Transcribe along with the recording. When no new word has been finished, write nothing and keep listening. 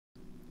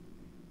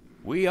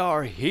We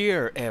are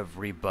here,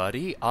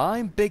 everybody.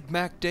 I'm Big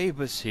Mac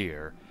Davis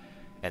here,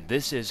 and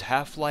this is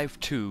Half-Life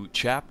 2,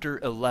 Chapter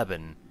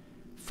 11,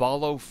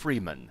 Follow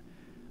Freeman,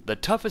 the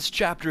toughest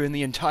chapter in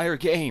the entire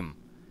game.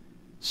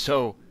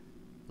 So,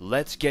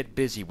 let's get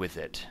busy with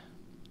it,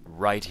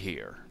 right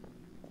here.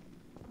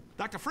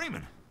 Dr.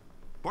 Freeman!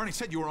 Barney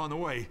said you were on the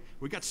way.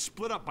 We got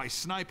split up by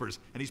snipers,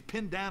 and he's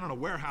pinned down in a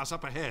warehouse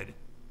up ahead.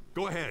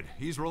 Go ahead,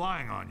 he's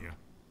relying on you.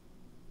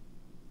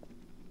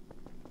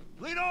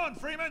 Lead on,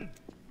 Freeman!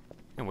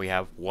 And we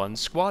have one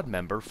squad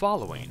member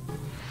following.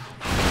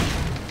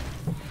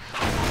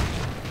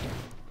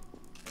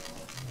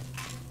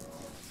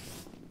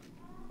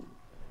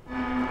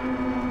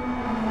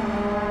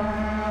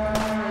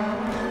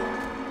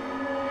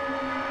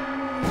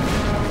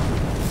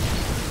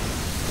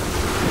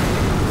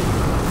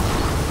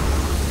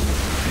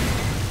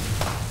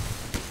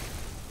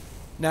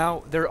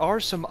 Now, there are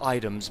some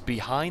items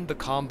behind the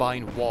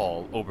Combine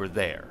wall over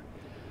there,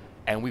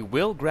 and we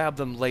will grab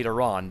them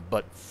later on,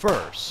 but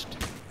first,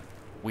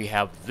 we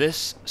have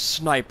this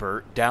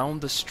sniper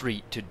down the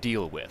street to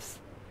deal with.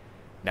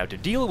 Now, to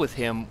deal with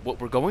him, what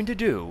we're going to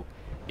do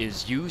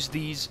is use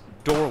these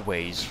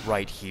doorways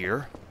right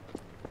here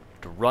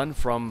to run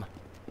from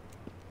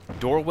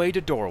doorway to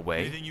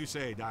doorway. Anything you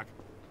say, Doc.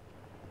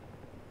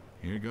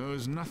 Here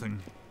goes nothing.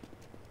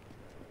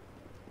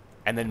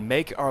 And then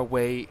make our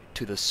way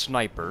to the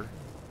sniper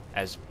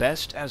as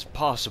best as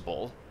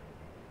possible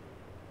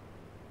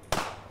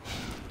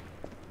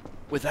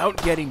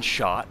without getting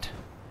shot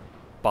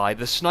by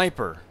the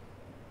sniper.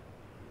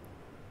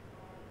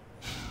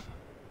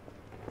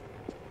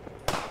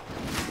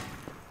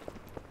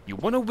 You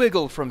want to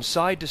wiggle from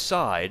side to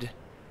side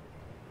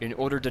in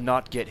order to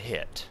not get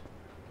hit.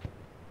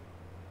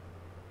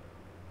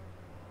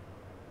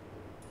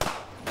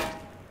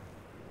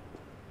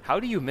 How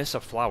do you miss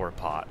a flower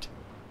pot?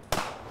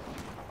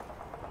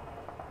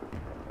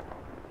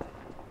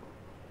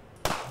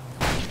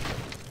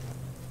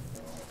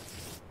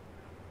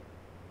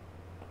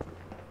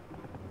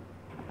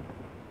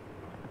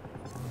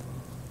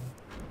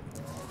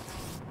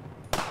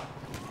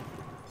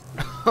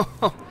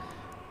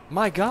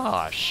 My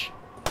gosh.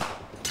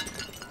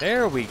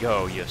 There we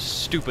go, you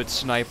stupid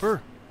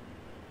sniper.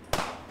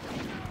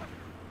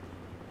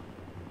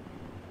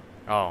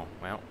 Oh,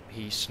 well,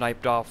 he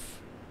sniped off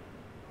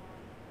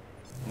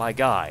my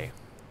guy.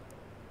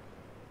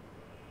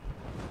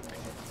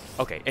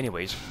 Okay,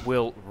 anyways,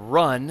 we'll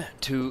run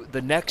to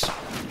the next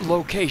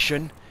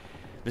location.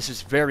 This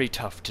is very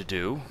tough to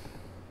do.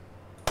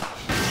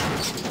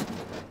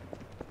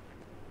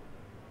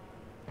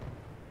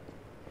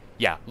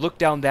 Yeah, look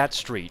down that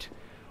street.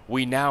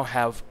 We now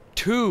have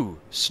 2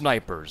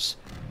 snipers.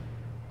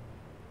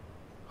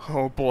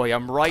 Oh boy,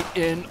 I'm right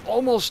in,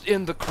 almost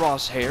in the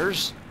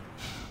crosshairs.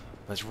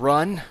 Let's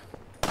run.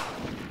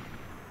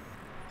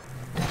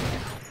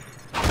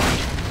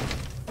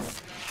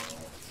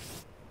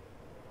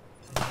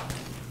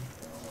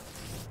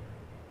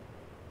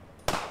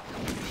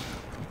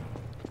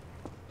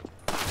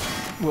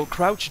 We'll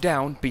crouch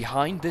down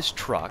behind this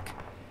truck,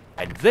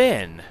 and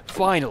then,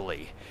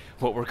 finally,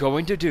 what we're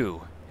going to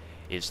do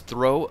is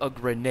throw a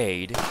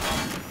grenade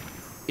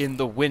in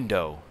the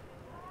window.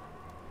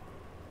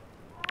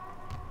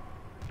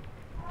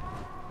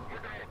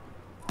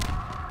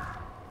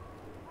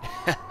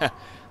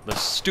 The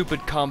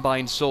stupid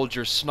Combine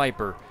soldier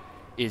sniper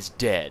is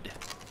dead.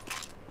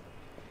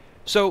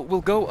 So we'll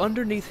go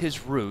underneath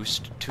his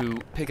roost to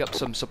pick up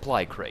some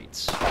supply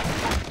crates.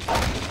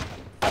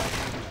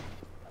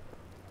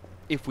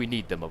 If we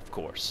need them, of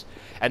course.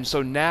 And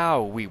so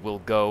now we will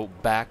go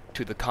back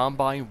to the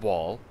Combine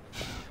wall.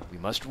 We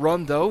must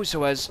run, though,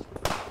 so as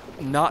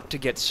not to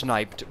get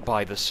sniped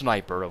by the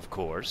sniper, of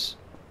course.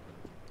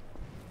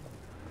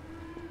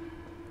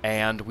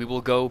 And we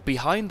will go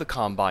behind the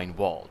Combine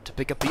wall to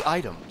pick up the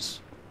items.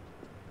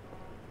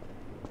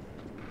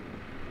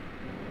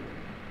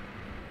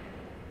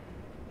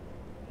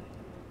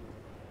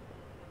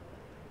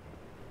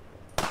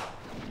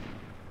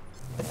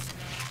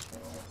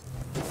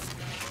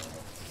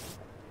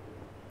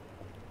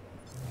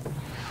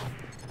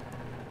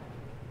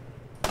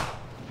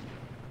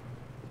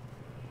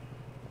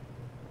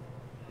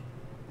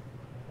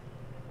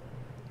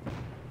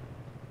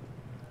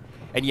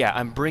 And yeah,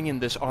 I'm bringing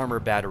this armor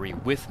battery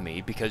with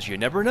me because you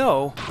never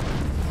know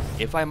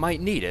if I might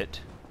need it.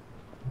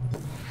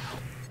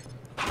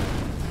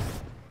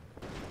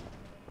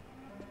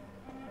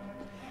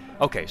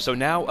 Okay, so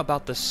now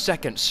about the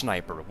second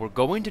sniper. We're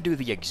going to do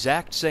the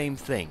exact same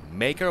thing.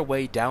 Make our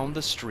way down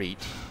the street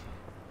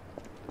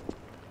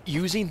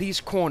using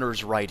these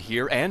corners right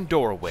here and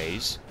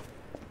doorways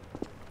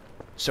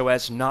so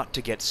as not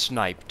to get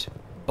sniped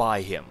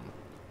by him.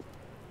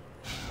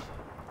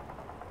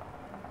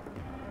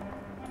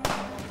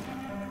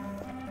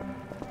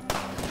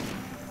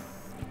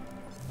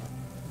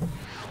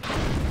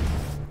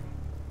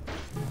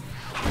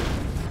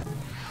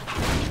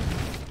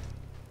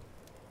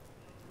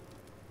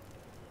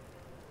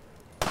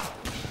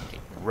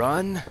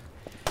 Run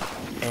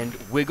and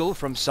wiggle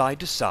from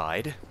side to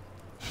side.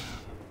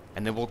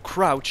 And then we'll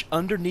crouch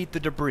underneath the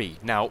debris.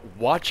 Now,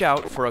 watch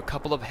out for a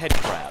couple of head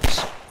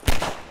crabs.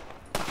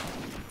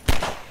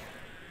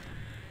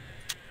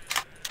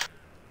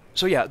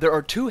 So yeah, there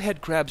are 2 head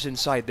crabs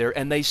inside there,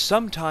 and they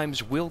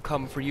sometimes will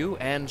come for you,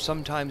 and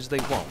sometimes they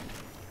won't.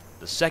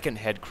 The second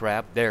head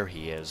crab, there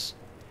he is.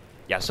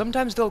 Yeah,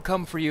 sometimes they'll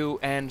come for you,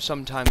 and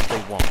sometimes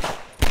they won't.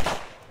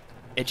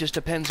 It just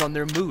depends on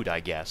their mood, I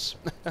guess.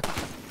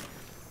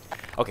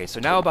 Okay, so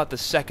now about the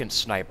second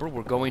sniper,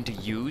 we're going to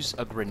use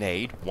a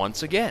grenade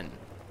once again.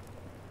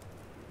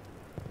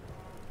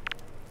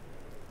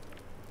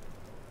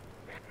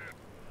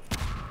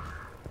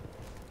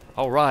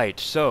 Alright,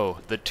 so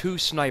the 2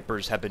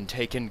 snipers have been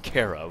taken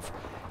care of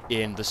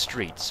in the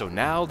street, so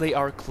now they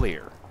are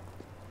clear.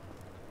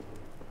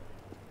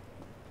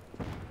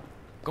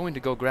 Going to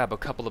go grab a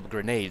couple of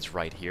grenades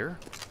right here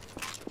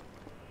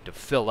to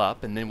fill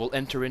up, and then we'll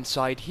enter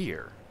inside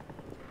here.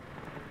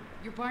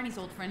 You're Barney's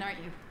old friend, aren't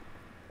you?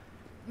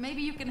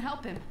 Maybe you can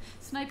help him.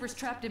 Snipers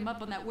trapped him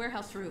up on that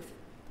warehouse roof.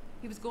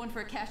 He was going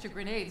for a cache of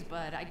grenades,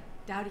 but I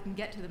doubt he can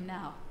get to them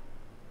now.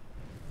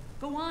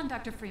 Go on,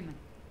 Dr. Freeman.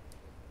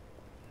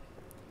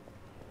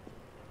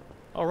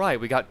 Alright,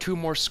 we got 2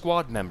 more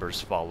squad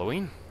members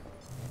following.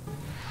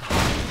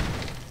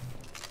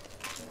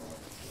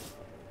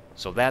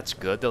 So that's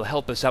good. They'll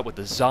help us out with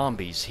the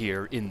zombies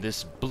here in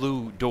this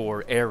blue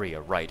door area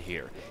right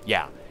here.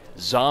 Yeah,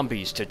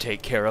 zombies to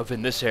take care of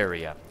in this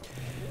area.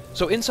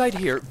 So inside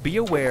here, be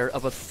aware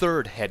of a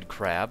 3rd head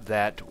crab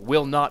that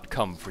will not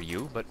come for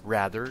you, but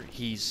rather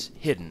he's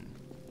hidden.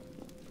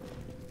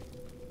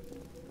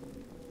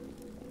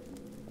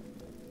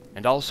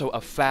 And also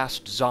a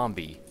fast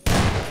zombie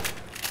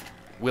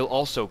will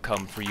also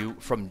come for you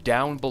from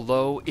down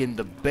below in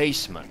the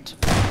basement.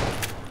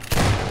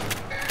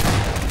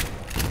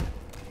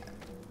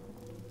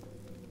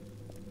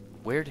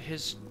 Where'd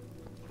his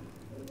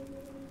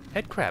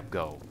head crab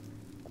go?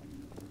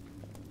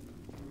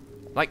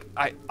 Like,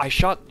 I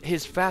shot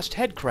his fast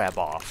head crab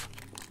off.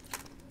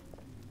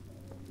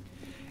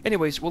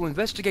 Anyways, we'll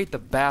investigate the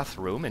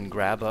bathroom and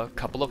grab a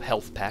couple of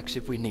health packs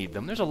if we need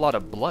them. There's a lot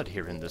of blood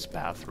here in this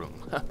bathroom.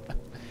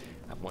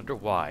 I wonder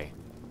why.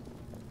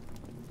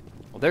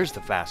 Well, there's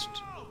the fast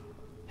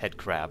head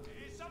crab.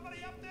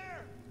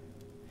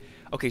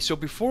 Okay, so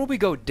before we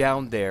go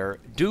down there,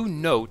 do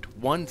note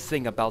one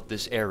thing about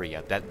this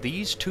area, that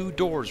these 2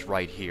 doors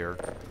right here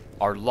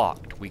are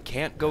locked. We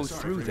can't go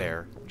through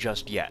there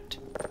just yet.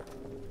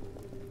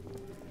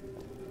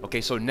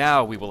 Okay, so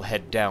now we will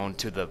head down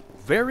to the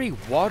very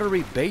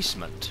watery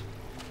basement.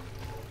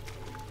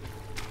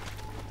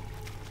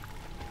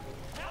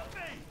 Help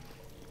me!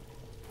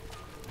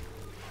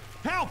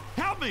 Help!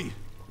 Help me!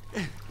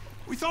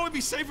 We thought we'd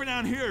be safer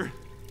down here.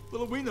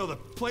 Little we know the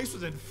place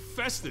was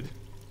infested.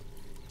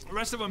 The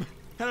rest of them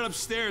headed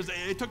upstairs.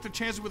 They took the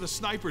chances with the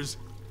snipers.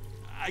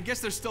 I guess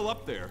they're still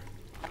up there.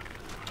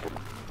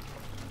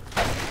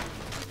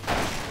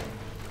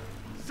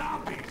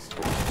 Zombies!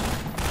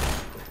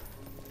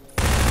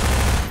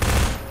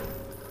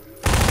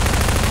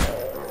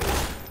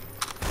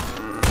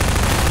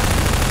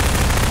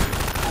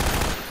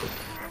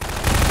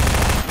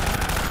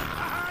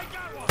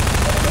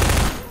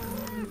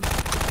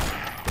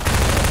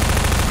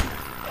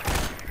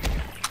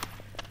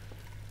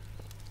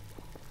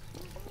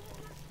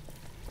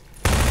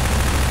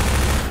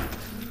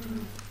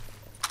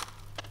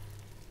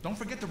 Don't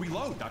forget to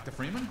reload, Dr.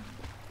 Freeman.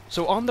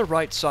 So on the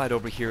right side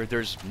over here,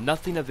 there's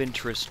nothing of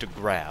interest to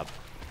grab.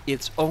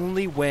 It's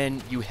only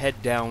when you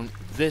head down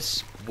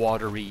this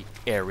watery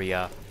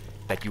area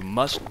that you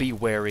must be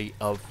wary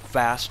of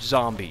fast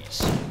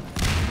zombies.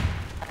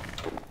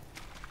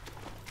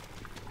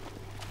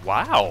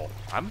 Wow,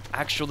 I'm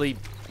actually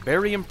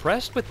very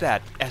impressed with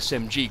that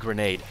SMG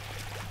grenade.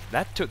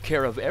 That took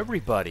care of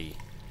everybody.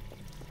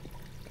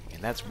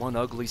 And that's one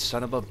ugly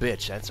son of a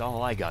bitch, that's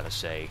all I gotta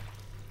say.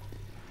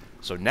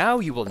 So now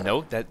you will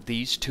note that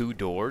these 2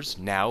 doors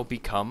now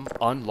become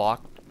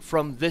unlocked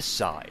from this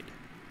side.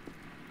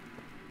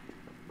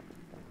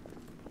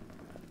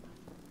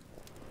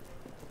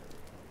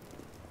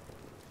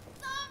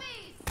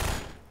 Zombies!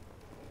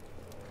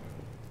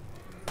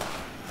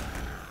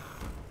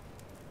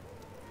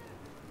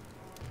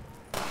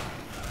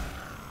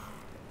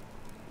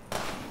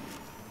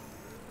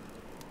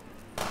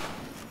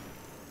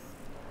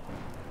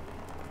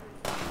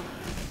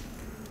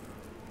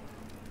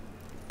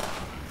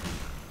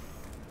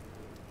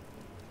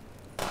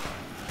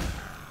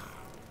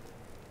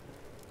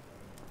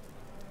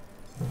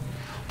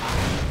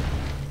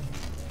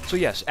 So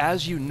yes,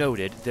 as you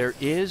noted, there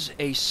is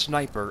a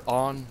sniper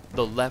on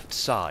the left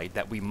side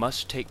that we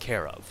must take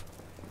care of.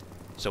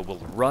 So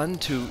we'll run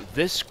to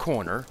this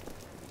corner.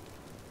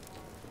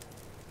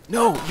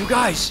 No, you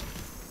guys!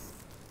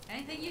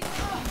 Anything you do?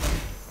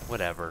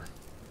 Whatever.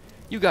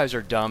 You guys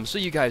are dumb, so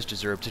you guys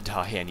deserve to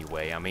die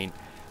anyway. I mean,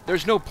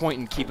 there's no point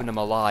in keeping them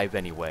alive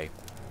anyway.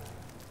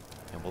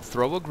 And we'll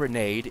throw a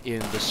grenade in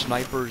the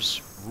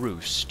sniper's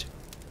roost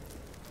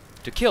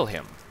to kill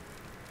him.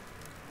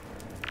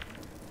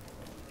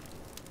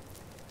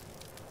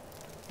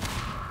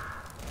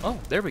 Oh,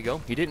 there we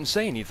go. He didn't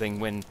say anything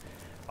when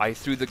I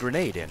threw the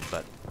grenade in,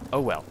 but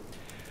oh well.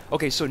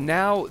 Okay, so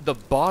now the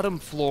bottom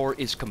floor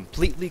is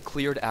completely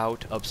cleared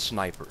out of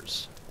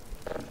snipers.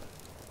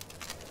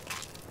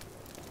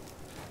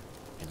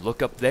 And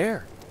look up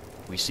there.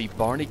 We see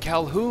Barney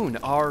Calhoun,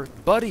 our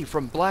buddy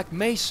from Black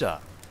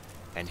Mesa.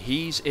 And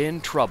he's in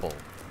trouble.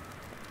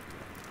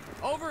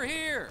 Over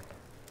here!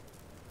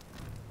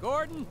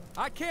 Gordon,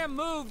 I can't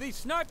move. These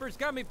snipers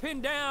got me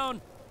pinned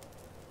down.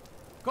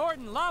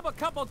 Gordon, lob a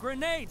couple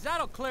grenades.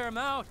 That'll clear them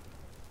out.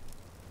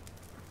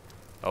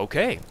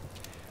 Okay.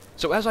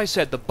 So as I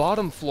said, the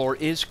bottom floor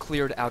is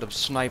cleared out of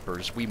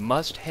snipers. We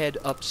must head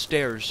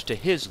upstairs to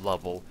his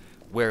level,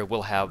 where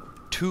we'll have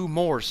 2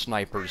 more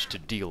snipers to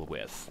deal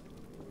with.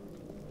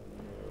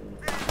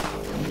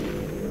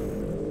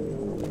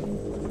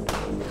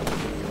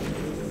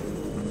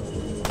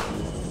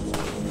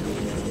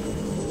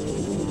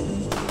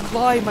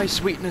 Fly, my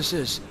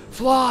sweetnesses!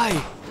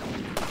 Fly!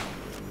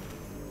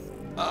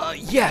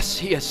 Yes,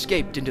 he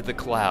escaped into the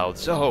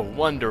clouds. Oh,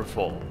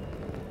 wonderful.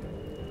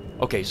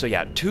 Okay, so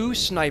yeah, 2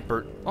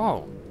 sniper...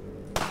 Oh.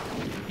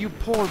 You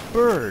poor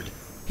bird.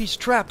 He's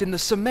trapped in the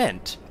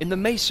cement, in the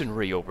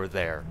masonry over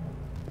there.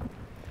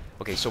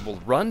 Okay, so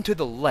we'll run to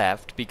the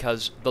left,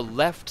 because the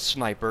left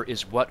sniper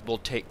is what we'll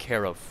take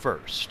care of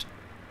first.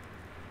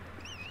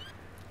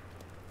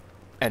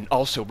 And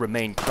also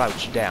remain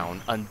crouched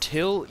down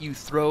until you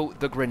throw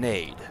the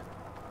grenade.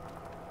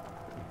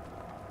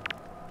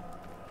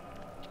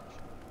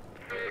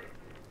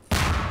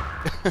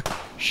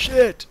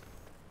 Shit!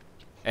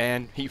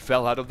 And he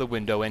fell out of the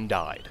window and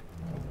died.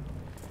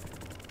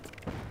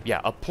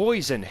 Yeah, a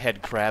poison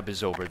head crab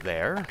is over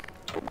there.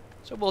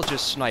 So we'll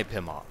just snipe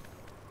him off.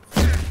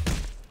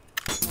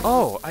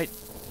 Oh,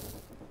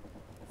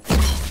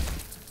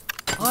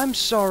 I'm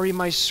sorry,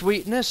 my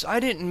sweetness. I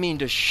didn't mean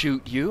to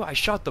shoot you. I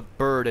shot the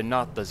bird and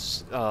not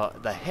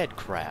the head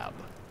crab.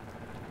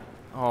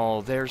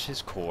 Oh, there's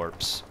his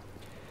corpse.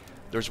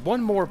 There's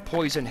one more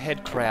poison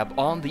head crab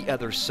on the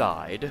other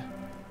side.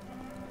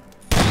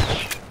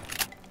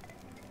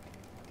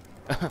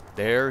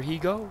 There he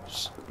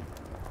goes.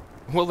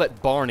 We'll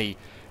let Barney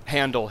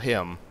handle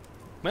him.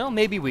 Well,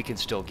 maybe we can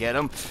still get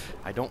him.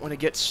 I don't want to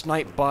get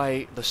sniped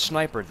by the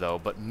sniper, though,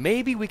 but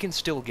maybe we can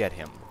still get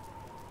him.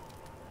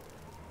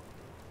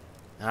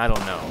 I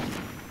don't know.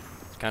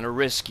 It's kind of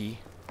risky.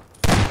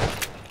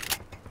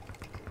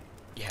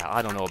 Yeah,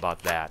 I don't know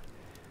about that.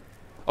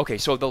 Okay,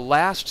 so the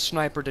last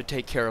sniper to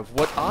take care of.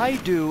 What I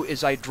do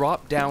is I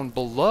drop down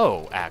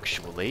below,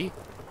 actually,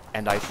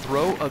 and I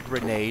throw a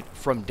grenade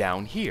from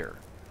down here.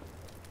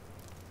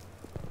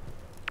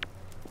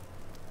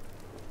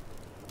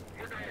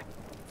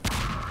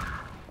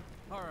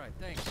 All right,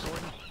 thanks,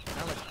 Gordon.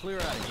 Now let's clear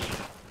out of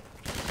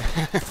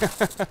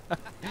here.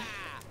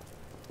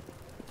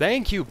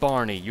 Thank you,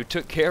 Barney. You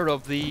took care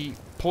of the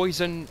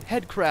poison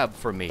head crab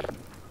for me.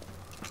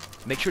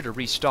 Make sure to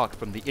restock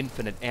from the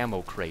infinite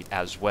ammo crate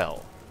as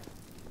well.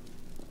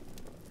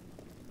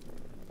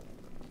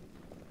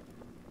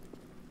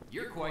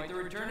 You're quite the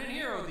returning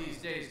hero these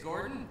days,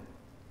 Gordon.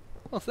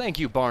 Well, thank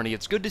you, Barney.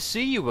 It's good to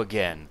see you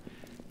again.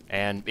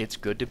 And it's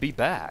good to be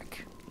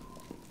back.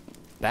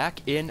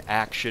 Back in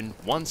action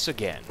once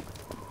again.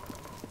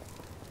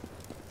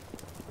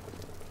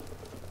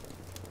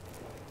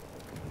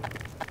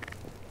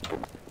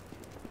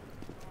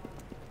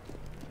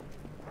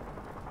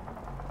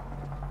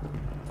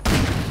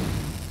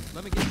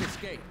 Let me get this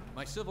gate.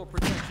 My civil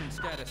protection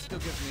status still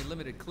gives me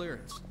limited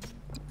clearance.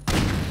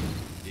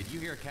 Did you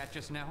hear a cat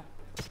just now?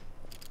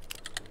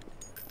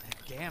 That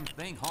damn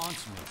thing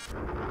haunts me.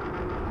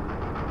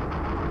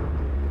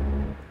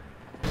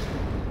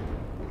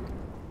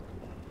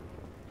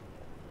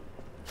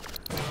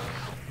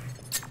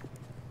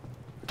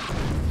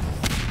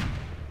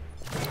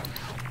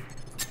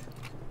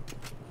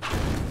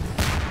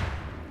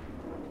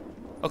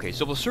 Okay,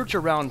 so we'll search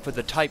around for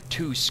the Type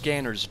 2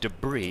 scanner's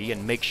debris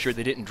and make sure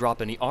they didn't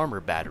drop any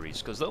armor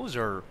batteries, because those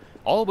are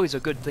always a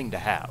good thing to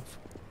have.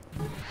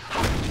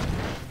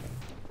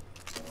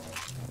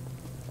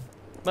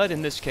 But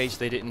in this case,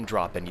 they didn't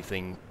drop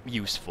anything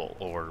useful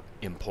or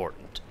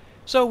important.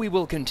 So we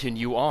will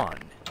continue on.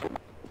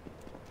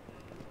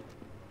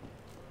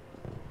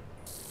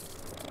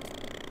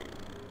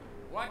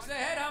 Watch the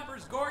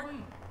headhunters,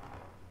 Gordon!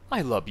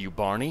 I love you,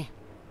 Barney.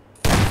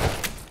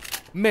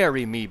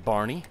 Marry me,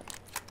 Barney.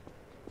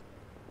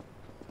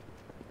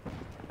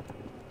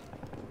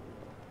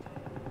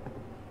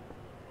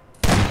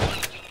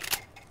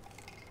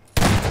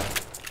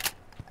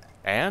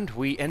 And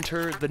we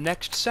enter the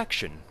next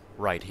section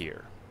right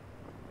here.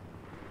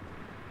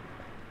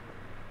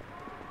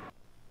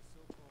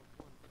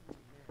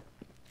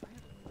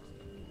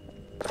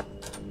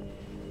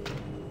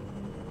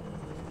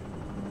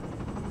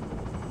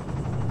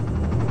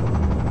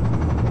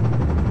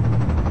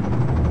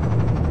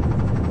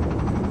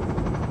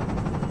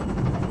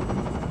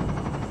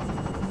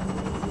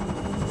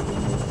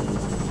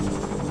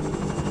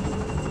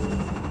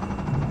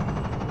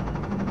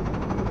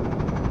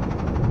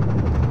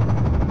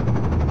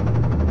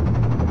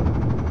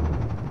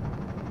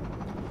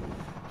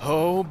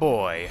 Oh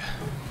boy.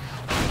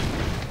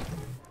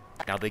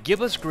 Now they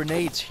give us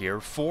grenades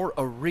here for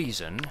a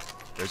reason.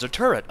 There's a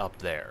turret up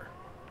there.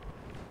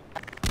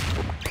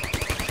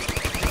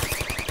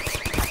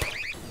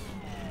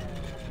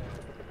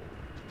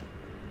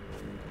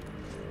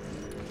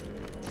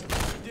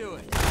 Do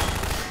it.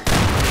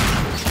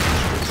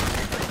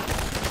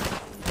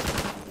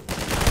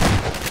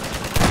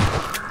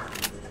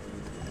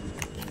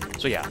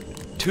 So yeah,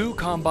 2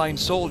 Combine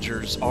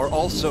soldiers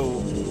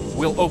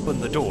will open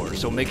the door,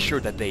 so make sure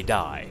that they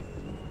die.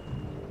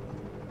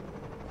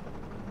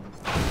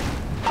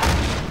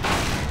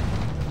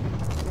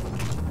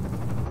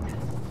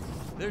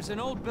 There's an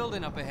old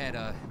building up ahead,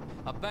 a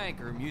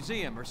bank or a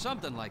museum or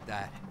something like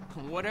that.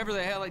 Whatever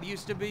the hell it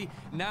used to be,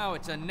 now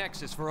it's a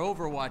nexus for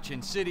Overwatch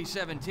in City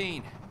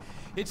 17.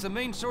 It's the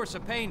main source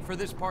of pain for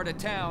this part of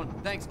town,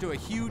 thanks to a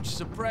huge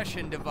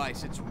suppression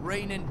device. It's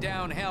raining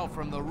down hell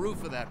from the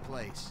roof of that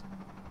place.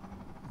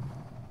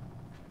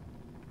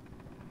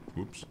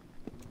 Whoops.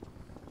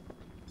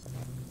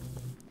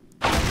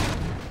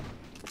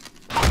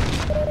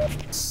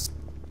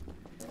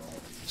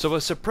 So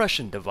a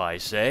suppression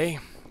device, eh?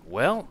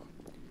 Well,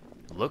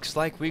 looks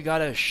like we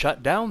gotta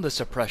shut down the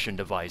suppression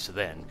device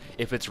then,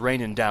 if it's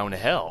raining down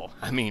hell.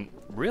 I mean,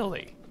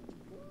 really.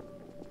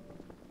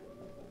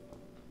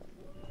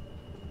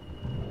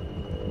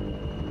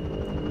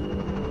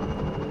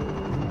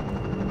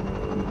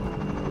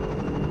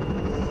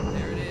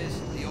 There it is,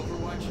 the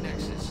Overwatch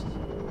Nexus.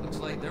 Looks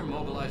like they're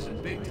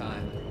mobilizing big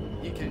time.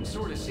 You can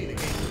sort of see the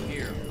gate from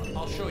here.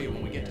 I'll show you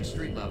when we get to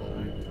street level.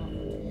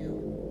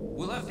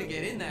 We'll have to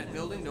get in that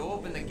building to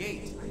open the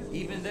gate.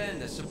 Even then,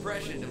 the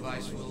suppression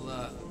device will,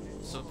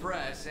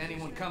 suppress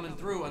anyone coming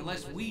through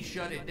unless we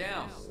shut it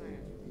down.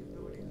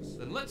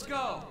 Then let's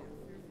go!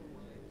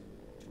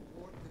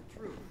 Toward the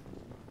truth,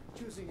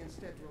 choosing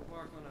instead to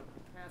embark on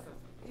a path of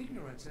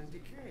ignorance and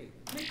decay.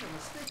 Make no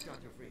mistake,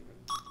 Dr. Freeman.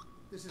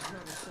 This is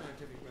not a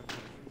scientific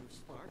revolution you've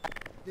sparked.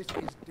 This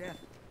is death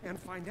and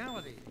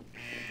finality.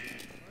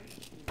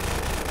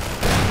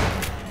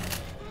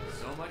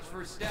 So much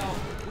for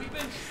stealth. We've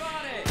been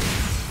spotted!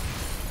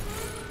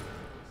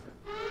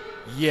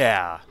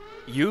 Yeah,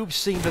 you've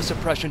seen the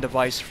suppression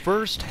device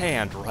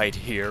firsthand right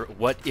here,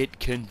 what it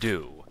can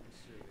do.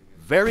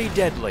 Very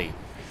deadly.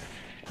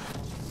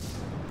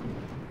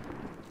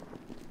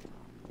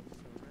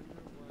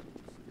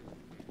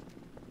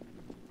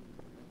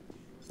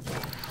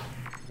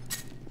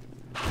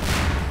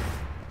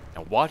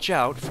 Now watch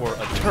out for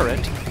a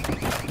turret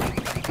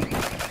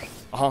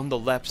on the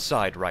left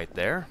side right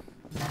there.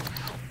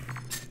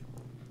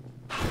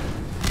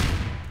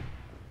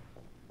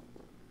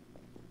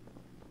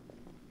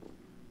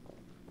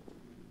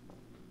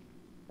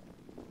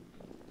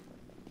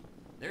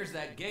 There's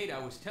that gate I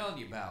was telling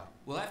you about.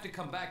 We'll have to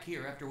come back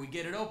here after we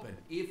get it open,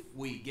 if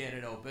we get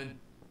it open.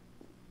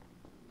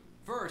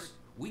 First,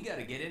 we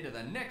gotta get into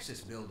the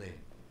Nexus building.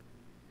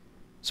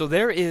 So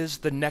there is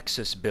the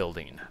Nexus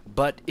building,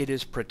 but it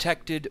is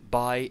protected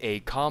by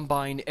a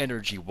Combine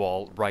energy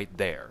wall right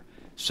there.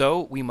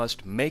 So we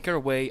must make our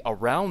way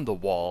around the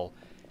wall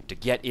to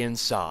get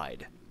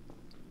inside.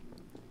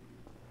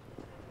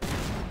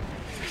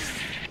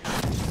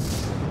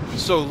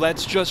 So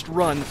let's just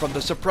run from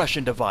the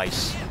suppression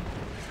device.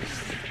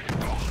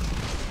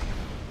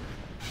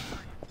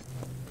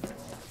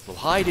 We'll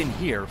hide in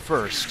here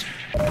first.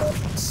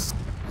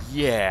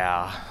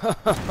 Yeah.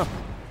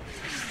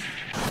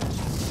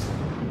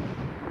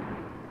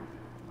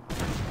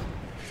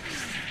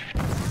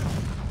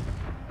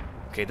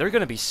 Okay, they're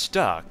gonna be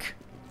stuck.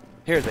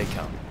 Here they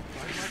come.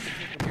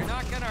 You're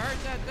not gonna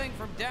hurt that thing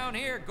from down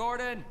here,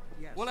 Gordon.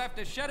 We'll have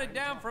to shut it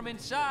down from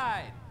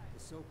inside.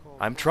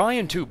 I'm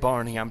trying to,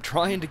 Barney. I'm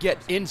trying to get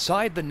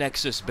inside the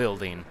Nexus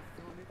building.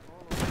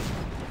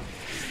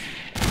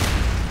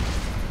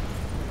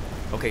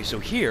 Okay, so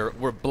here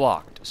we're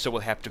blocked, so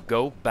we'll have to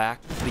go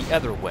back the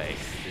other way.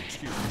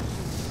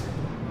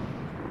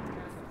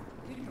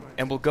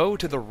 And we'll go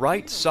to the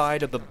right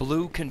side of the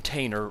blue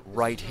container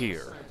right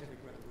here.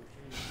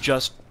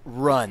 Just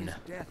run.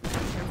 Death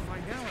and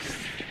finality.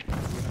 You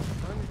have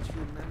plunged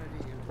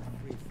humanity into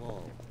free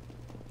fall.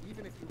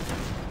 Even if you...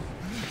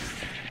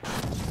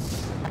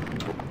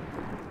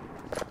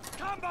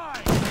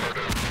 Combine!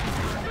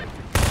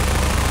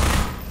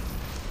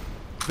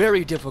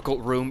 Very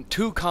difficult room.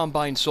 2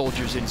 Combine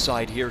soldiers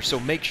inside here, so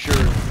make sure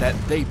that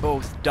they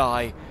both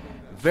die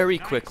very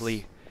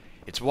quickly.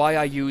 It's why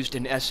I used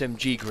an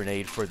SMG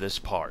grenade for this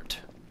part.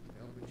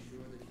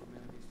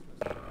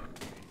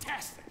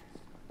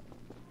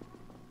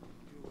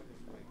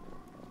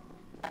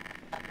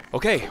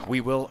 Okay,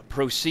 we will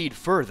proceed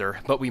further,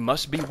 but we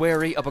must be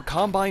wary of a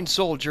Combine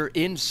soldier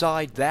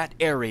inside that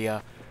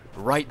area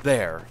right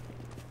there.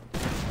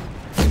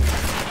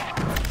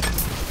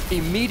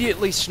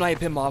 Immediately snipe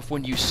him off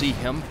when you see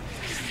him,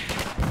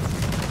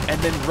 and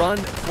then run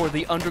for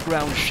the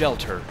underground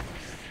shelter.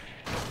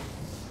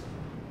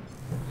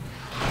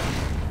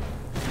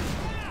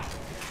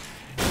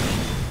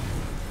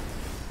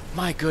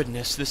 My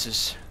goodness, this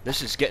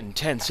is getting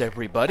tense,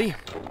 everybody.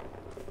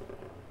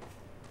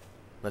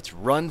 Let's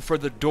run for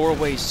the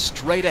doorway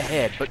straight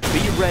ahead, but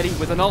be ready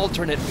with an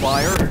alternate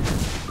fire.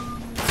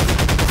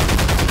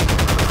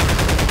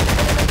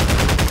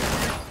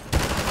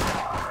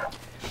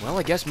 Well,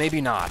 I guess maybe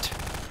not.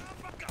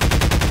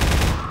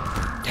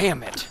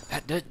 Damn it.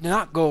 That did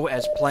not go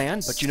as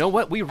planned, but you know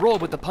what? We roll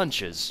with the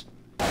punches.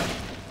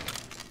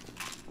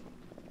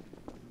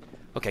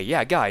 Okay,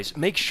 yeah, guys,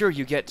 make sure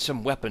you get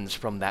some weapons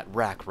from that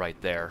rack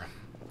right there.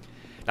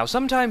 Now,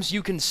 sometimes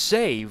you can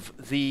save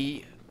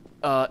the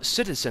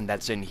citizen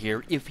that's in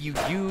here if you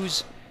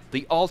use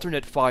the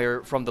alternate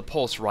fire from the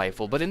pulse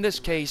rifle, but in this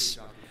case,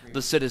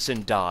 the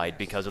citizen died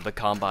because of the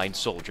combined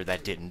soldier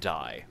that didn't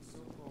die.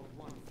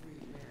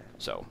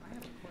 So,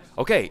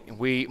 okay,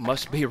 we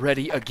must be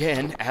ready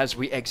again as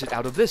we exit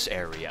out of this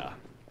area.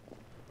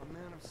 A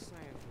man of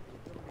science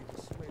with the ability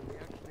to sway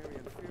reactionary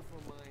and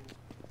fearful minds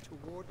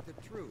toward the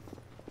truth.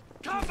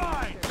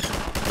 Combine!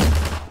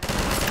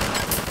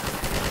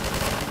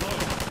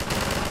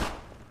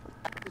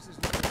 This is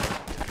not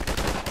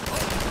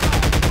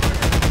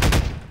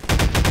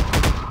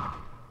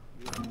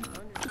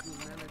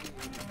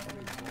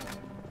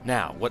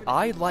Now, what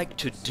I like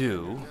to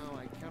do,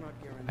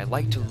 I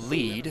like to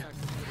lead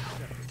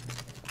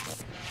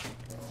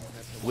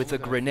with a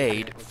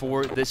grenade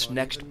for this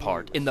next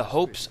part, in the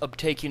hopes of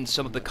taking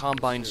some of the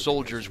combined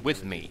soldiers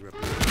with me,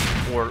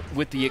 or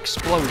with the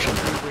explosion.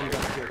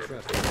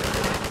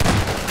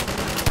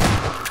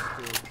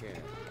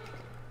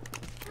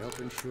 Help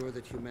ensure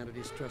that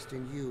humanity's trust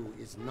in you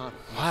is not.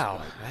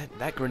 Wow,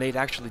 that grenade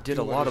actually did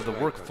a lot of the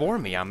work for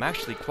me. I'm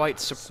actually quite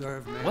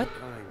Serve What?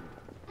 mankind.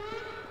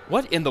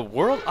 What in the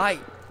world?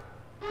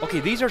 Okay,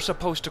 these are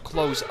supposed to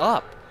close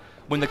up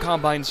when the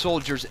combined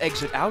soldiers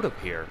exit out of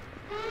here.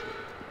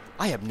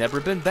 I have never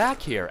been back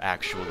here,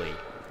 actually.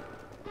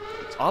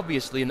 It's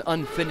obviously an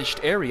unfinished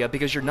area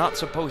because you're not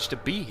supposed to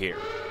be here.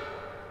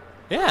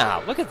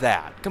 Yeah, look at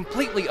that.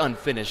 Completely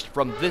unfinished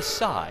from this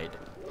side.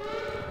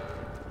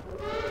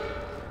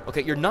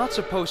 Okay, you're not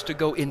supposed to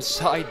go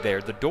inside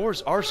there. The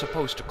doors are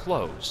supposed to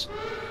close.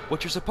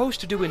 What you're supposed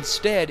to do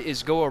instead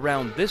is go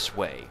around this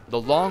way, the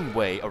long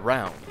way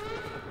around.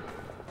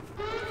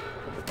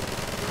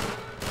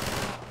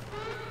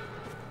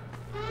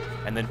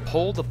 And then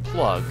pull the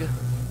plug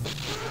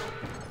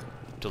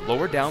to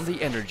lower down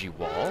the energy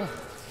wall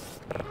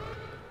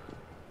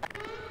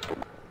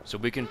so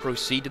we can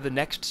proceed to the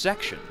next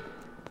section.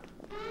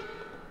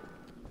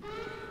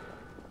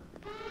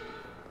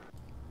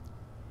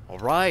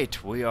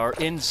 Alright, we are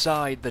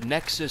inside the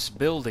Nexus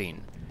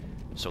building,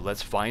 so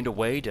let's find a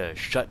way to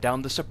shut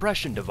down the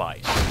suppression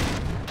device.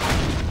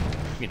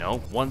 You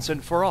know, once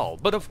and for all.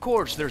 But of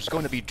course, there's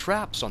going to be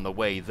traps on the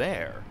way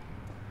there.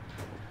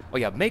 Oh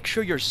yeah, make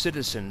sure your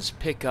citizens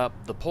pick up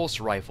the pulse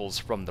rifles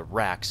from the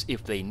racks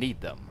if they need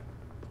them.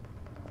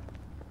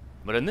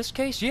 But in this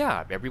case,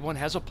 yeah, everyone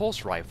has a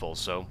pulse rifle,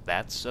 so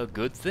that's a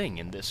good thing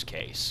in this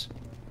case.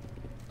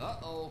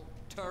 Uh-oh,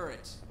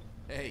 turrets.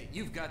 Hey,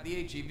 you've got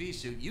the HEV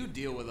suit, you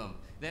deal with them.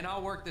 Then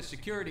I'll work the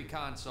security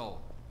console.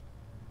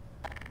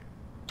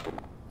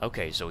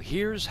 Okay, so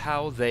here's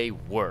how they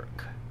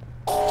work.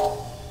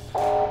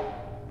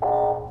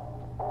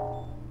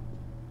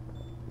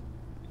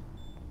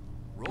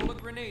 Roll a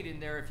grenade in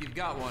there if you've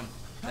got one.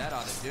 That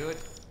ought to do it.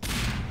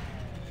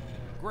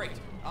 Great,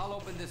 I'll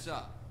open this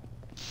up.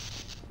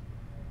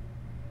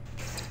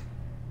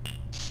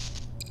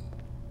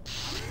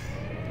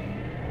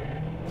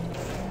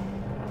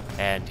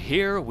 And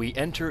here we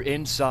enter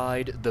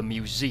inside the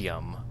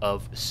Museum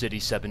of City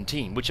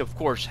 17, which of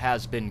course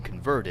has been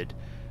converted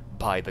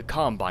by the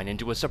Combine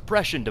into a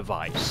suppression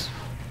device.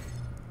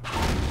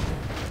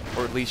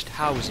 Or at least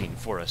housing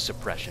for a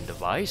suppression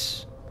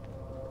device.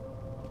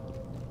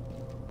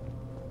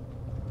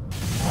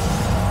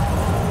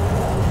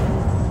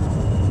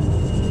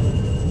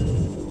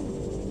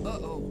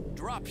 Uh-oh,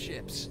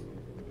 dropships.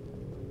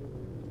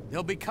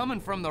 They'll be coming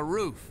from the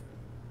roof.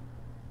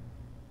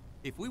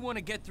 If we want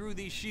to get through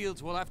these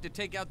shields, we'll have to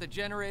take out the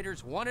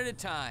generators one at a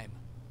time.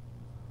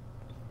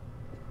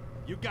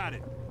 You got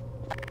it.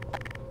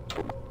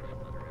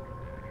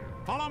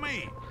 Follow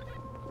me.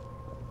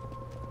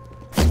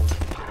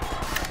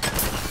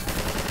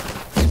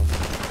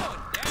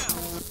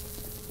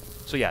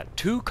 So yeah,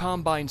 2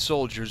 Combine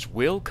soldiers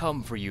will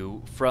come for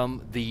you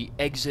from the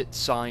exit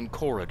sign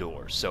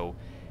corridor, so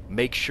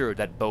make sure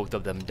that both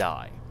of them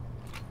die.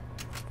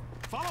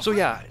 So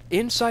yeah,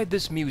 inside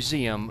this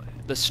museum,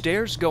 the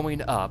stairs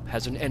going up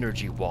has an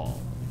energy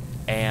wall,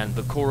 and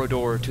the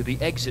corridor to the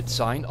exit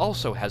sign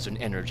also has an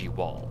energy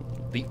wall.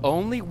 The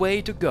only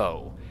way to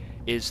go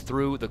is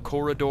through the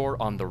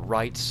corridor on the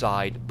right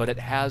side, but it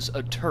has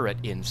a turret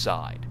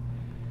inside.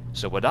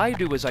 So what I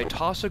do is I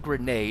toss a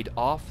grenade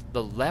off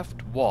the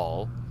left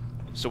wall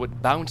so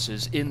it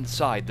bounces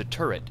inside the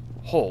turret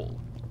hole.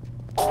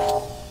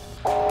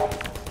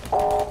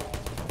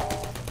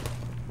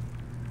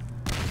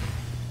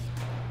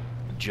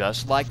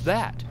 Just like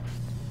that.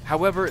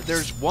 However,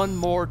 there's one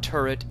more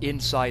turret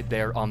inside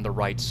there on the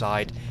right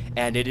side,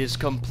 and it is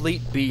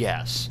complete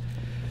BS.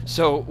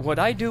 So what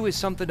I do is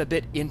something a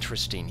bit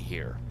interesting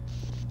here.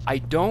 I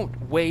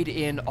don't wade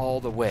in all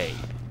the way.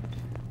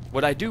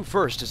 What I do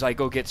first is I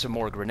go get some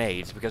more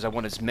grenades, because I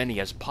want as many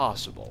as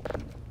possible.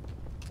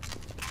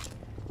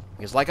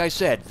 Because like I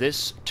said,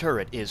 this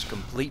turret is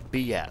complete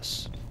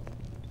BS.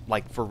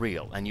 Like, for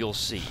real, and you'll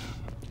see.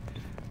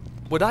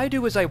 What I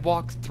do is I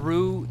walk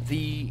through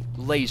the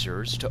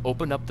lasers to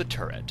open up the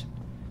turret,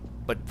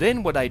 but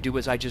then what I do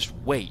is I just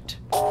wait.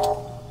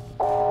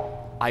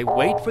 I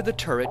wait for the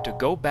turret to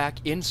go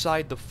back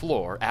inside the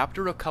floor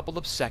after a couple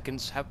of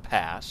seconds have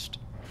passed.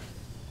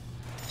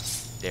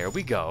 There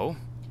we go.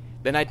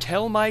 Then I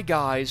tell my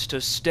guys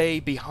to stay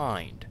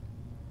behind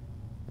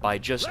by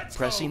just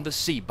pressing the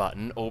C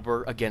button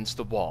over against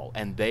the wall,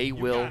 and they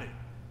will...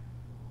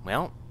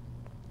 Well,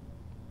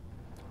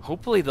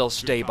 hopefully they'll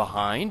stay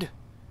behind.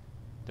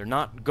 They're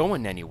not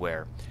going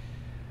anywhere.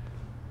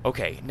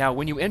 Okay, now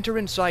when you enter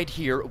inside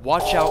here,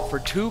 watch out for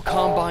 2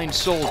 Combine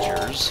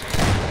soldiers.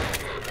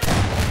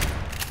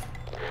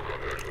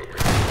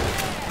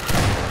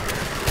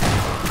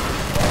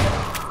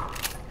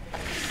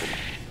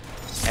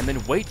 And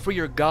then wait for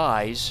your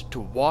guys to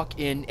walk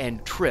in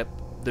and trip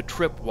the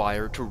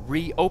tripwire to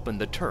reopen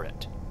the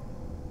turret.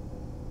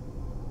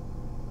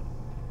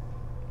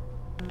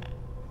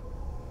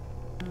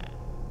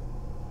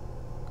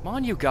 Come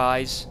on, you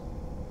guys.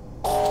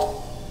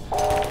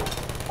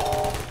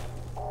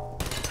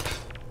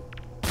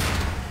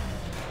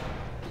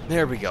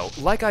 There we go.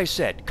 Like I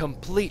said,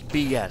 complete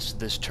BS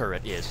this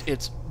turret is.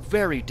 It's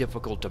very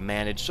difficult to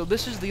manage, so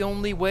this is the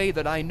only way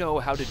that I know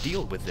how to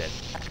deal with it.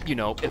 You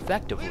know,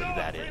 effectively,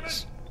 that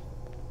is.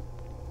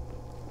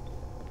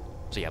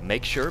 So yeah,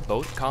 make sure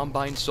both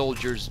Combine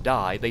soldiers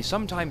die. They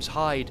sometimes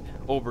hide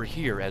over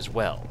here as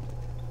well.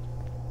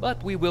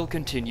 But we will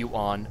continue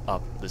on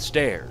up the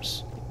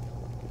stairs.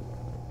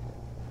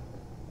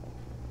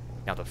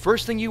 Now the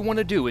first thing you want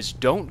to do is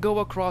don't go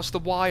across the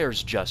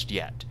wires just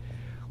yet.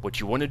 What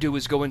you want to do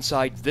is go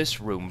inside this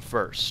room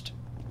first.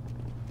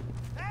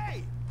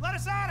 Hey, let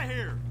us out of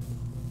here!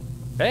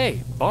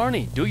 Hey,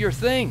 Barney, do your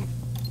thing.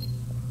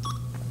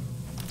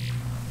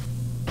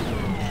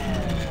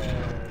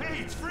 Hey,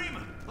 it's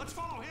Freeman. Let's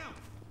follow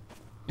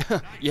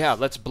him. Yeah,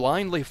 let's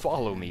blindly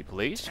follow me,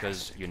 please,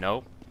 because, you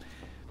know,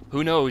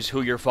 who knows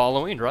who you're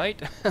following,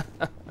 right?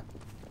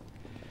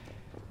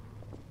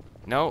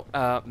 No,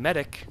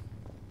 medic.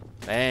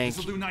 Thank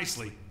you. This'll do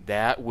nicely.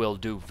 That will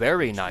do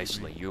very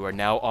nicely. You are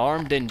now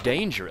armed and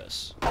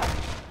dangerous.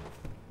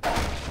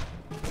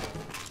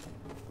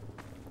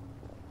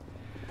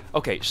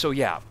 Okay, so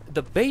yeah,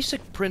 the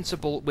basic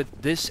principle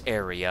with this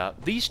area,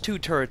 these 2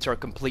 turrets are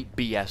complete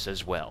BS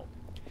as well.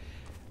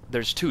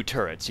 There's 2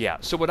 turrets, yeah.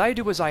 So what I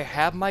do is I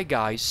have my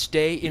guys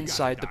stay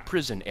inside the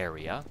prison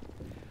area.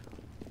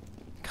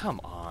 Come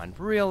on,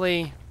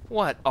 really?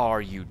 What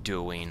are you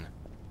doing?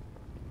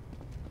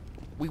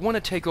 We want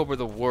to take over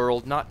the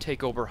world, not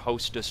take over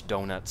Hostess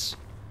Donuts.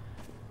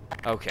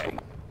 Okay.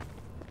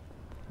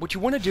 What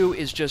you want to do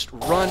is just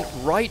run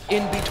right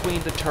in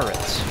between the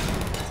turrets.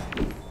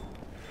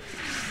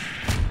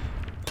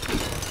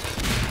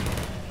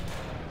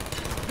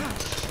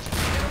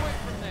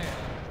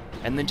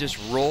 And then just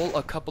roll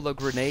a couple of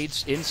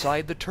grenades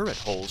inside the turret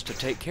holes to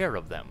take care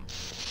of them.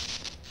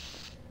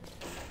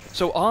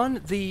 So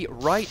on the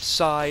right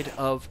side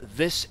of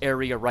this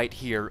area right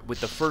here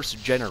with the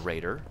first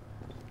generator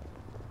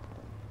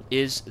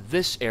is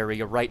this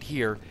area right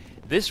here.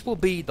 This will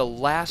be the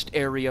last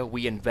area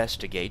we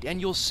investigate,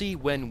 and you'll see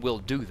when we'll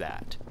do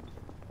that.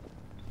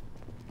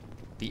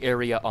 The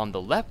area on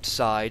the left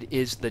side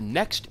is the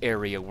next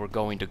area we're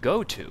going to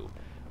go to.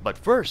 But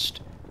first,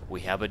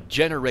 we have a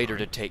generator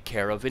to take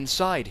care of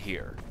inside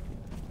here.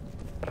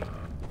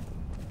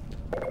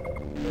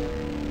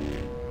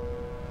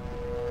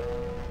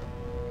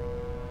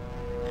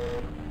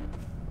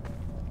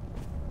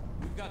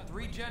 We've got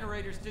 3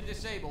 generators to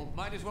disable.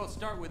 Might as well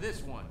start with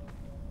this one.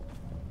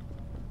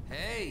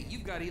 Hey,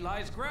 you've got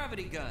Eli's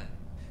gravity gun.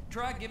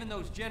 Try giving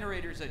those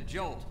generators a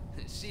jolt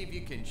and see if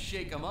you can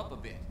shake them up a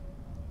bit.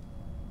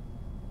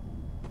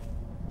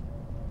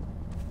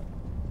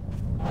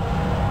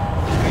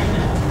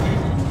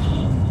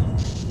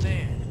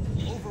 Man,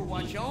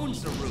 Overwatch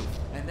owns the roof,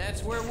 and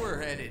that's where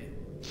we're headed.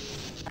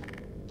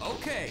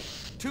 Okay,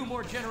 2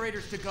 more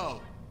generators to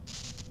go.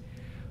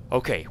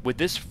 Okay, with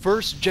this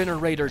first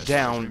generator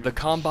down, the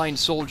Combine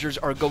soldiers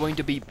are going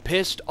to be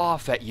pissed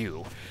off at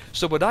you.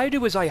 So what I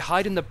do is I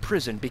hide in the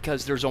prison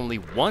because there's only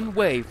one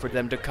way for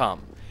them to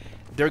come.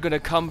 They're going to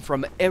come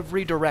from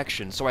every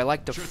direction, so I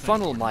like to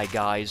funnel my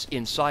guys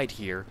inside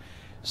here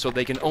so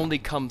they can only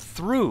come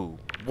through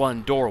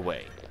one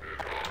doorway.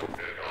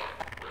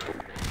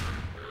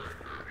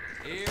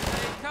 Here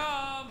they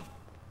come!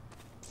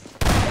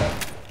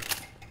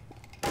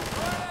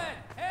 Gordon,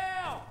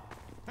 help!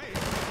 Hey,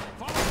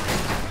 follow me.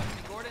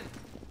 Gordon,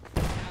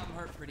 I'm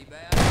hurt pretty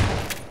bad.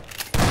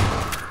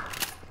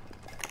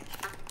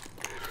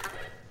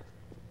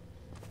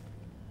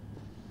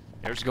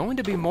 There's going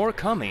to be more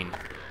coming.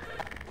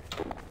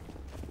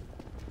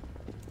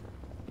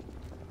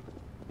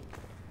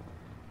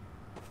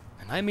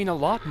 And I mean a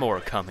lot more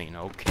coming,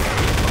 okay.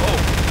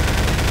 Oh!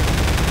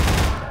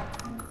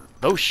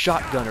 Those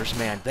shotgunners,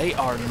 man, they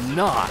are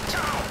not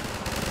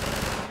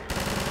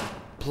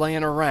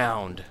playing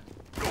around.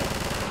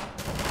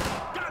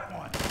 Got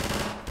one!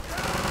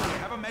 Here,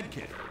 have a med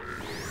kit.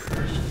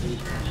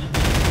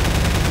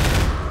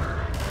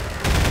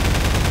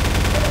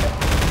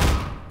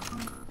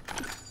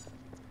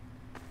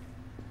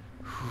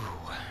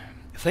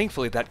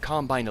 Thankfully, that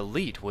Combine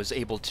Elite was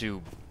able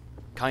to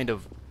kind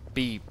of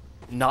be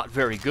not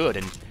very good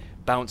and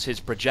bounce his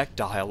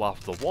projectile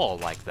off the wall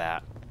like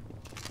that.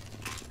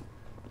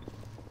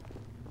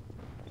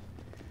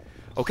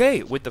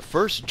 Okay, with the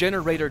first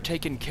generator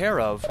taken care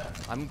of,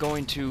 I'm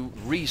going to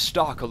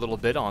restock a little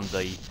bit on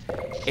the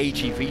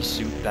HEV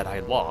suit that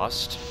I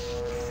lost.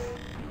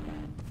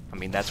 I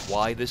mean, that's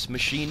why this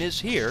machine is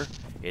here.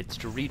 It's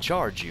to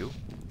recharge you.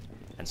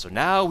 And so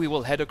now we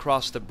will head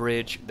across the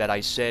bridge that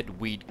I said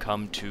we'd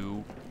come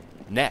to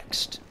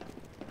next.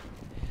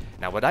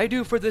 Now what I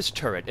do for this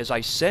turret is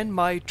I send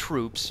my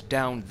troops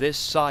down this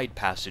side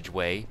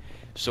passageway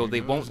so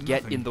they won't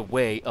get in the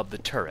way of the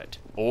turret,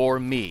 or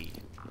me.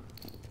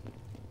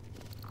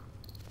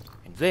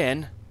 And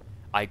then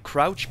I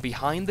crouch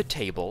behind the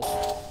table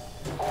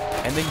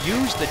and then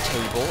use the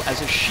table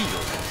as a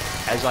shield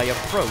as I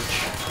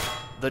approach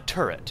the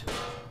turret.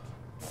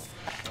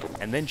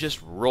 And then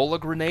just roll a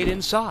grenade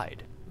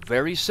inside.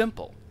 Very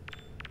simple.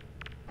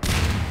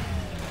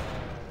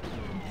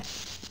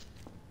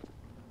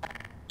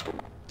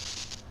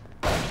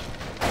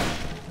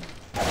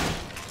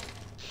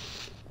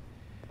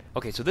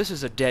 Okay, so this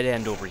is a dead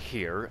end over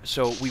here,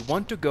 so we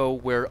want to go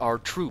where our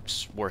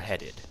troops were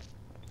headed.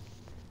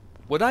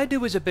 What I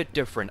do is a bit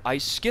different. I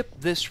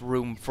skip this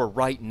room for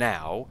right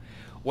now.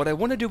 What I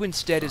want to do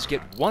instead is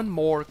get one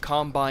more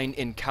Combine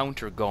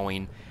encounter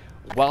going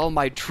while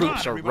my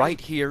troops are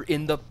right here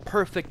in the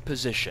perfect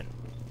position.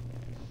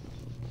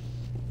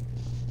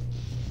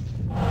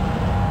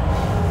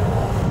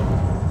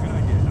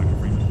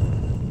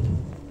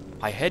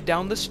 I head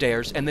down the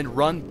stairs and then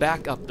run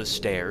back up the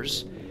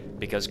stairs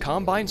because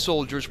Combine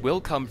soldiers will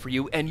come for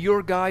you and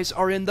your guys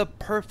are in the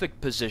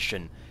perfect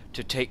position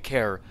to take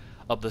care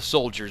of the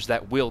soldiers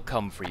that will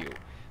come for you.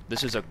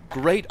 This is a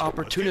great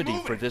opportunity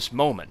for this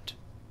moment.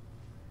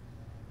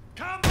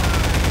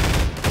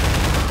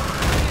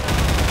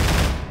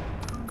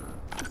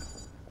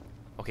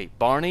 Okay,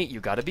 Barney, you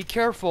gotta be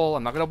careful.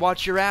 I'm not gonna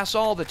watch your ass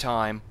all the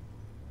time.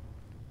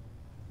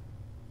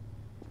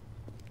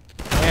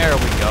 There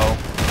we go.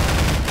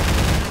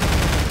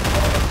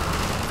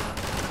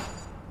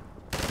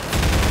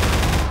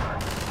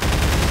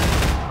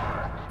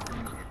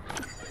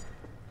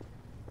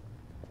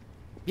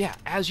 Yeah,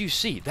 as you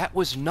see, that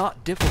was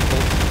not difficult.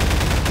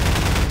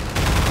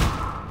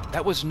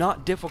 That was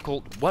not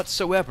difficult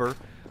whatsoever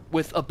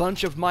with a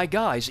bunch of my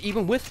guys,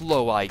 even with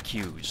low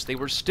IQs. They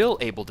were still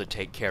able to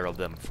take care of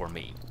them for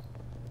me.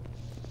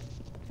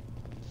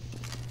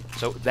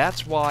 So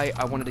that's why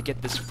I wanted to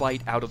get this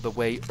fight out of the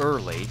way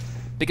early,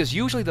 because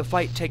usually the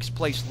fight takes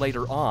place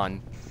later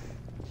on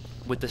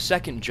with the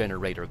second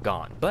generator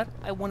gone, but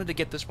I wanted to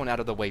get this one out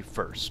of the way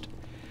first.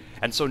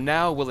 And so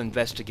now we'll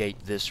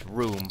investigate this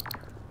room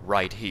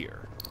right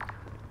here.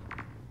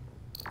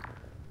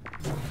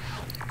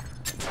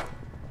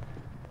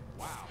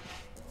 Wow.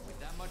 With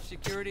that much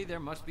security, there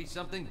must be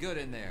something good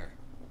in there.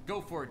 Go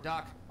for it,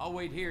 Doc. I'll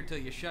wait here till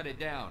you shut it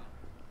down.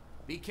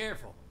 Be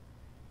careful.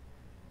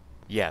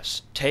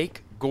 Yes,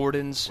 take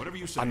Gordon's... Whatever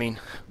you say. I mean,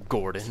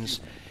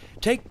 Gordon's.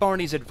 Take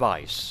Barney's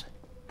advice.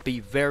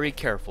 Be very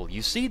careful.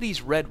 You see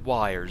these red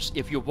wires?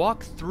 If you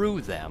walk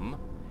through them,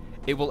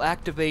 it will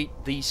activate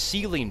these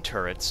ceiling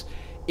turrets.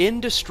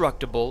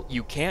 Indestructible,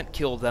 you can't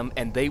kill them,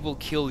 and they will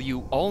kill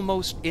you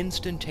almost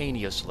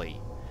instantaneously.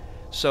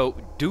 So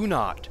do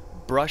not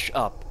brush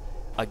up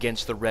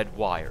against the red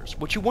wires.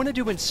 What you want to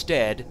do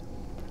instead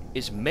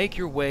is make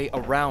your way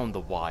around the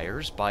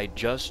wires by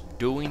just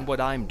doing what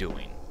I'm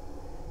doing.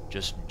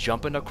 Just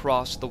jumping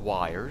across the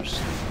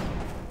wires,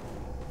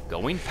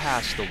 going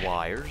past the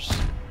wires.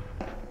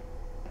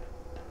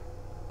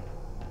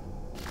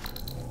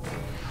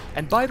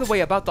 And by the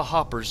way, about the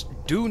hoppers,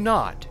 do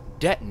not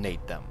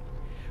detonate them.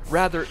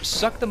 Rather,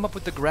 suck them up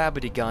with the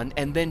gravity gun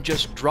and then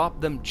just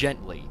drop them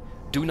gently.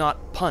 Do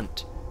not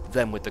punt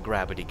them with the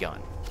gravity gun.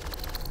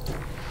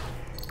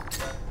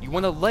 You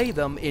want to lay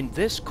them in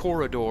this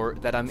corridor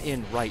that I'm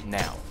in right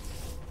now.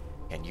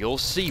 And you'll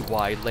see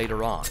why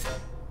later on.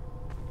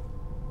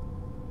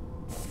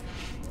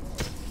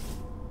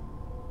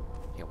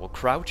 Yeah, we'll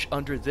crouch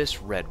under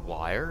this red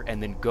wire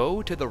and then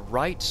go to the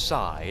right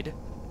side.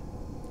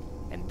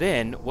 And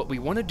then what we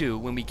want to do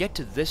when we get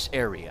to this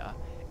area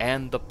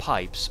and the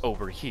pipes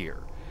over here,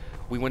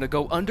 we want to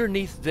go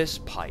underneath this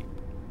pipe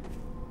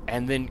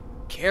and then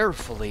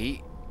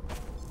carefully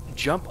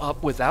jump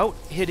up without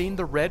hitting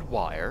the red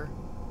wire,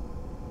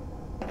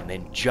 and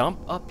then jump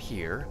up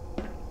here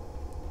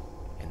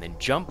and then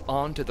jump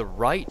onto the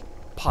right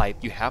pipe.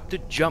 You have to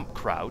jump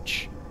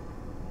crouch,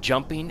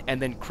 jumping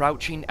and then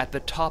crouching at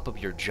the top of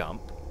your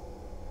jump.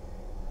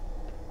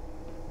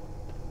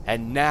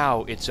 And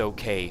now it's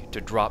okay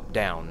to drop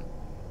down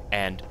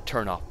and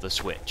turn off the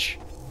switch.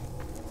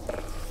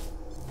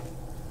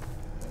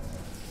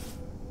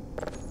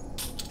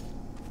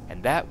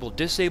 And that will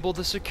disable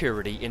the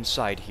security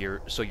inside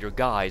here so your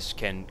guys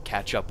can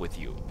catch up with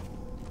you.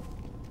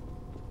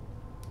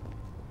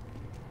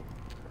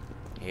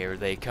 Here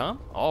they come.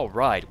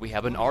 Alright, we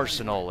have an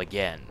arsenal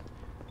again.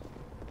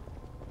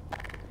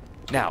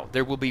 Now,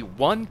 there will be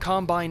one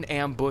Combine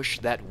ambush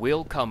that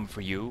will come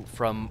for you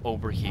from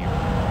over here.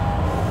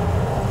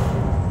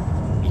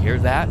 You hear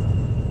that?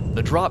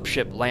 The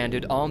dropship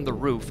landed on the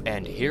roof,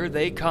 and here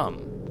they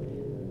come.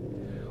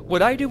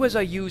 What I do is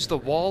I use the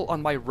wall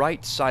on my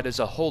right side as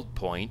a hold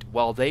point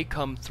while they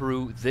come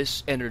through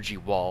this energy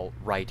wall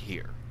right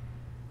here.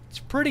 It's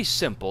pretty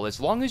simple as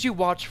long as you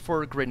watch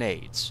for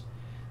grenades.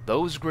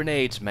 Those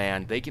grenades,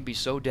 man, they can be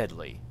so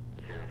deadly.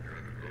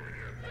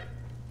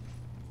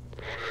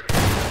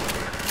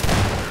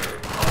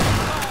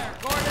 Fire,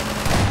 Gordon!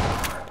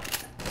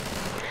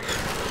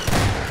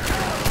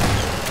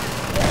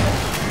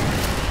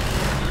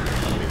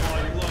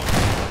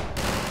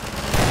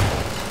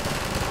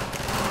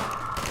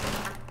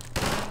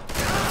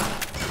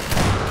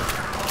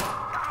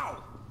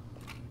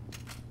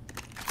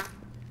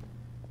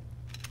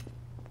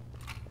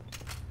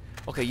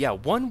 Okay, yeah,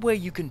 one way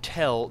you can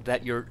tell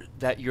that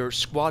your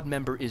squad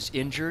member is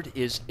injured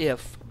is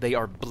if they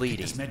are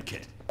bleeding. This med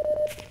kit.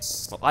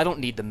 Well, I don't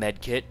need the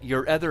med kit.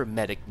 Your other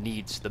medic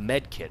needs the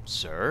med kit,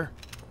 sir.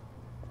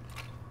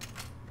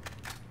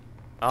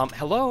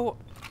 Hello?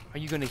 Are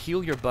you gonna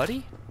heal your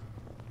buddy?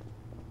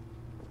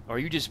 Or are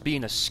you just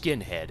being a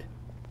skinhead?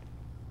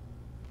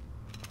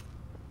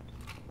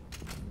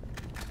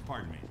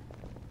 Pardon me.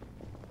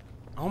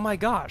 Oh my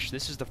gosh,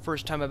 this is the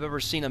first time I've ever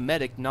seen a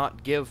medic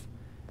not give...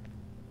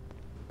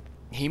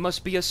 He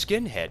must be a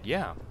skinhead,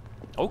 yeah.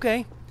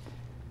 Okay.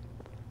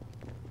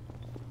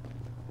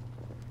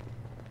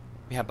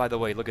 Yeah, by the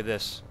way, look at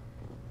this.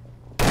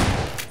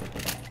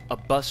 A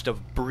bust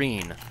of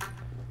Breen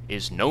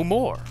is no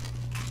more.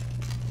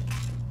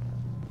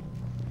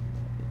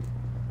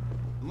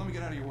 Let me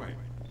get out of your way.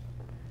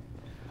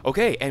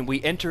 Okay, and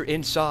we enter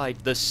inside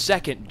the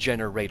second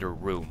generator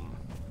room.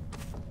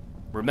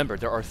 Remember,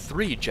 there are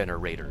 3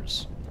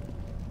 generators.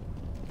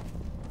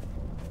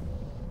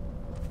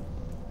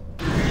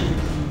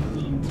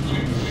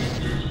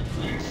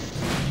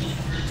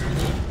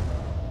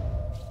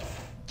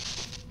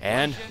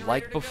 And,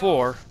 like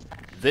before,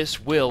 this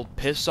will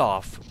piss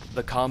off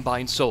the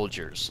Combine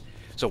soldiers.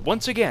 So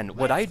once again,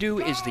 what I do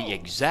is the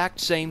exact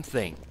same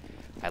thing.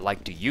 I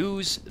like to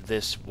use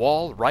this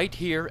wall right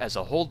here as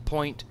a hold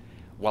point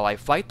while I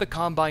fight the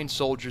Combine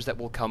soldiers that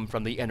will come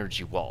from the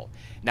energy wall.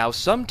 Now,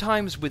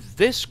 sometimes with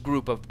this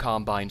group of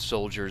Combine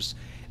soldiers,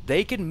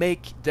 they can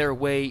make their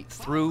way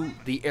through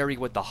the area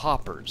with the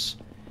hoppers.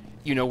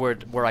 You know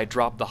where I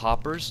drop the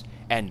hoppers?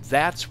 And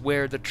that's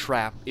where the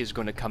trap is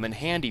going to come in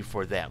handy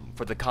for them,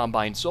 for the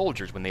Combine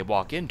soldiers when they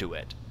walk into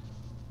it.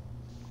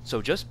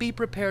 So just be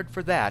prepared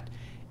for that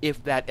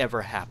if that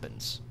ever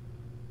happens.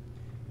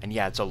 And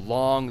yeah, it's a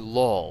long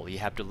lull. You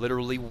have to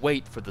literally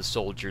wait for the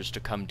soldiers to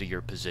come to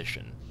your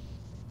position.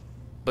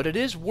 But it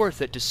is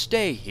worth it to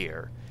stay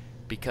here,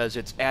 because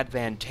it's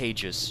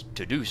advantageous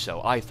to do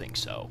so. I think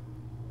so.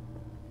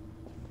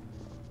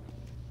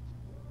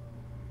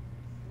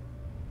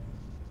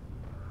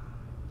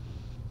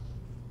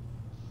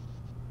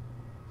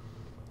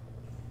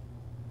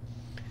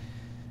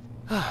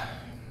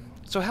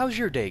 So how's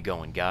your day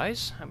going,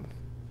 guys?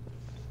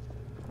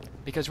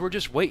 Because we're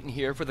just waiting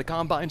here for the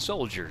Combine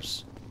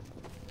soldiers.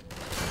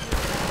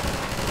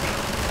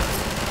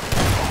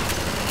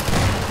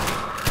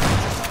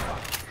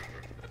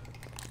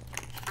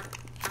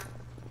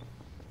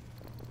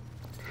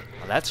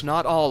 Well, that's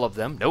not all of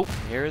them. Nope,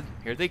 here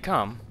they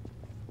come.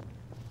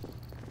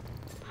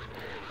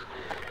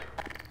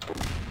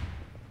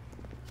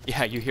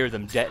 Yeah, you hear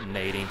them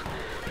detonating.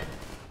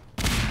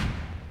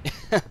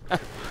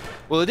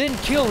 Well, it didn't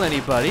kill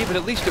anybody, but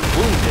at least it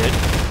wounded.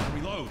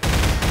 Reload.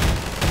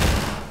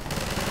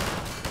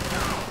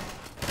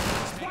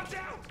 Watch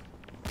out!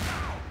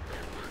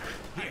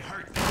 I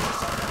hurt.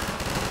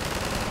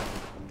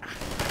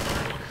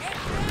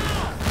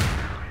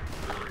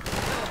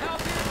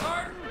 Help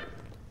here,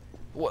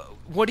 Gordon!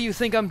 What do you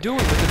think I'm doing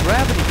with the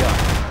gravity gun?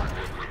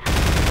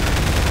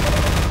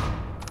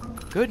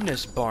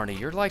 Goodness, Barney,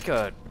 you're like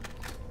a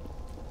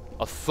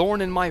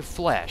thorn in my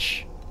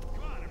flesh.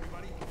 Come on,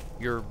 everybody.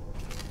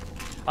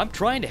 I'm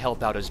trying to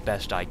help out as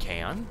best I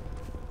can.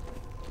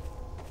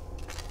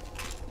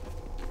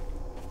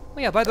 Oh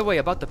yeah, by the way,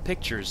 about the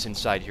pictures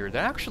inside here,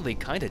 they're actually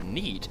kind of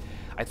neat.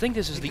 I think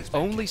this is the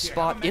only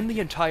spot in the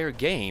entire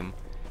game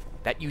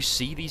that you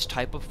see these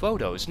type of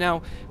photos.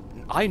 Now,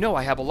 I know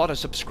I have a lot of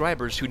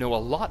subscribers who know a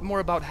lot more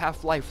about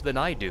Half-Life than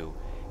I do.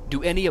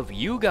 Do any of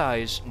you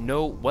guys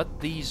know what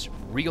these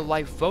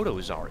real-life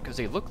photos are? Because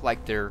they look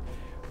like they're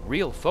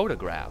real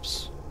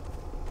photographs.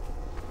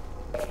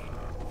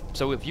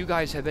 So if you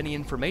guys have any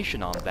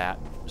information on that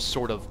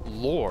sort of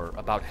lore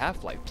about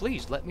Half-Life,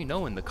 please let me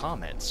know in the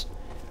comments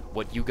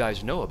what you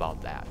guys know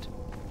about that.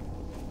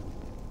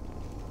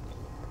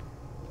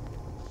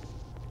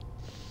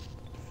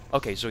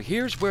 Okay, so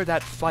here's where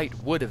that fight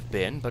would have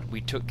been, but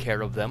we took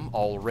care of them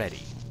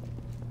already.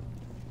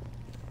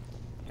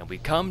 And we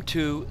come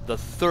to the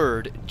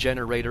third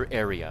generator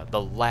area,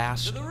 the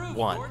last To the roof,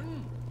 one.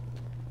 Gordon.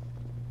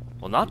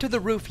 Well, not to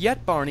the roof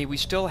yet, Barney. We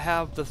still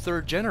have the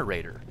third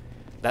generator.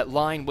 That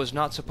line was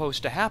not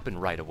supposed to happen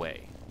right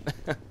away.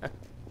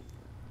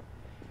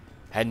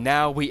 And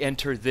now we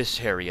enter this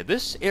area.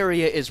 This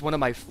area is one of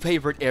my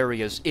favorite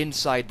areas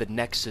inside the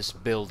Nexus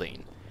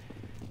building.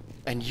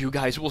 And you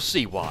guys will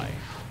see why.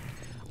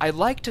 I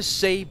like to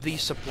save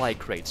these supply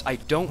crates. I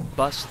don't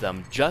bust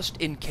them just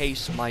in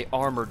case my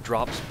armor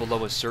drops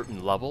below a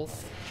certain level,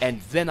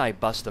 and then I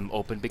bust them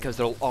open because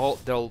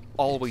there'll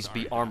always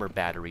be armor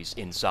batteries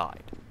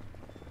inside.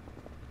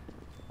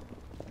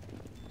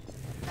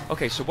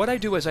 Okay, so what I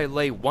do is I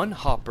lay one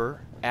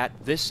hopper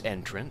at this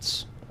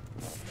entrance,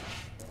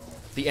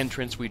 the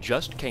entrance we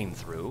just came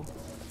through,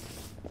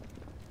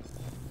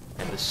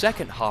 and the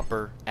second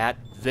hopper at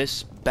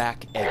this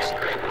back exit.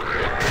 We're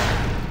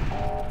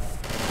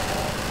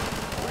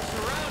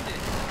surrounded.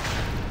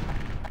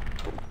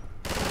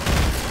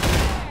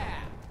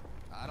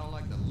 I don't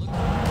like the look.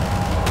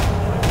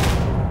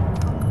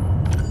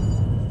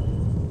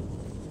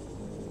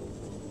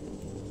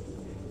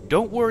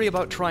 Don't worry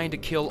about trying to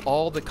kill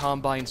all the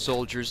Combine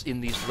soldiers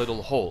in these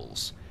little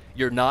holes.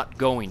 You're not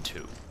going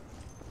to.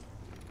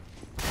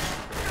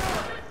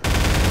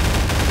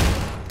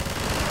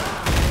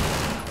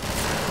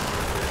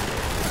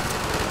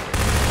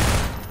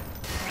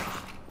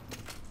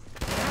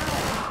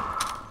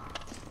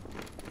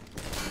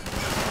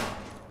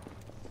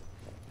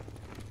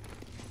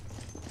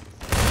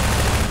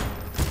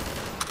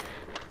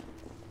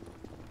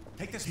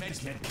 Take this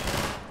med.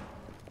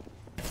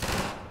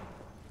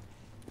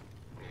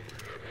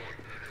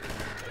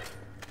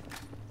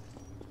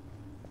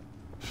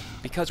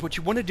 Because what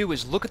you want to do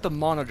is look at the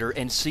monitor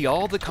and see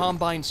all the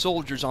Combine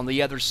soldiers on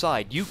the other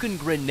side. You can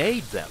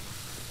grenade them.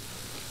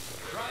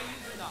 Try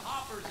using the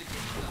hoppers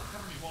against them.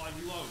 Cover me while I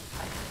reload.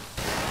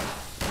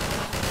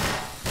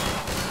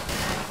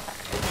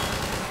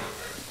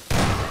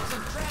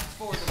 Some traps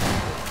for them.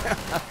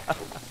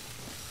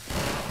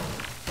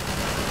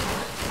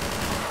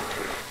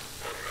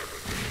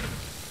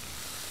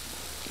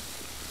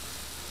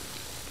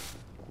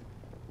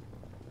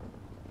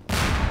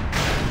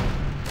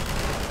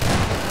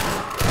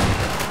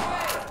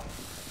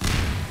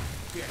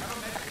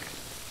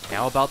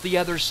 Now about the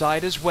other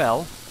side as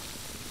well.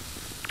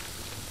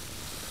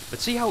 But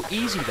see how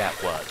easy that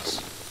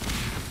was.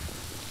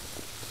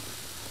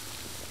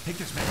 Take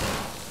this med.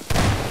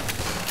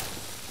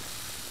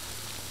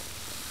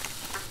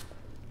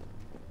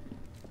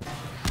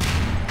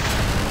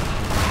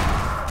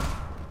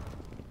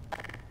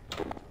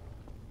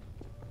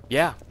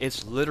 Yeah,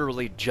 it's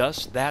literally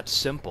just that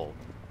simple.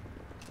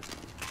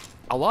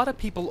 A lot of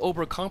people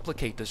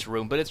overcomplicate this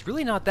room, but it's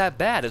really not that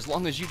bad as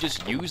long as you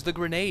just use the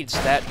grenades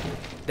that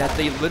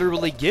they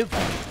literally give you.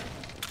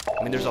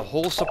 I mean, there's a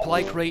whole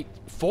supply crate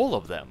full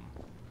of them.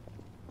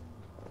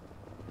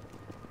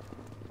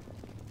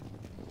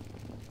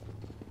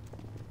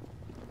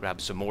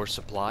 Grab some more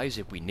supplies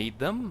if we need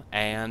them,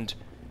 and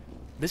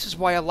this is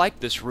why I like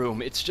this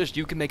room. It's just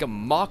you can make a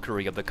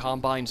mockery of the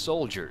Combine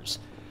soldiers.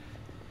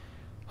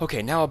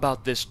 Okay, now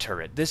about this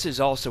turret. This is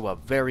also a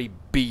very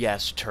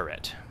BS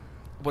turret.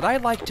 What I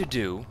like to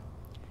do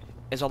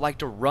is I like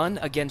to run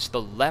against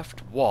the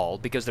left wall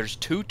because there's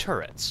two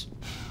turrets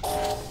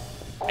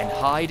and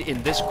hide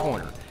in this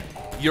corner.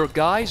 Your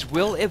guys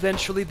will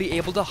eventually be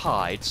able to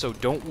hide, so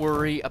don't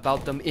worry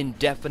about them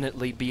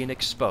indefinitely being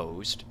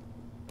exposed.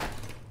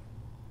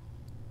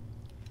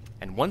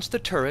 And once the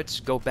turrets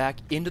go back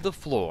into the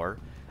floor,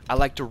 I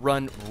like to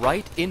run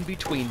right in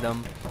between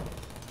them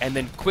and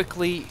then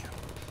quickly...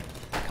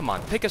 Come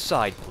on, pick a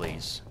side,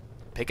 please.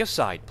 Pick a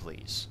side,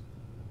 please.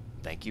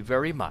 Thank you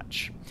very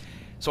much.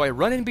 So I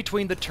run in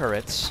between the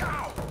turrets,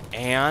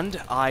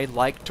 and I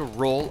like to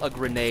roll a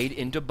grenade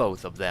into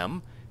both of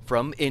them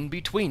from in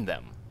between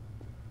them.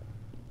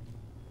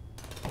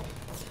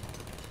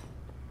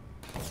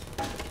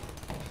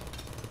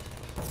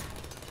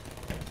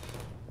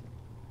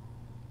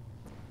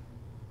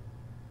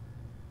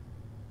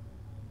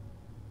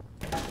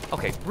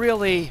 Okay,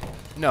 really?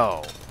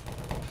 No.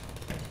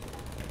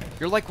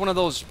 You're like one of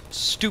those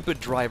stupid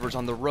drivers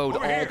on the road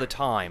all the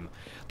time.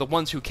 The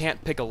ones who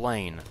can't pick a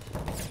lane.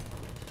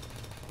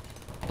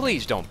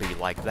 Please don't be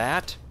like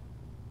that.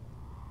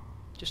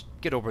 Just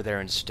get over there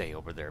and stay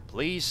over there,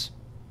 please.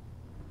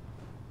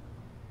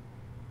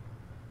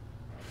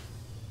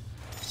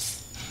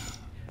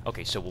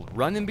 Okay, so we'll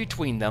run in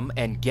between them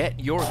and get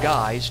your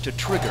guys to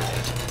trigger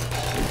it.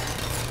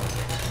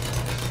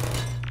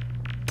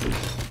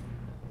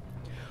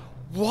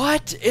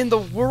 What in the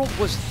world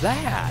was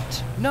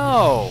that?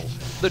 No!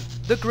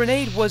 The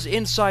grenade was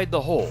inside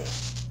the hole.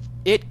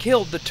 It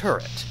killed the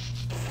turret.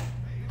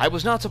 I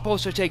was not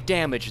supposed to take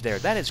damage there.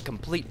 That is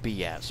complete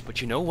BS.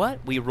 But you know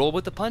what? We roll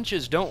with the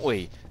punches, don't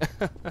we?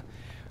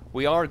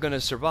 We are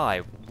gonna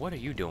survive. What are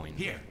you doing?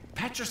 Here,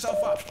 patch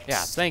yourself up.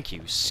 Yeah, thank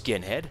you,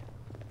 skinhead.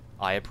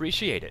 I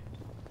appreciate it.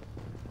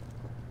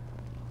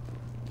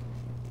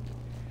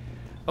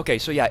 Okay,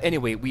 so yeah,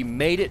 anyway, we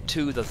made it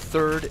to the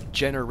 3rd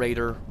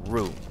generator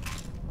room.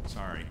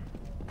 Sorry.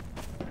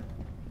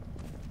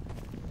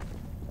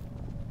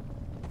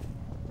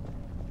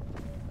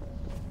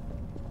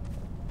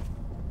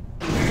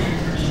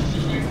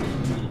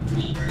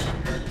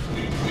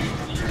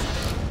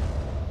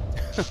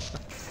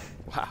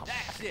 Wow.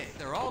 That's it.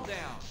 They're all down.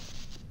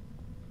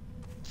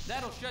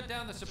 That'll shut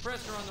down the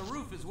suppressor on the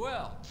roof as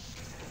well.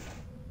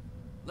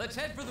 Let's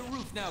head for the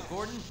roof now,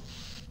 Gordon.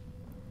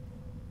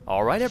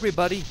 All right,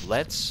 everybody,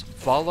 let's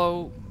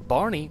follow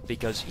Barney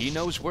because he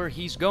knows where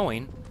he's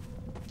going.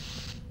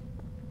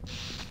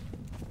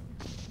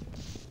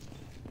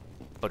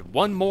 But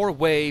one more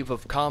wave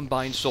of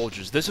Combine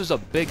soldiers. This is a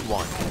big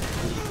one.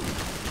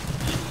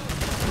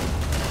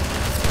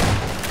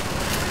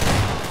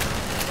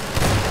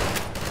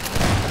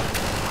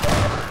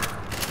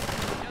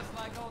 Just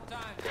like old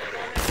times.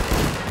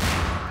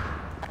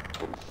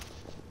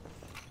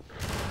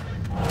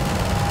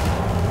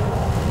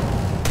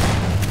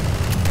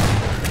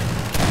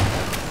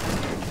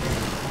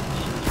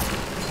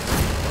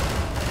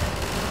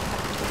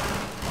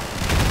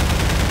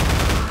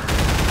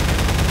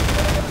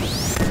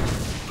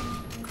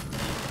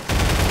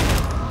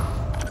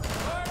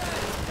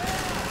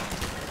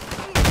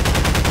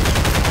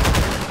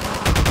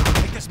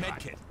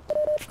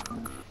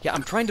 Yeah,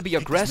 I'm trying to be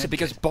aggressive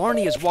because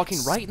Barney is walking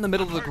right in the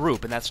middle of the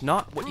group, and that's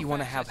not what you want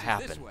to have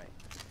happen.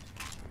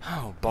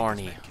 Oh,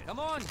 Barney. Come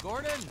on,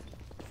 Gordon.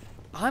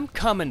 I'm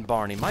coming,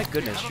 Barney. My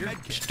goodness, you're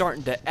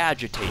starting to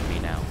agitate me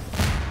now.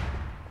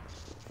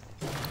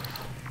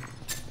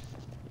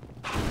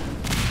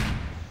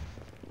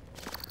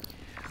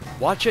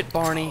 Watch it,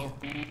 Barney.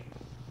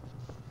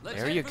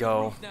 There you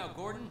go. Now,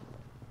 Gordon.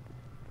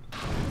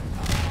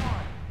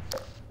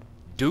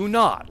 Do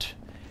not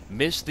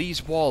miss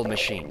these wall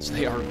machines.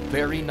 They are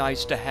very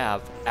nice to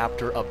have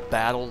after a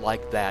battle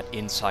like that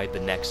inside the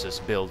Nexus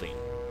building.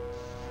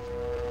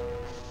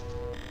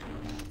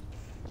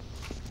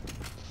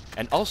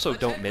 And also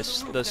don't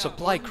miss the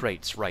supply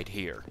crates right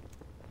here.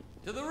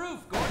 To the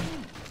roof,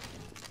 Gordon.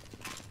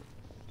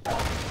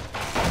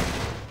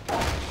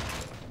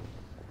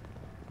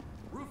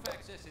 Roof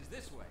access is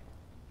this way.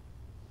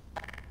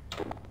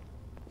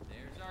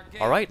 There's our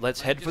gate. All right, let's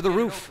head for the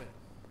roof.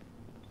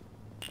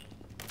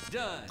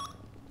 Done.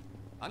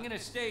 I'm gonna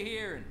stay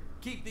here and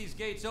keep these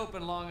gates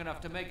open long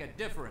enough to make a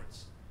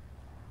difference.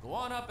 Go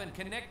on up and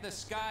connect the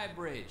sky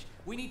bridge.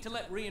 We need to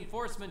let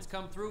reinforcements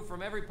come through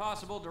from every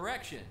possible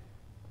direction.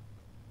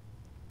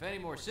 If any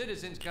more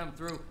citizens come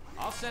through,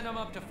 I'll send them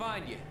up to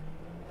find you.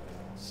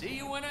 See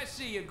you when I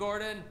see you,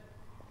 Gordon.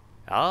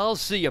 I'll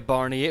see you,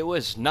 Barney. It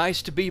was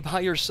nice to be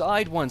by your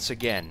side once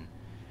again.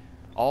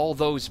 All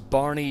those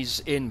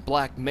Barneys in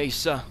Black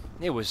Mesa,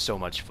 it was so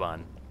much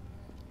fun.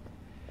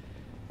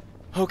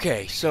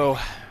 Okay, so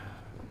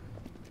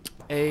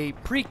a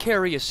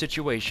precarious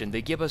situation.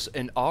 They give us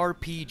an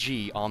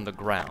RPG on the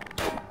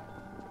ground.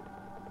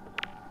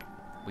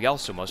 We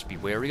also must be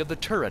wary of the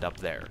turret up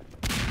there.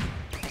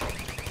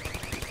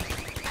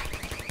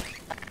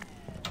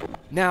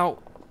 Now,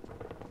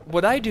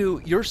 what I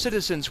do, your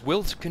citizens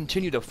will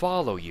continue to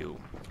follow you.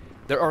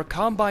 There are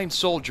Combine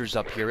soldiers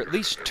up here, at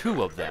least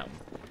 2 of them.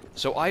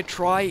 So I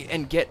try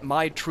and get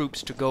my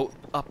troops to go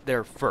up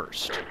there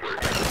first.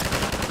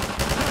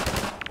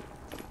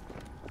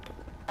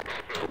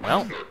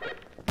 Well,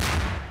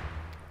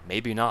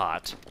 maybe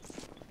not.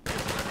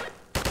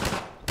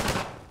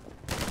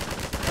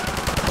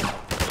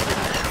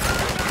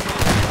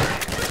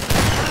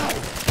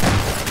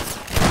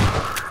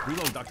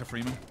 Reload, Dr.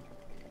 Freeman.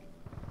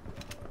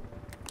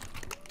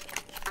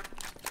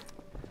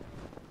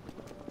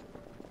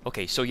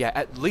 Okay, so yeah,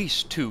 at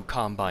least 2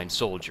 Combine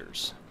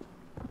soldiers.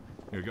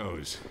 Here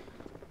goes.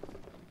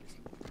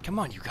 Come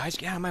on, you guys,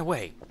 get out of my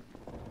way.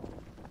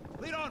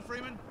 Lead on,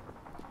 Freeman.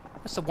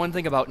 That's the one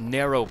thing about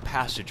narrow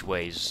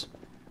passageways.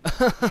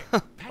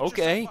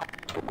 Okay,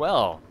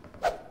 well.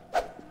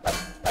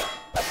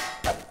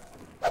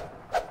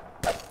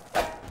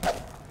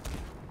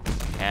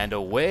 And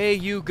away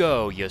you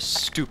go, you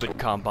stupid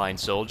Combine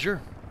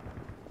soldier.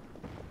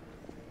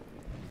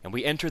 And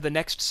we enter the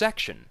next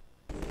section.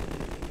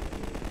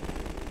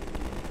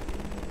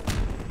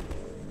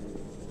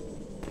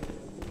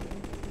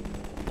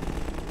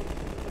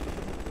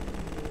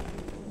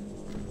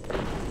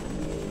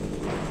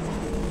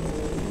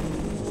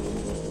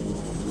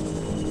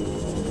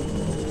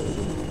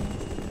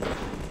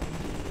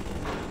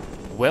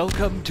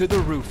 Welcome to the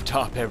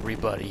rooftop,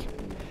 everybody.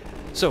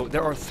 So,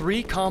 there are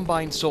 3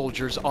 Combine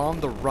soldiers on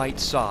the right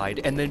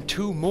side, and then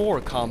 2 more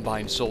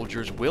Combine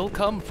soldiers will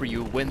come for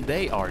you when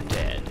they are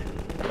dead.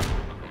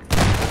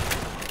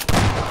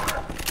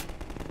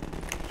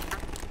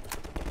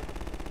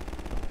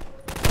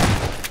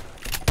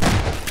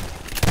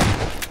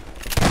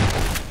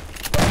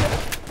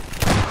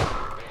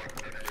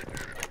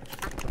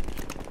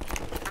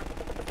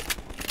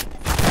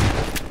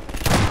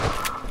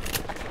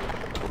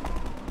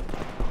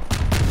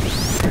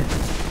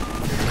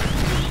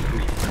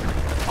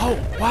 Oh,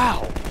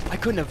 wow! I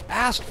couldn't have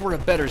asked for a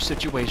better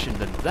situation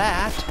than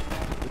that.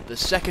 With the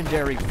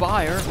secondary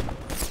fire.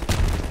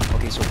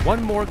 Okay, so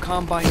one more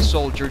Combine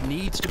soldier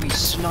needs to be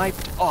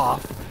sniped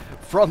off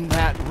from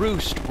that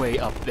roost way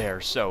up there,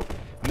 so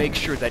make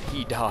sure that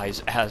he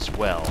dies as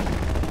well.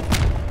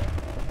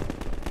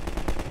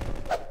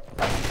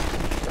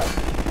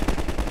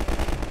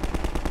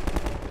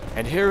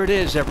 And here it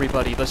is,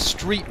 everybody. The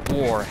street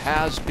war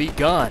has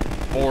begun,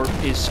 or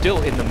is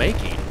still in the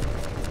making.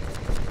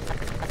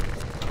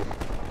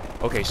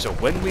 Okay, so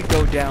when we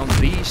go down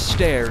these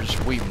stairs,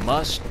 we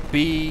must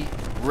be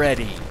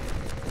ready.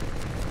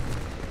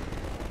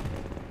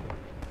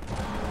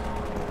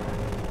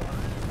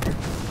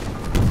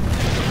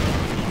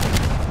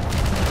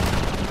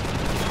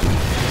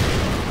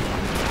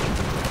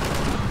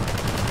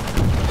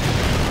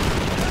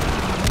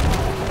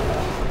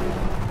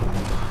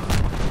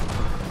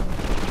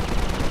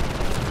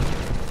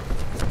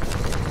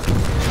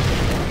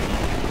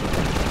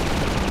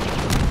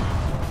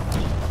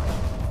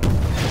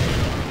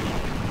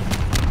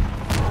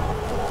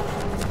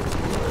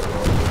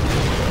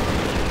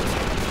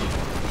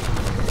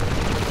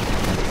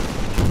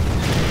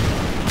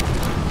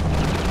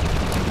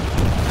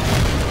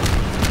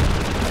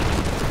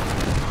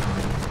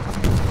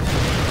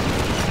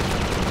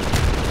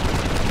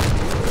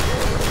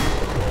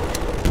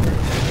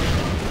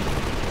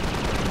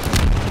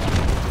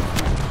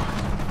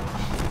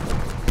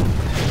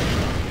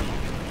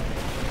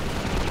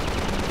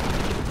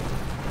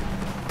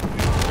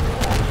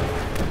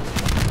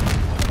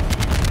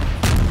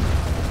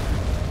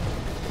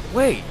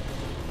 Wait,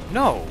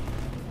 no.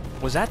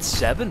 Was that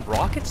 7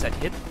 rockets that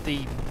hit the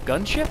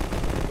gunship?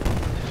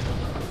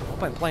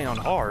 Hope I'm playing on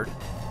hard.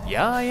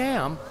 Yeah, I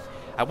am.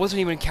 I wasn't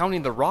even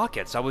counting the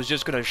rockets. I was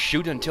just gonna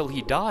shoot until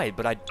he died,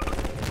 but I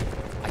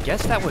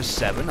guess that was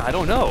 7. I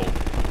don't know.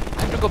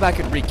 I have to go back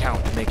and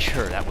recount to make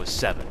sure that was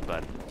 7,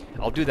 but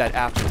I'll do that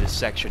after this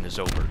section is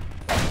over.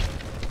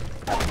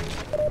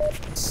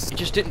 It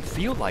just didn't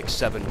feel like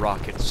 7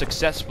 rockets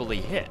successfully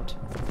hit.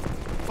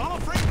 Follow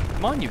Freeman.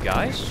 Come on, you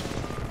guys.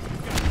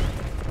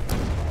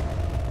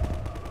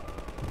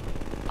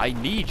 I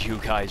need you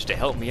guys to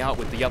help me out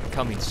with the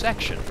upcoming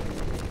section.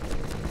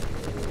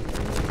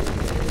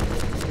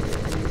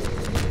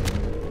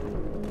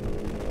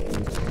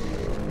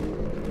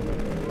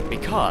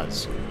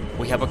 Because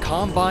we have a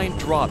Combine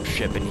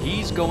dropship and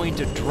he's going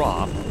to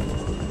drop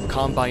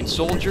Combine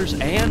soldiers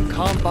and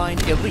Combine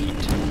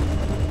elite.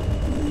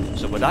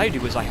 So what I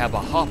do is I have a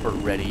hopper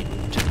ready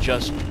to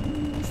just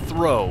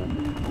throw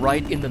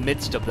right in the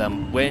midst of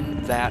them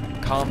when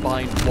that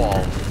Combine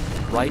wall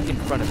right in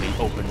front of me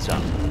opens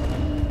up.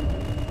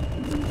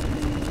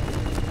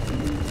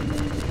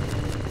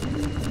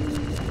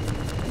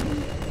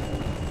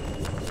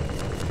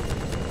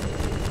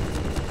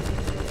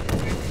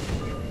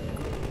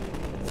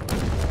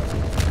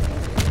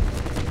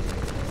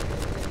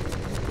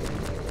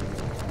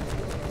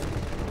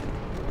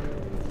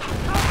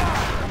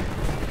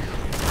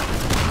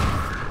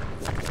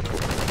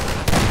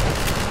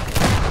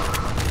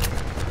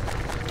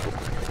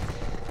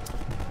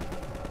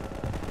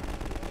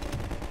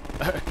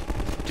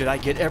 Did I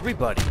get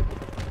everybody?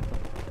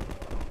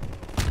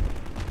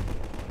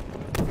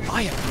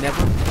 I have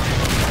never...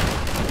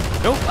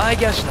 Nope, I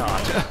guess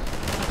not.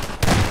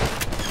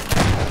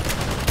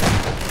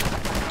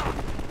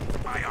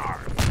 My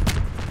arm.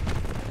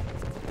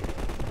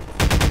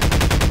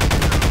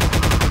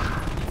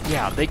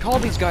 Yeah, they call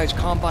these guys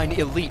Combine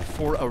Elite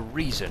for a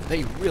reason.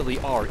 They really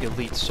are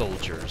elite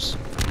soldiers.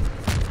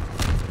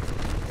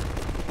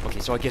 Okay,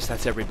 so I guess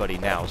that's everybody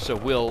now, so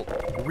we'll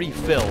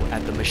refill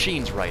at the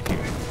machines right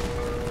here.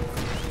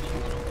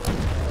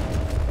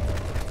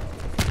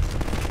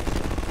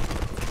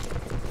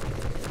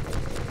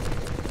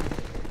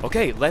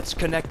 Okay, let's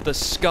connect the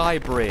sky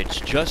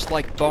bridge, just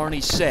like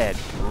Barney said,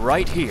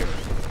 right here.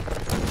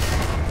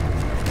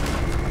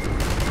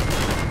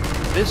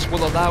 This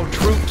will allow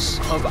troops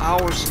of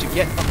ours to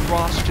get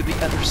across to the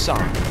other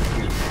side.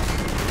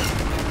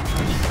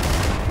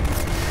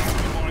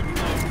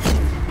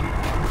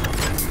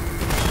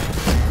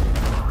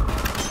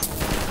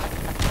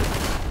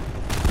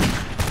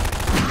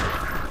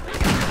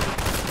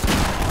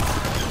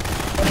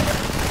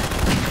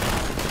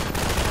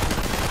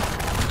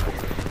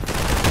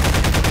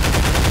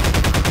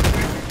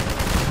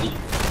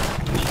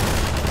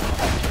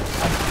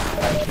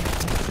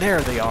 There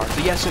they are,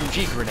 the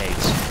SMG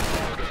grenades.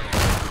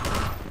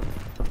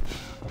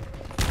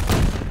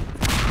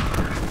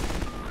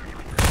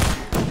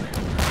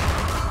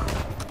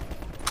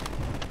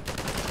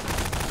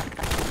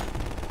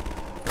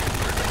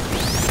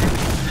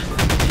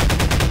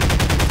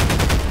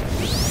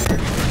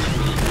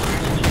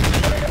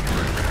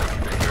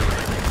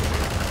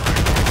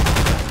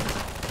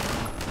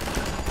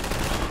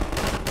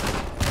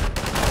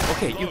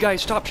 Okay, you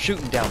guys stop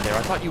shooting down there.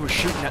 I thought you were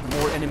shooting at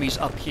more enemies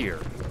up here.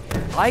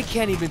 I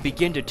can't even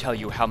begin to tell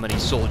you how many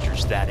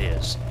soldiers that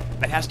is.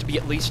 That has to be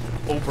at least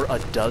over a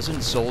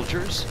dozen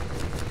soldiers.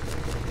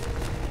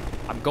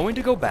 I'm going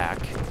to go back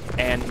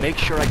and make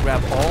sure I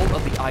grab all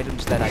of the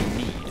items that I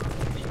need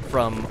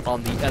from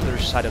on the other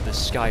side of the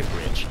sky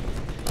bridge.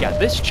 Yeah,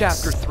 this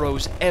chapter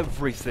throws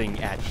everything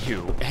at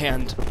you,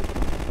 and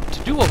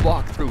to do a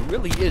walkthrough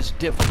really is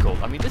difficult.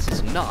 I mean, this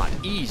is not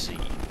easy.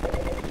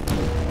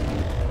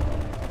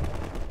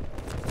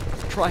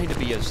 Trying to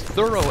be as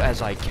thorough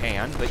as I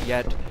can, but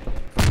yet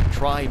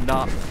try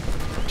not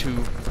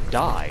to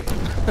die.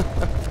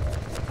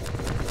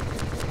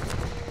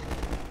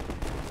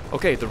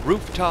 Okay, the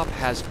rooftop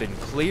has been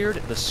cleared,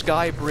 the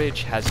sky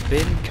bridge has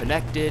been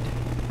connected.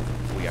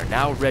 We are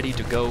now ready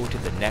to go to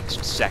the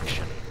next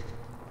section.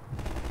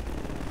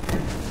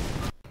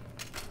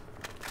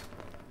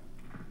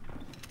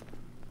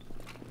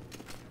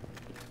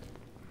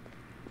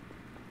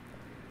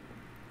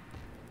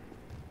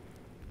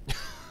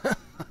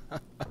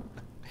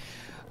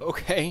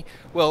 Okay,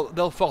 well,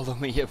 they'll follow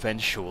me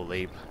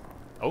eventually.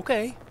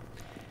 Okay.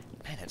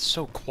 Man, it's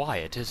so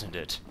quiet, isn't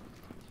it?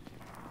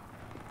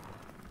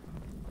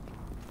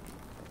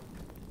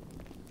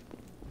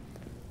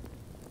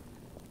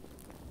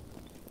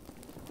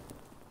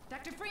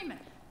 Dr. Freeman,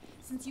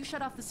 since you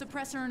shut off the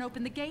suppressor and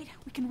opened the gate,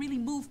 we can really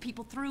move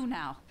people through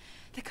now.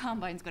 The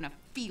Combine's gonna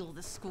feel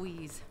the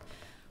squeeze.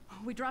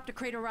 We dropped a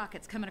crate of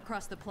rockets coming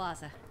across the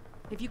plaza.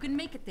 If you can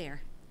make it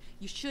there,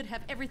 you should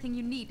have everything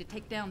you need to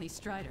take down these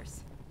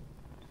Striders.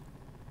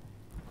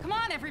 Come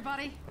on,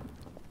 everybody!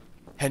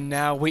 And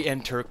now we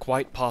enter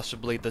quite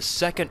possibly the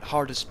second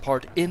hardest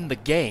part in the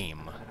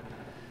game.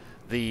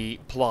 The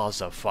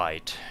plaza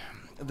fight.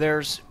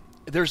 There's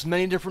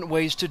many different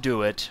ways to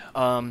do it.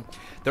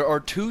 There are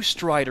 2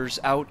 Striders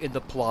out in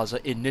the plaza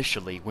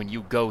initially when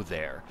you go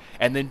there,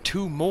 and then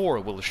 2 more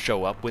will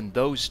show up when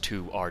those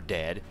 2 are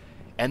dead,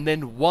 and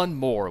then 1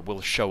 more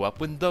will show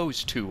up when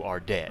those 2 are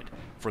dead,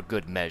 for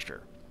good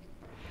measure.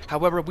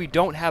 However, we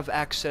don't have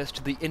access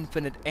to the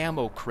infinite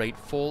ammo crate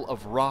full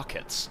of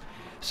rockets,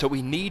 so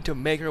we need to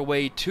make our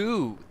way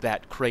to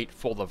that crate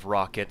full of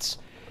rockets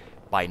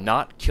by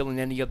not killing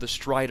any of the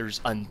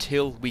Striders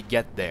until we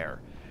get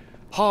there.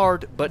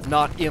 Hard, but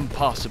not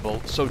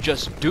impossible, so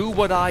just do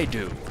what I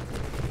do.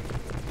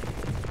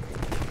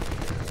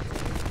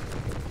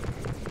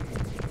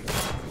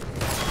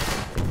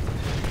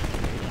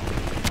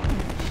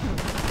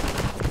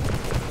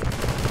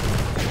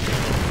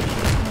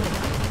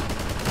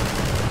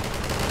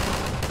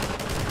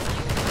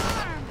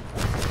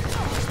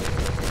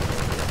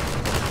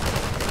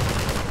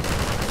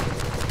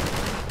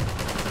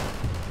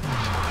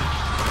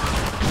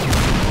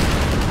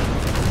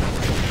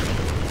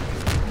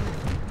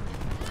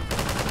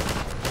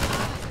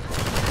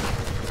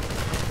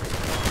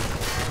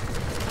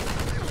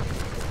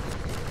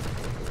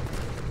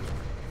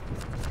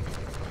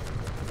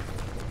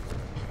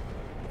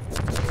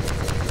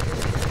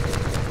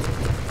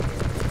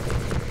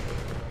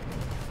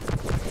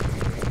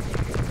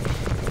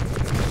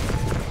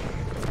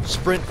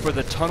 Sprint for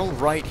the tunnel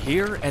right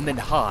here, and then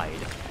hide.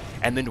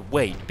 And then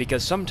wait,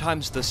 because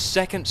sometimes the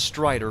second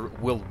Strider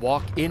will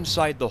walk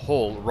inside the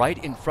hole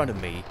right in front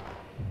of me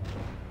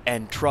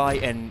and try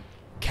and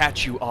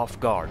catch you off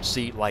guard.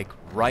 See, like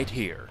right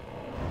here.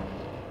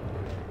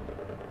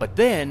 But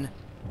then,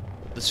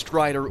 the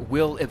Strider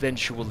will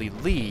eventually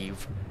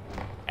leave,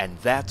 and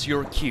that's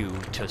your cue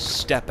to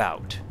step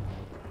out.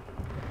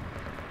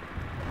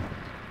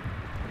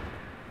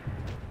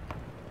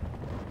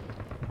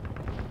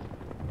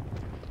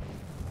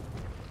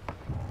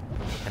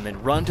 And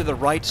then run to the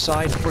right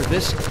side for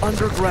this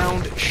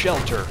underground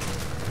shelter.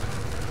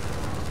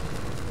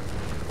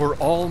 We're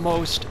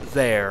almost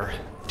there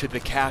to the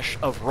cache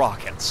of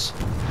rockets.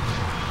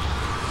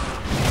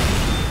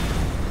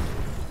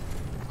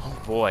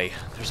 Oh boy,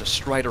 there's a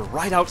Strider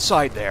right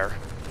outside there.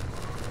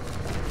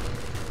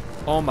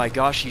 Oh my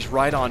gosh, he's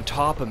right on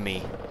top of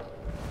me.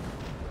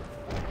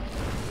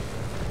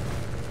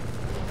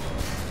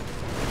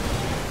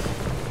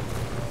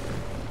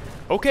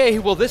 Okay,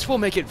 well this will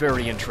make it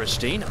very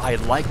interesting. I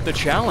like the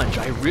challenge,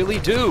 I really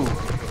do.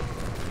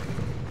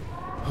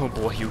 Oh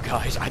boy, you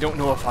guys, I don't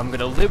know if I'm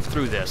gonna live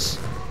through this.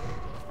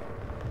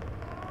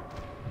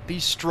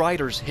 These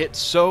Striders hit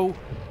so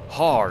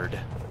hard.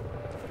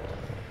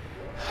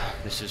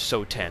 This is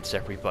so tense,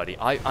 everybody.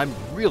 I'm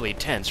really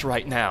tense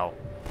right now.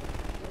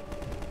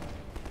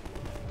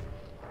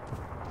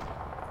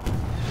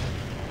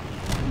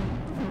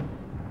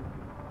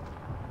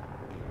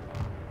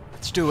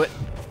 Let's do it.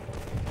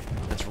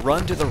 Let's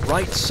run to the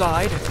right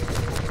side.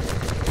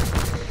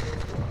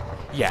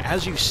 Yeah,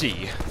 as you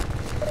see.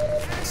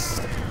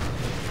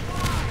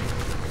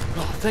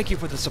 Oh, thank you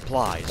for the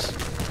supplies.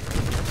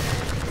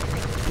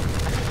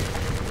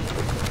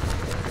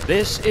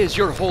 This is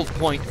your hold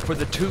point for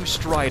the 2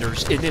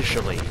 Striders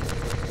initially.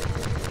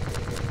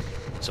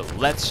 So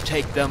let's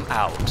take them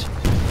out.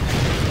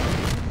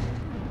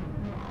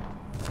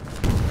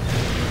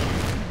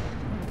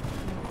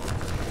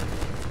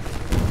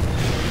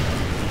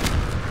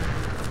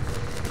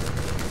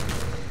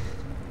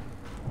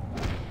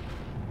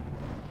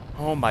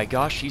 Oh my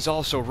gosh, he's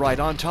also right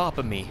on top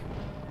of me.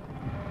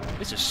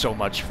 This is so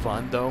much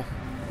fun, though.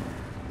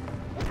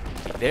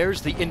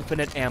 There's the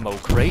infinite ammo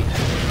crate.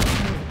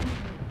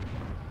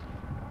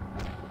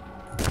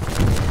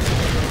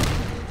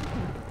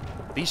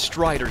 These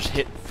Striders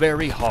hit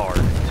very hard.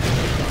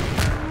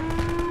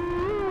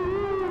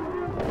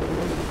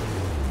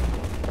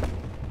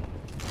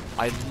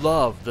 I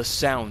love the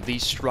sound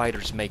these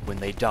Striders make when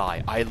they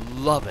die. I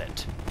love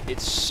it.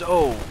 It's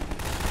so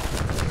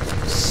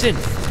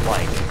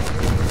synth-like.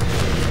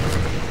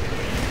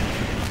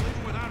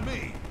 Without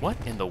me. What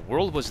in the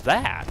world was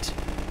that?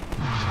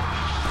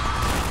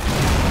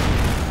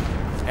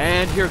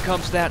 And here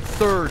comes that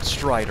third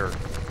Strider.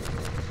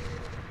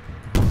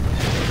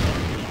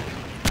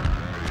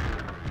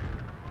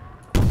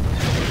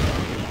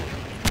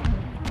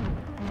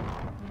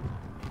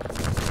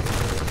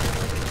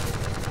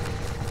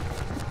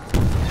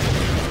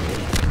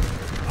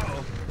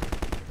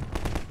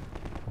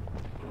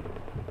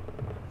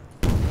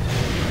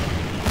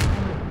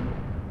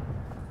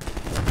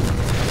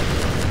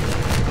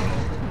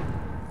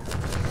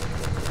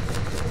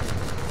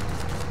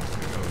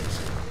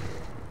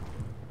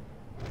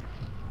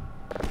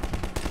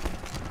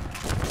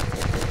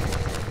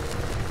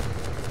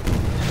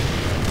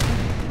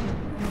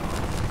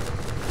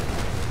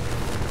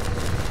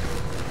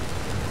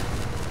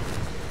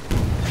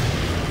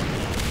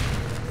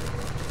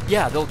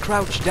 Yeah, they'll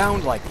crouch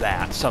down like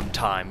that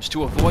sometimes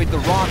to avoid the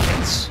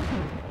rockets.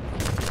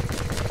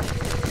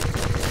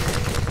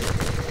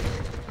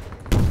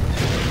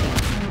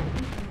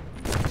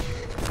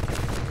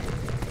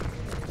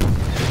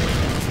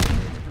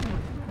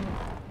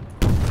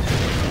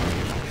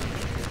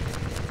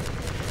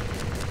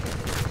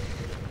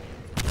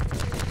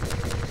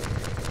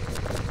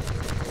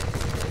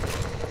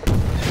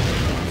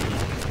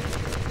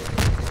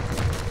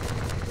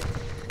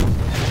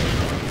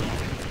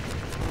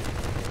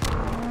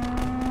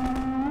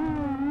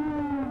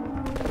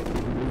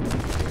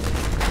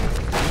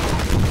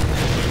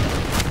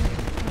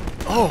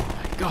 Oh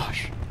my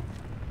gosh.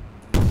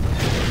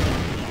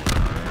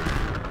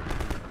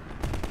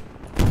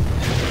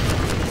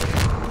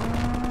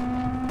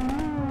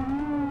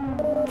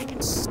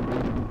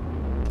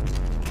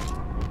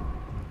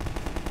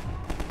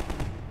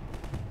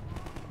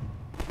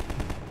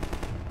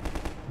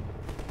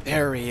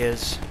 There he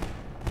is.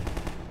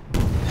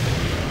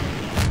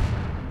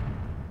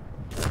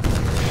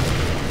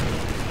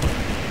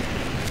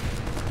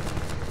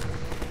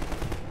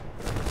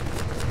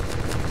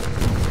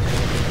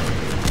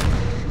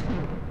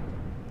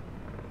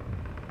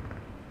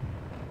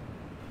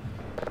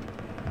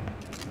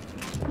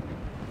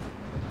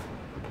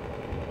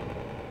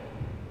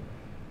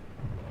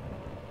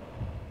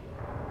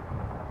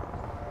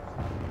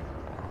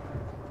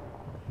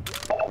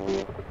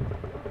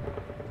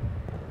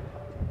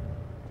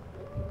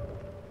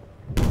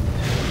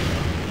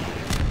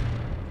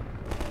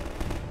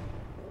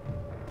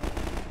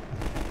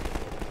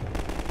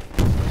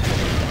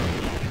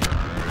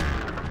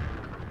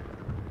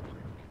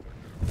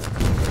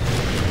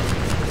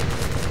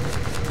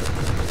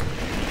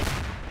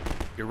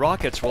 Your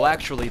rockets will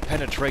actually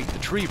penetrate the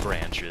tree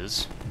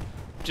branches,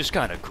 which is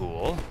kind of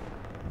cool.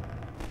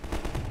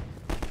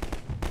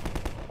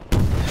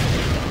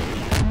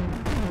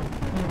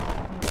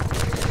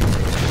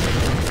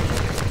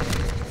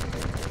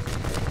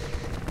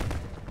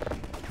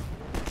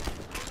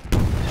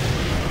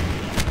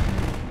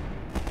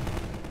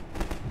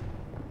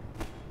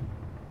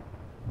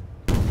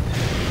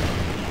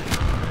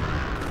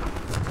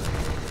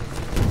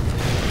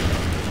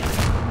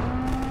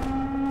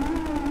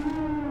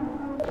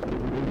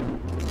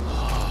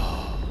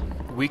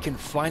 We can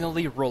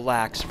finally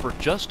relax for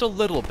just a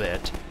little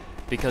bit,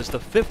 because the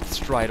fifth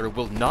Strider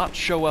will not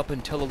show up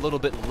until a little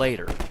bit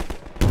later.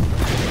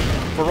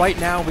 For right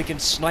now, we can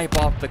snipe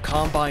off the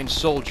Combine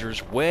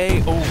soldiers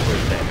way over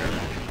there.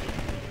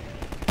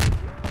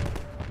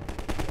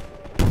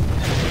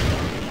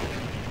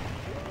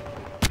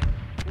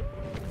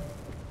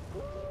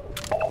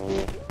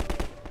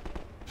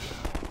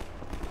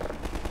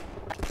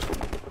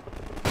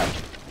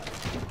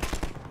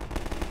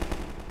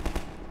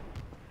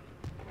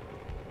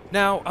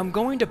 Now, I'm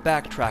going to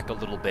backtrack a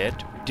little bit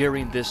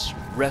during this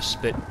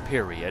respite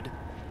period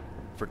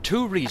for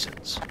two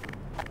reasons.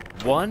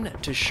 One,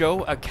 to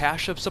show a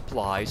cache of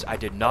supplies I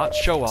did not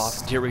show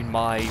off during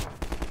my,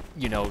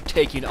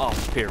 taking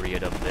off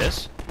period of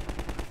this.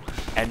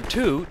 And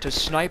two, to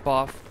snipe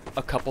off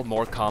a couple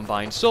more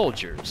Combine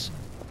soldiers.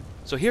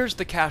 So here's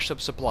the cache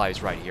of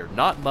supplies right here.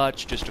 Not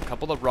much, just a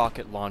couple of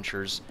rocket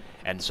launchers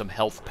and some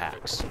health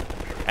packs.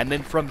 And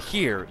then from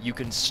here, you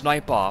can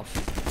snipe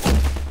off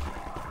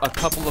a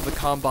couple of the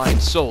Combine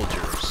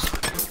soldiers.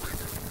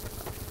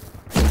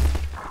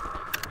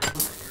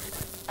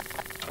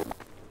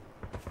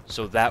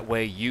 So that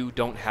way you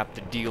don't have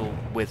to deal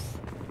with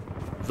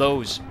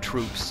those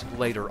troops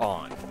later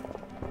on.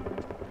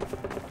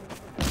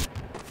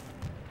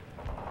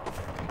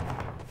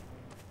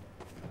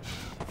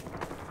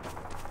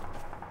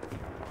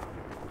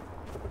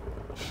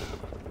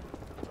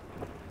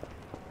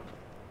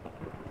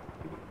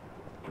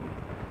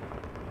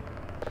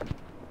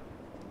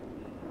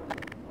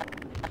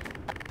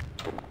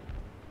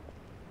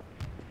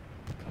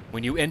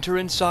 When you enter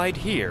inside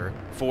here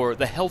for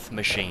the health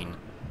machine,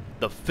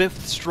 the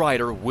 5th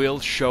Strider will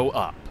show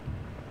up.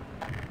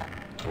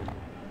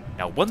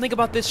 Now, one thing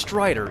about this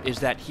Strider is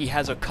that he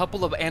has a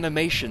couple of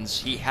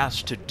animations he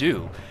has to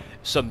do,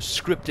 some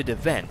scripted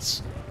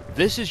events.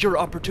 This is your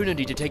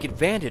opportunity to take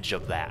advantage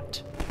of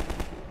that.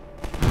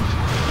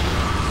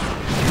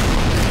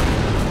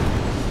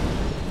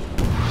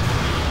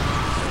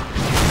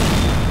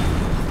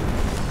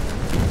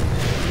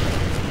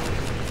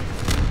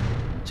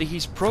 See,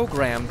 he's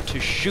programmed to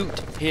shoot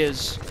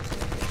his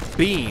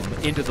beam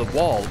into the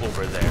wall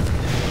over there.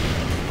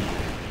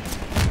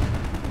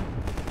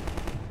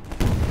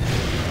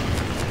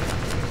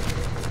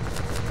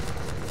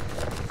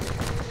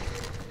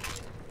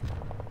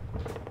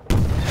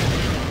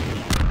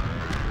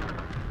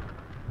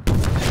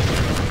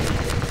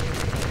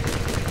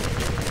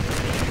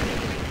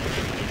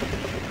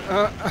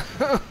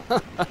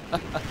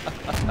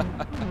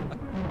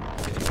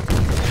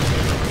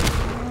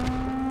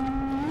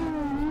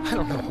 I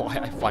don't know why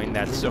I find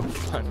that so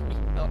funny.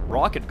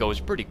 Rocket goes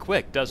pretty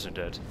quick, doesn't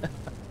it?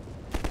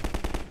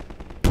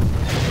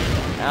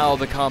 Now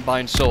the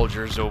Combine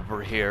soldiers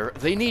over here,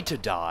 they need to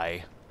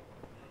die.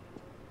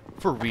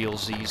 For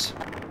realsies.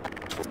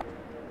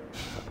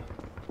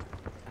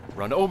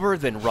 Run over,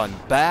 then run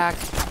back.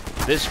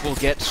 This will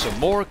get some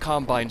more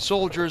Combine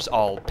soldiers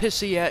all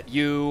pissy at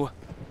you.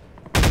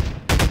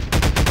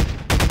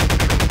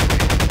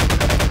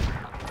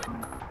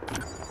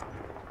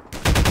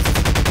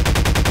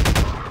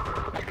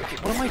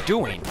 What am I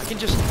doing? I can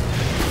just...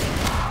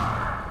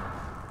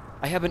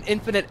 I have an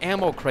infinite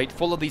ammo crate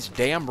full of these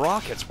damn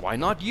rockets. Why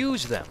not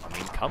use them? I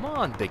mean, come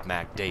on, Big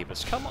Mac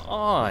Davis. Come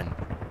on.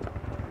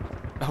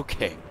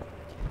 Okay.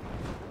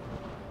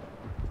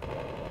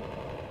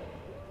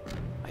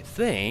 I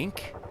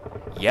think...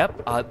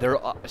 Yep,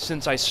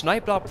 since I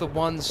sniped off the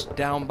ones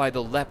down by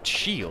the left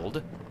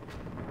shield,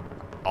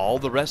 all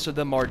the rest of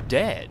them are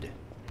dead.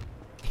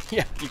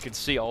 Yeah, you can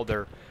see all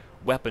their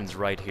weapons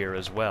right here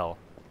as well.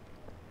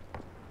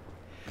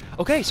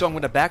 Okay, so I'm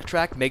going to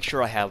backtrack, make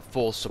sure I have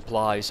full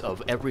supplies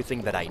of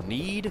everything that I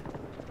need,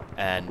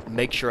 and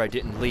make sure I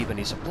didn't leave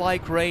any supply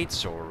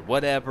crates or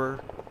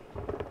whatever.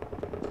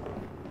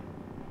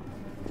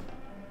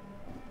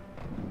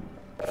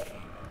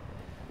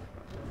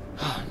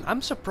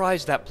 I'm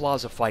surprised that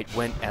plaza fight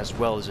went as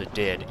well as it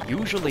did.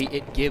 Usually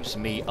it gives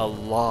me a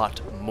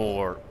lot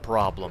more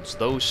problems.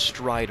 Those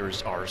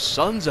Striders are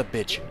sons of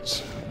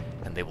bitches,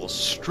 and they will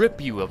strip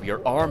you of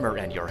your armor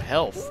and your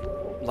health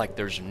like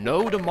there's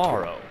no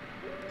tomorrow.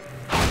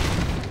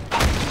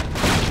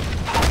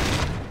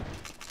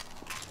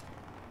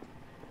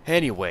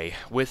 Anyway,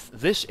 with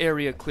this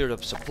area cleared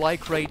of supply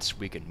crates,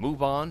 we can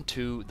move on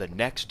to the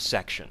next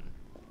section.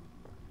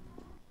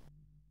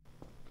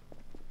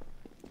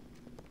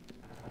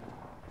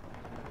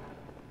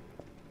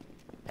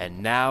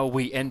 And now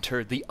we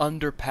enter the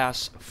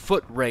underpass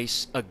foot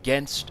race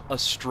against a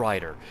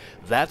Strider.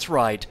 That's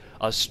right,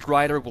 a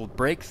Strider will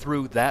break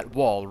through that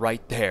wall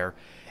right there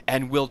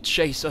and will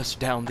chase us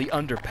down the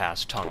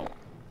underpass tunnel.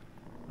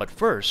 But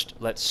first,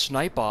 let's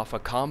snipe off a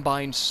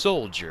Combine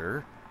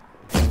soldier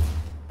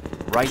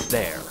right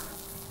there.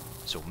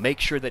 So make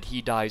sure that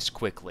he dies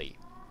quickly.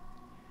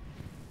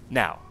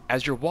 Now,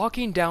 as you're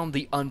walking down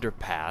the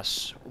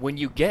underpass, when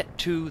you get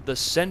to the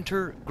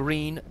center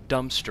green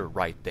dumpster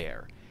right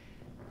there,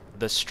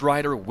 the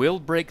Strider will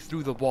break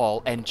through the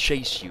wall and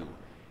chase you.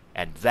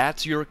 And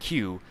that's your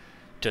cue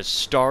to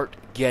start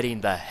getting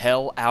the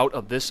hell out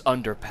of this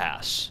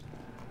underpass.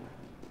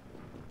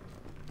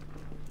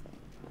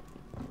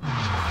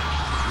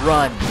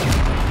 Run!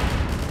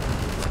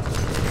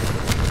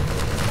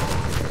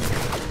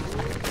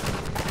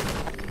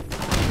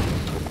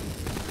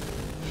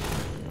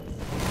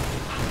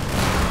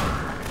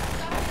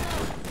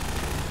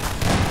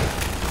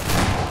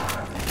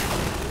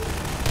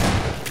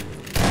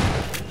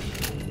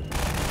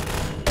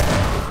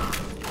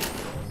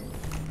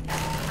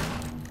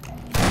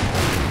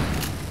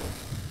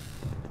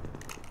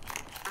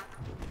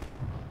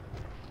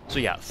 So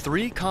yeah,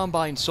 3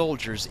 Combine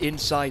soldiers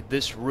inside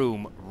this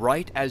room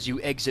right as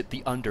you exit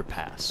the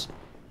underpass,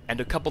 and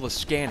a couple of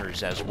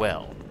scanners as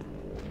well.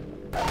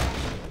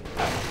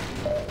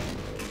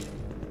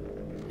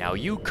 Now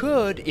you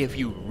could, if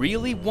you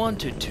really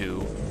wanted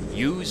to,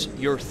 use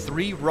your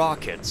 3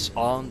 rockets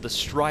on the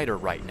Strider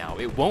right now.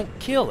 It won't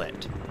kill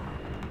it,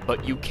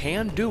 but you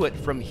can do it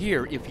from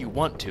here if you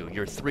want to,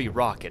 your 3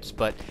 rockets,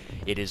 but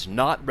it is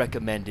not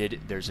recommended.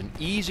 There's an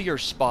easier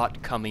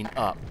spot coming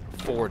up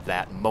for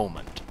that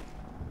moment.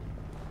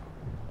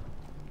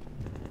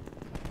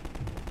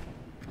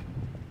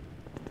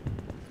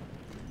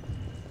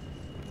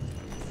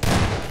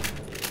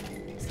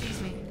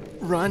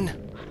 Run.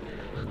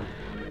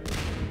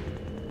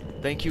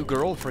 Thank you,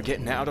 girl, for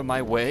getting out of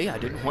my way. I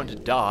didn't want to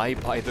die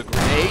by the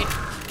grenade.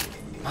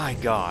 My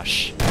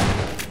gosh.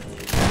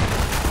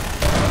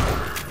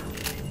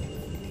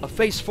 A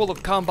face full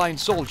of Combine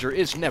soldier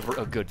is never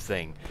a good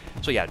thing.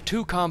 So yeah,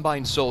 2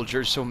 Combine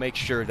soldiers, so make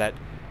sure that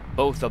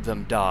both of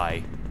them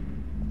die.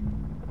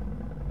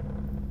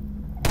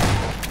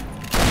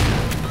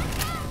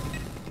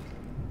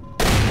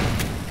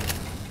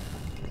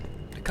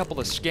 a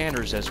couple of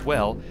scanners as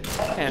well,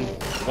 and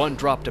one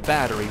dropped a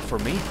battery for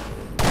me.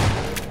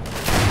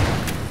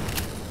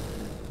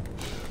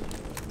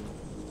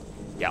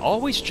 Yeah,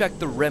 always check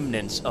the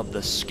remnants of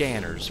the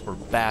scanners for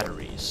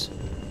batteries.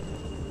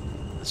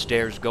 The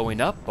stairs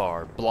going up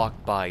are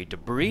blocked by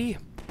debris.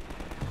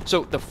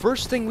 So the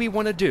first thing we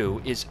want to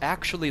do is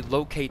actually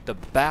locate the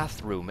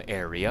bathroom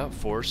area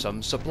for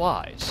some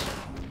supplies.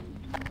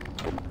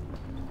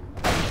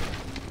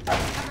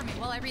 Cover me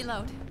while I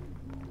reload.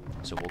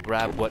 So we'll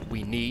grab what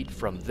we need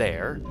from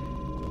there.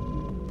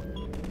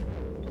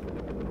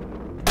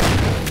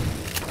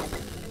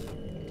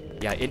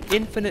 Yeah, an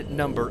infinite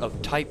number of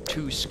Type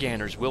 2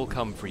 scanners will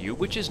come for you,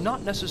 which is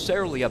not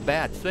necessarily a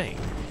bad thing.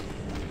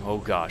 Oh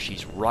gosh,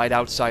 he's right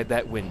outside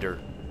that window.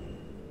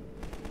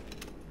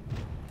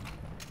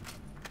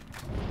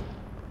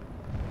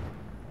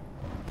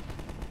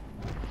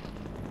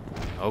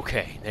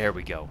 Okay, there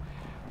we go.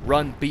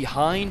 Run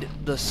behind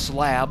the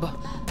slab.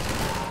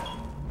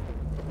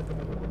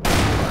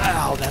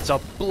 Wow, that's a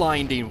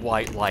blinding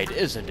white light,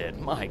 isn't it?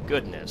 My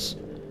goodness.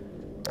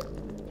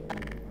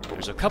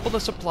 There's a couple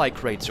of supply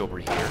crates over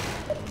here.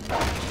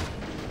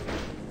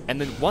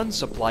 And then one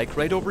supply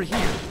crate over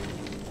here.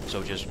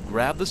 So just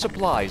grab the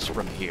supplies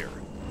from here.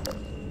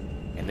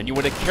 And then you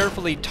want to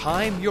carefully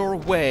time your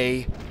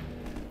way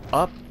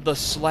up the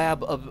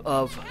slab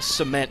of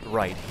cement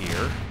right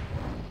here.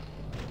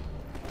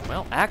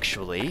 Well,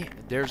 actually,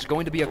 there's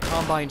going to be a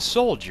Combine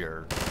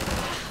soldier.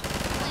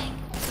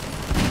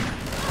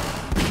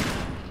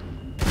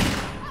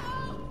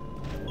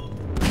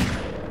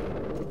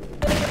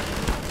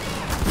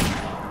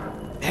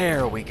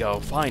 There we go,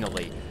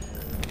 finally.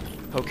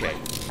 Okay.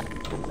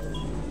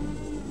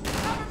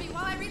 Cover me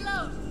while I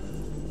reload.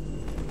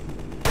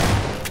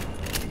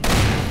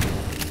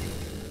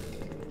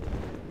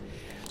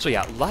 So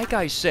yeah, like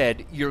I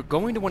said, you're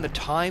going to want to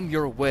time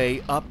your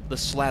way up the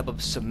slab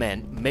of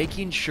cement,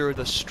 making sure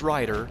the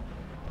Strider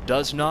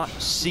does not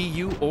see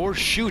you or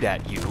shoot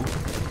at you.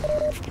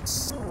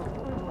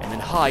 And then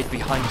hide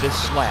behind this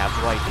slab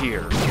right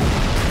here.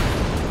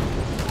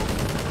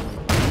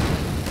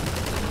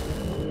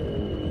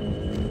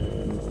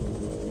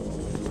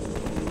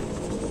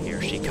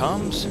 Here she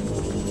comes.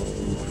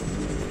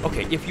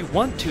 Okay, if you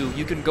want to,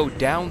 you can go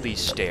down these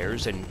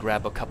stairs and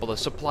grab a couple of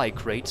supply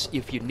crates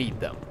if you need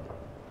them.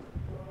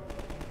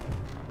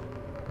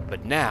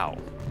 But now,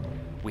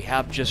 we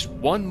have just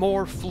one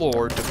more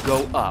floor to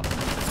go up.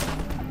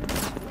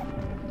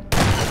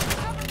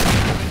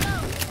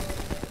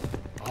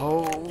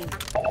 Oh,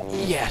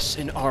 yes,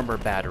 an armor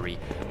battery.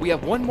 We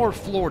have one more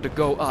floor to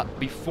go up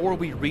before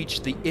we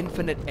reach the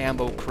infinite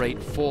ammo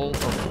crate full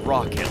of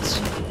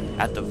rockets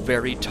at the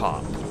very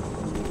top.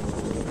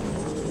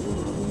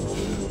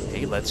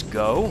 Okay, let's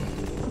go.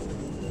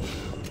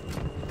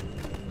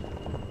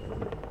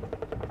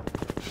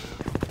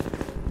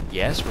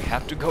 Yes, we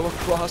have to go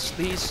across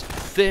these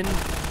thin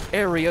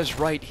areas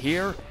right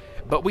here,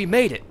 but we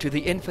made it to the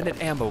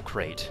infinite ammo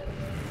crate.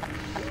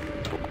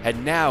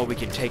 And now we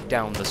can take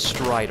down the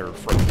Strider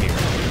from here.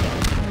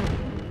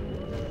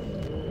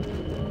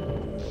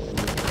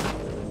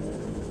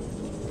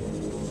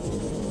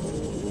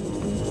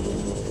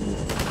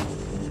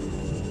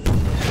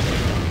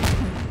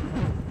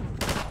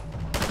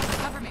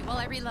 Cover me while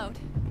I reload.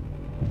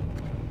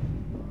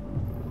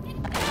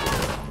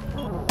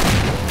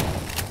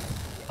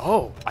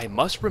 Oh, I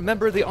must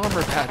remember the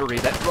armor battery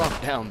that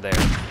dropped down there.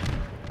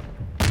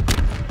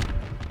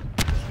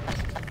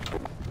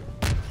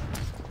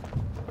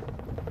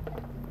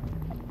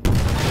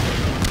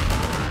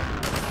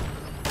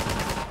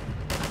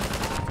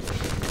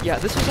 Yeah,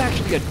 this is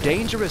actually a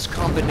dangerous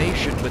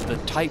combination with the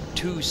Type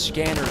 2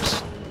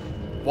 scanner's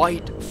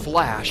white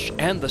flash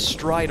and the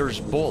Strider's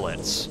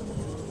bullets.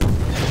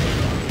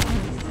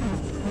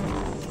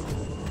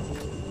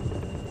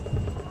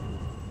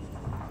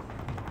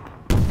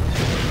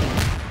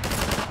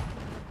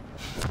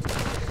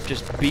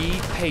 Just be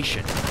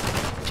patient.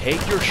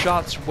 Take your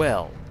shots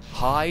well.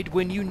 Hide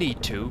when you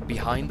need to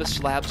behind the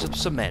slabs of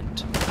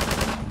cement.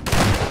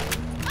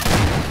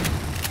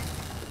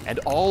 And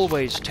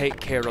always take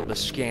care of the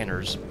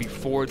scanners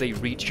before they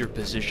reach your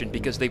position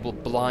because they will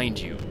blind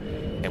you.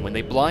 And when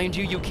they blind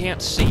you, you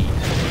can't see.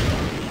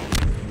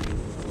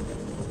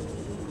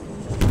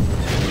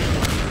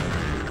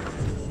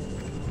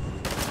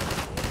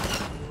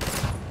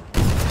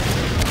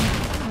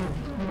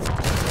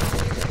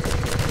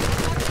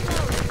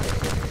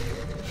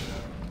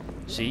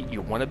 See,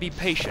 you want to be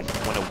patient.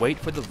 You want to wait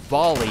for the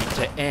volley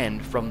to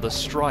end from the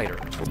Strider.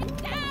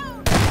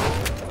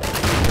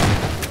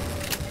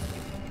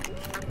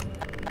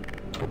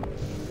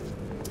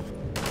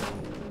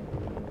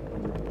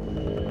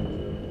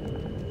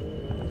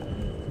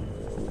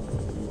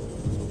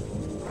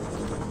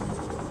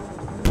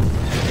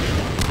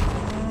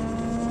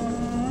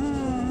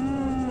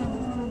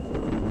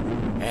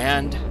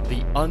 And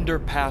the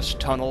underpass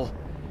tunnel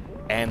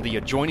and the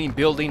adjoining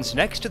buildings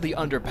next to the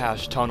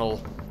underpass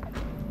tunnel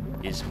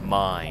is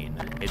mine.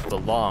 It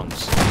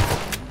belongs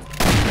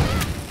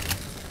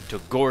to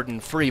Gordon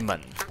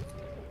Freeman.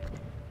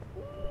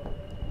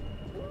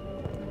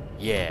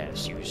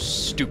 Yes, you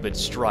stupid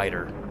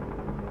Strider.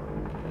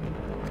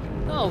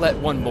 I'll let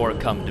one more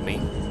come to me.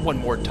 One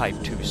more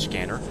Type 2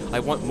 scanner.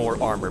 I want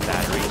more armor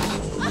batteries.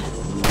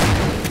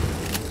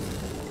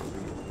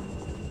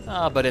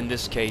 But in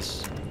this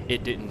case,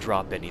 it didn't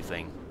drop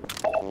anything.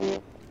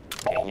 Okay,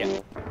 yeah.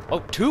 Oh,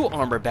 2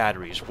 armor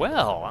batteries.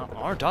 Well,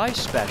 aren't I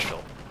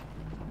special?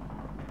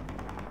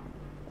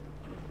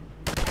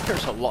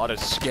 There's a lot of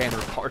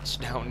scanner parts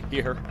down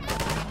here.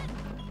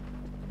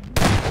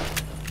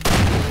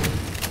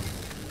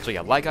 So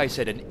yeah, like I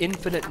said, an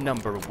infinite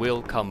number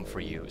will come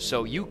for you.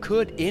 So you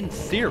could, in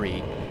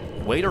theory,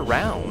 wait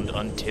around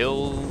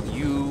until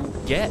you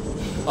get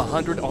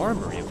 100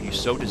 armor if you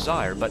so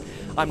desire, but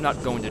I'm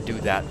not going to do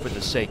that for the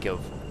sake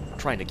of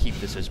trying to keep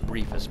this as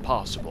brief as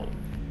possible,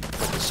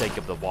 for the sake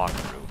of the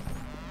walkthrough.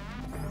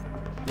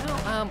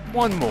 Now,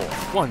 one more.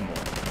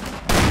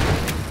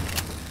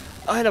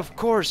 And of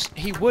course,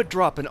 he would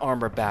drop an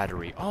armor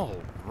battery.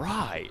 All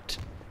right.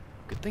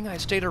 Good thing I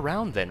stayed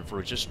around then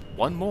for just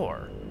one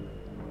more.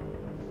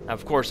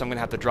 Of course, I'm going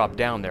to have to drop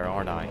down there,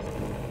 aren't I?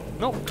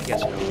 Nope, I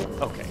guess no.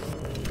 Okay.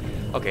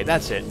 Okay,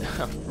 that's it.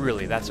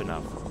 Really, that's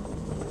enough.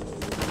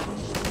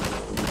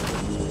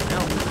 No.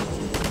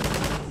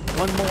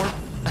 One more.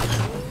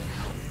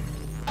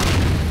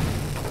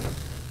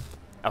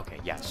 Okay,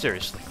 yeah,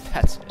 seriously,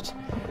 that's it.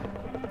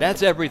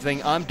 That's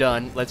everything. I'm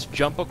done. Let's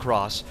jump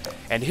across.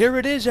 And here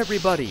it is,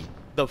 everybody.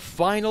 The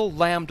final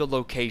Lambda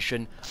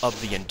location of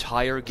the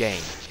entire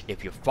game.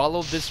 If you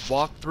followed this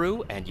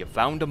walkthrough and you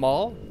found them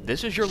all,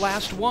 this is your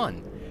last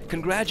one.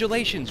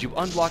 Congratulations, you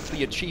unlocked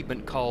the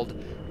achievement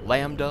called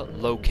Lambda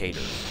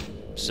Locator.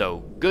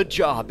 So, good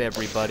job,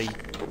 everybody.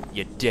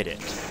 You did it.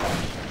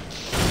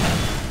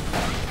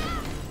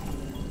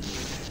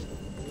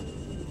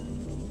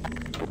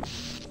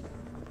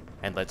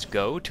 And let's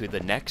go to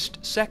the next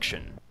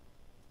section.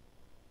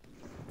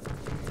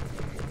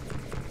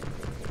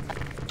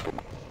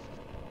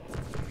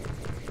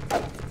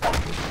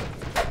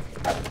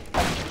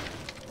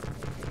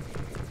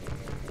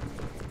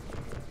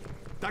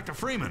 Dr.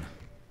 Freeman,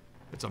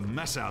 it's a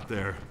mess out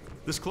there.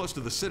 This close to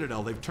the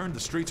Citadel, they've turned the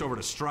streets over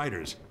to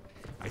Striders.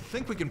 I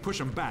think we can push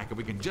them back if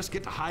we can just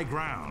get to high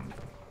ground.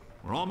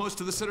 We're almost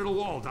to the Citadel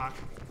wall, Doc.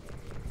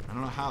 I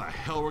don't know how the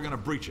hell we're gonna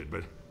breach it,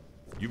 but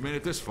you've made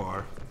it this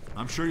far.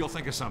 I'm sure you'll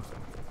think of something.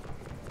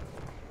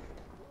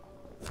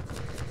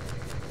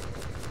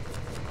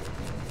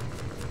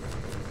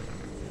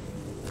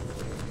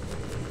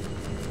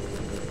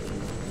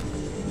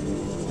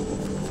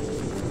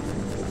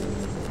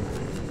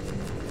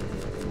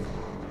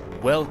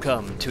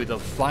 Welcome to the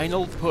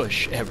final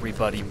push,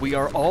 everybody. We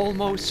are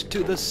almost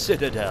to the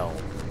Citadel.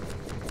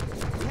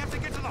 We have to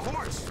get to the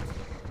horse!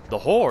 The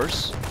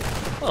horse?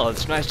 Well,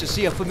 it's nice to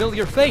see a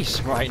familiar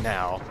face right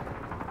now.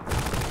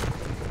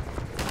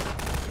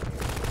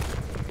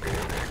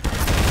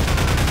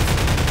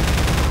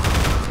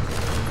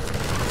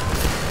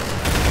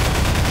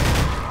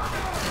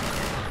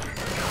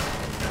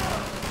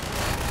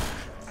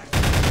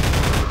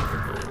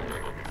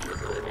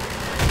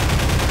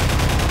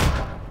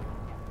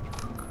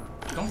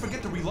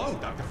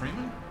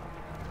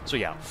 So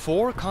yeah,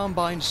 4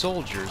 Combine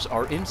soldiers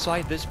are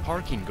inside this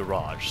parking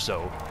garage,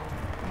 so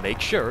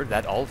make sure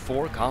that all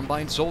 4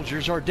 Combine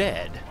soldiers are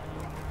dead.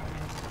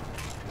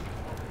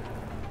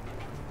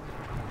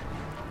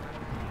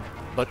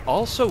 But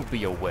also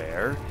be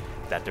aware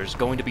that there's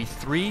going to be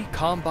 3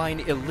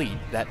 Combine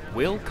Elite that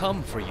will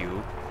come for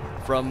you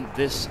from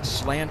this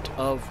slant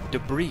of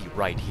debris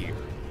right here,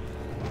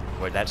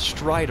 where that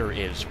Strider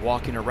is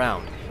walking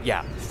around.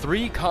 Yeah,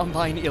 3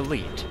 Combine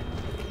Elite.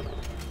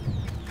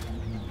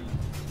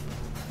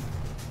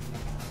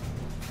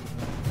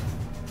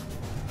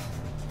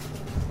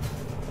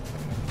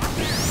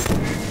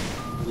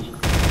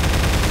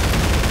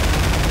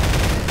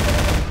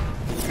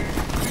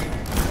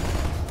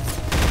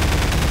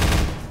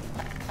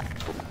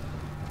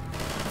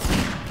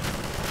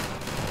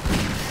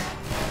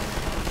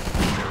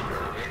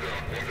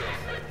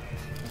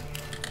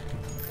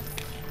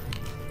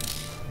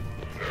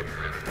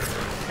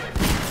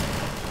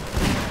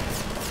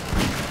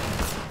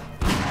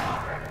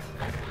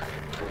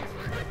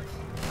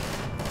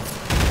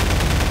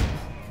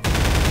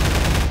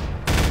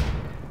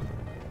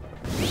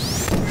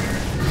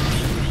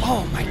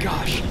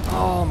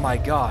 Oh my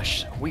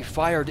gosh, we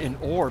fired an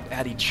orb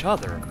at each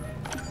other.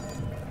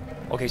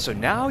 Okay, so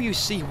now you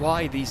see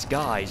why these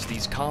guys,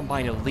 these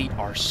Combine Elite,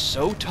 are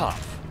so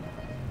tough.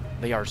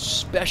 They are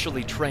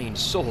specially trained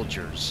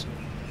soldiers.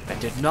 That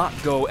did not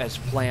go as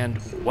planned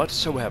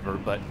whatsoever,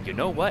 but you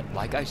know what?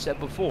 Like I said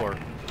before,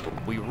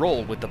 we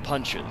roll with the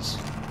punches.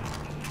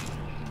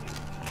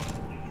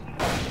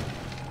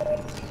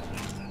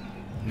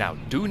 Now,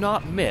 do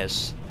not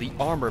miss the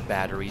armor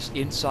batteries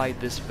inside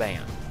this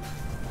van.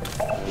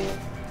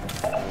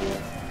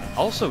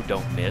 Also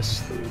don't miss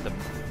the...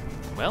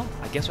 Well,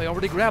 I guess I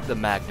already grabbed the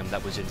Magnum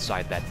that was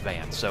inside that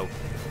van, so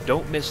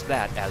don't miss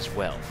that as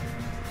well.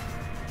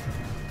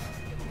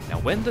 Now,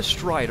 when the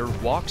Strider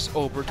walks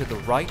over to the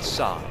right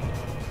side,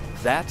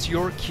 that's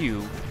your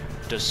cue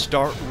to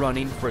start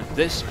running for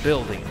this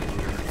building.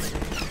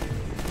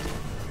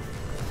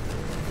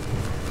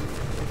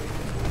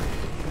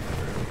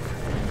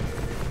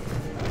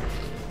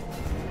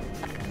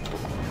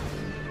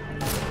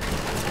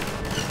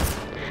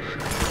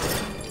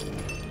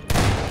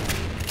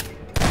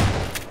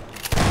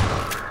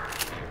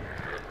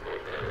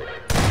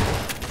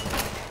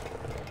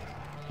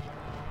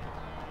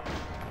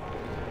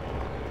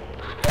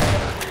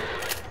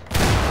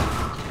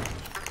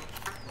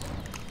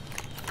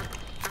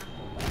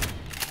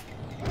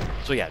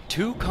 So yeah,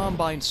 2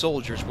 Combine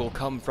soldiers will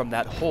come from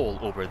that hole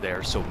over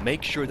there, so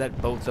make sure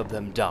that both of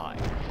them die.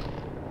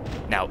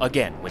 Now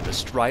again, when the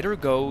Strider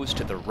goes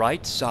to the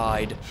right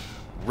side,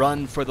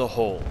 run for the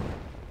hole.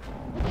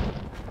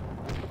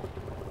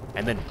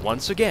 And then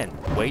once again,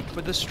 wait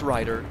for the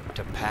Strider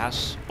to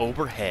pass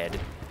overhead,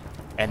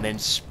 and then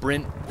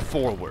sprint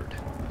forward.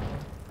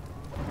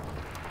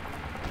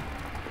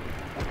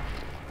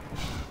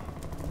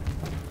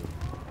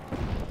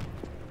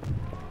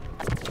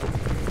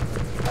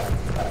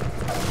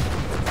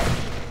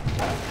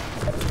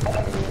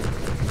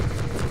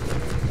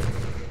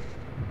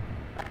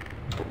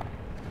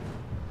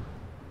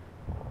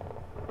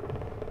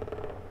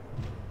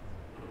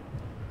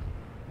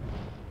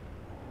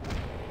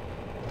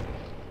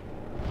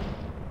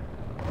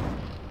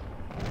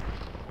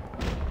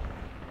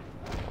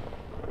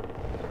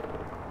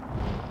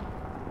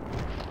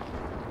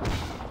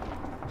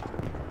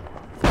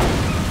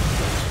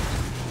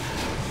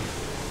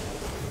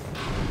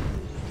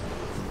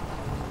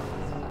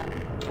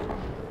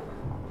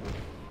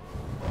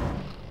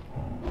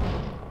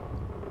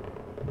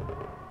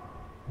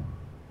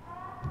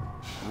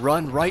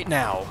 Run right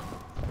now.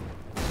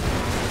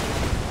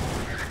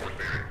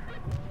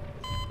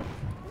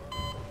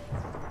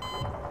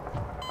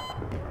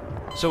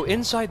 So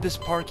inside this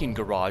parking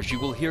garage, you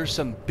will hear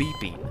some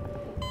beeping.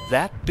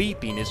 That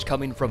beeping is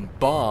coming from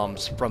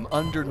bombs from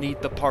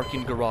underneath the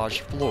parking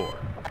garage floor.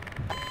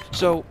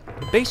 So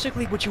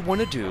basically what you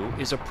want to do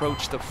is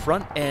approach the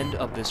front end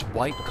of this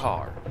white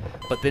car,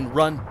 but then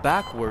run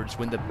backwards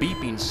when the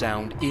beeping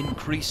sound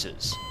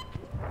increases.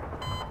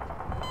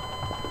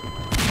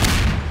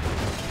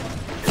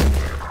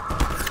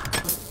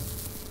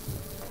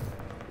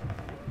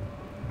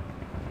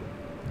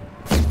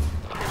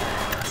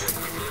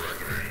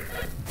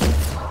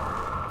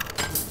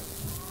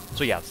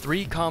 So yeah,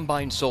 3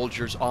 Combine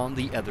soldiers on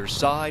the other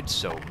side,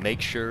 so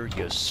make sure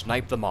you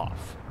snipe them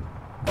off.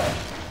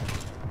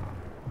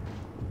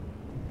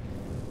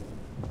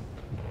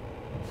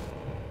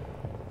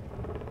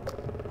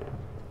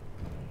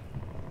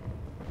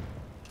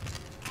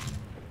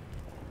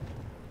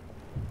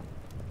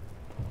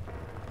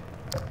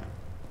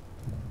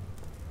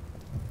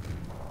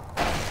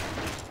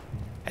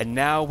 And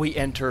now we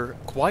enter,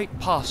 quite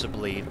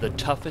possibly, the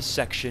toughest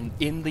section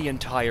in the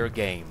entire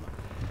game.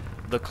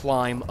 The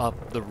climb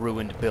up the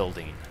ruined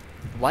building.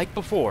 Like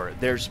before,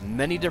 there's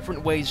many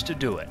different ways to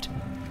do it.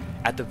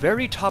 At the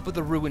very top of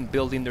the ruined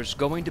building, there's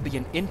going to be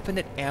an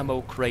infinite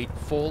ammo crate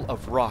full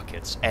of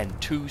rockets and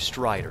 2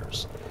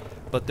 Striders.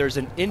 But there's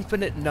an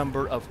infinite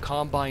number of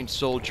Combine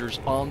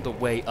soldiers on the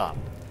way up.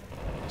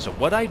 So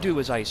what I do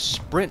is I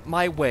sprint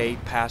my way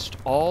past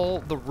all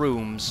the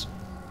rooms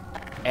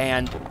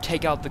and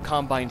take out the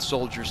Combine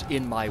soldiers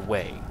in my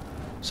way.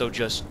 So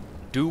just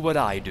do what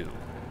I do.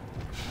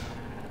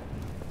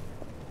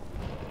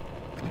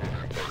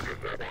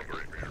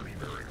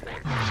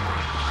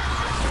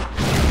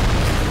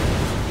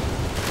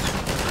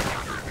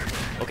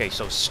 Okay,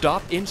 so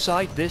stop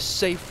inside this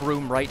safe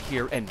room right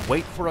here and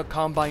wait for a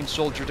Combine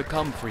soldier to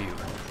come for you.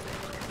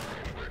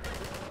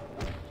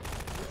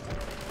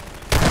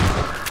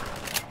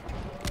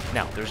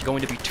 Now, there's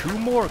going to be 2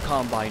 more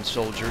Combine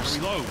soldiers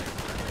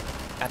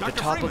at the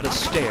top of the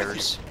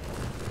stairs.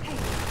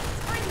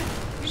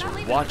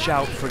 So watch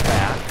out for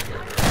that.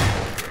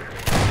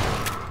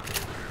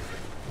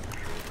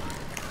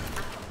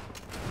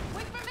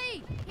 Wait for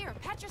me! Here,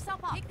 patch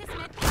yourself up. Take this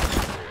med.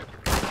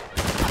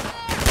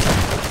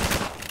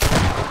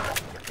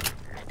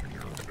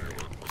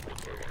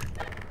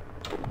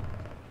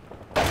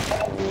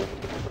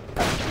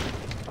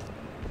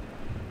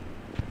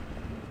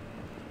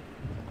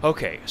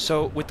 Okay,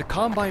 so with the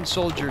Combine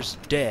soldiers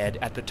dead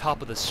at the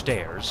top of the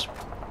stairs,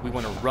 we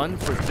want to run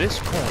for this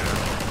corner,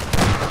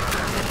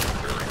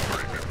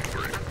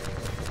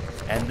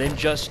 and then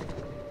just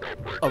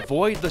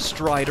avoid the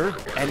Strider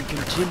and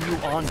continue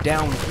on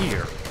down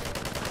here.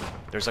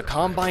 There's a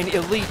Combine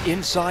elite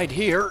inside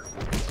here.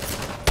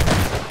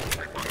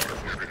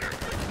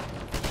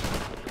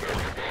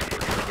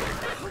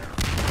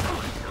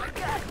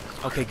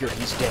 Okay, good,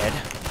 he's dead.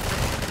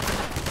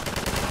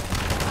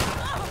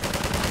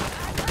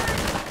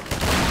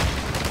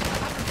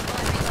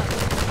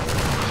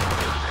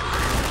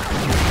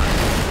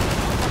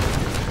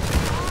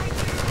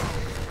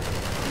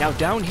 Now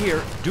down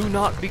here, do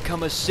not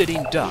become a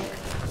sitting duck.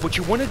 What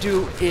you want to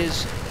do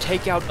is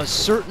take out a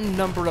certain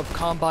number of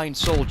Combine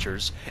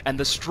soldiers, and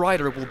the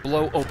Strider will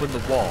blow open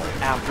the wall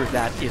after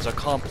that is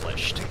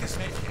accomplished.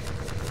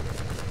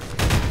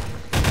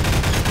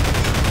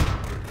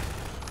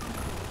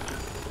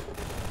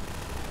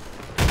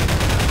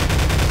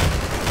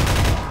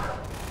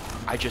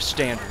 I just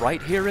stand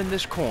right here in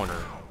this corner.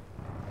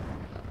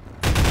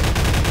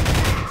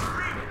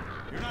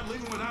 You're not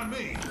leaving without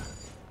me.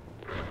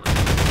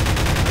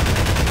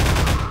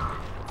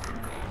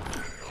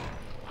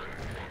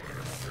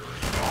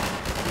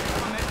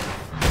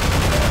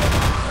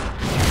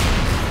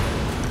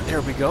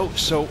 There we go.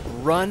 So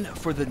run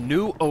for the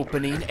new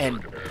opening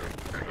and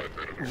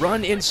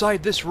run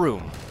inside this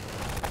room.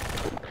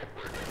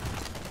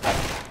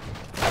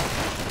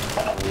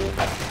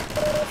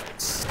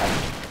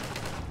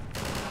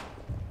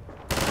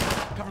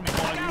 Cover me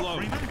while I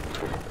reload.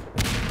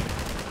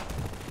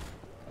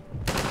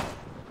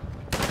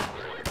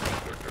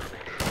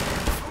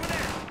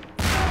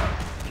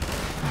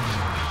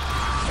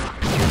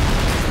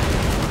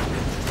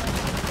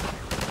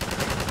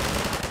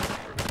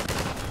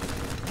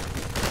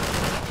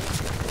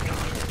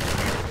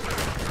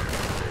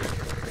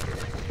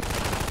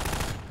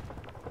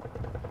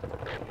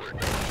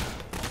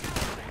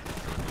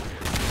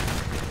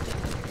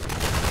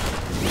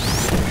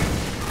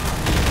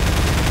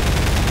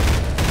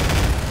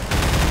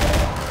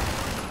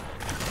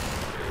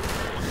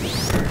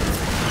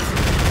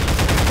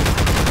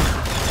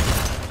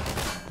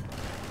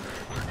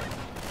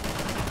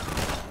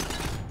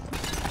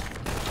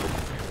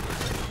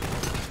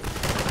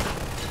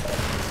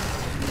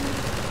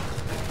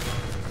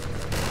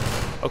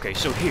 Okay,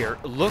 so here,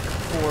 look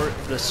for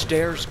the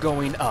stairs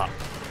going up.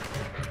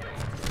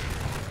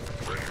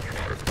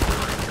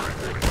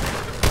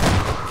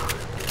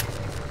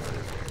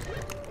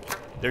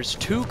 There's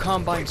 2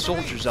 Combine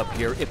soldiers up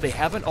here if they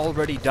haven't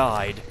already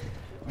died,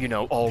 you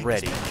know,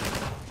 already.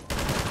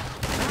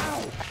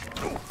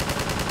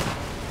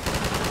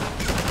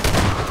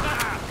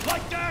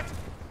 Like that?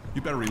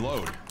 You better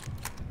reload.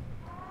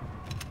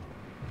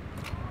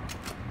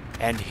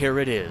 And here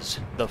it is,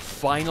 the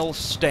final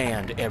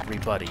stand,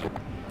 everybody.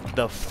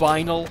 The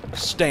final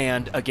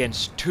stand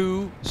against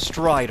 2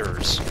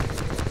 Striders.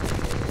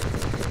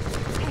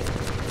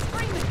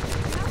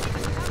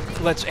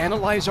 Let's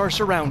analyze our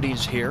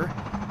surroundings here.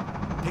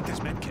 Take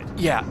this med kit.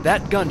 Yeah,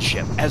 that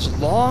gunship, as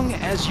long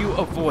as you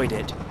avoid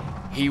it,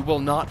 he will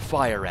not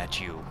fire at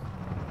you.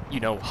 You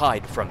know,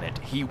 hide from it.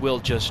 He will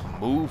just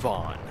move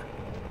on.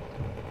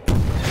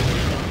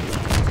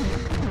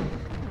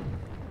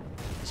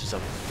 This is a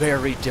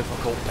very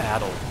difficult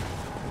battle.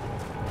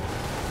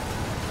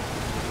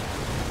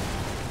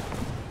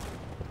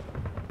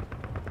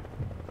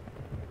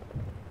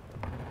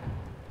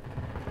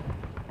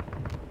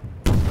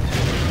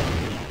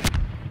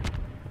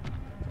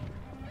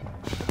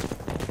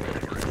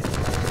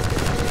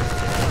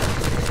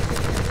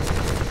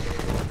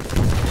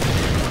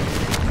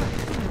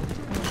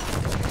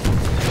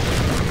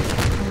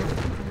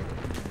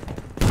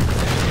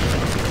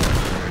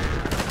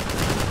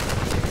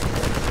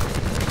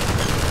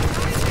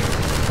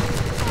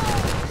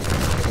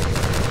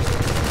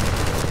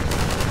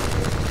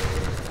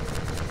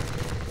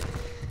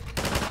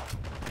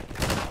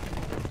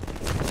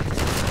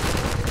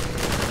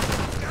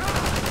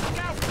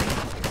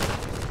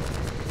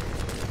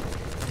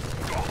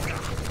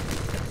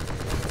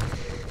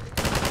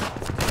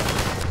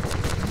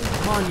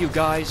 Come on, you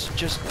guys,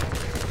 just...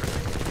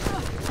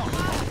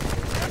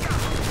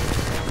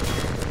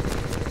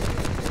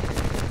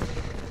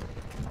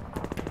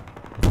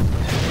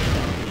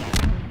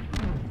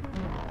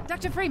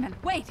 Dr. Freeman,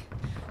 wait!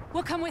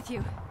 We'll come with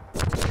you.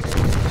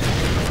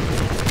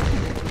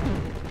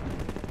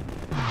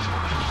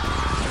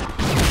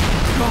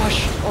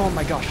 Gosh, oh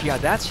my gosh, yeah,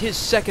 that's his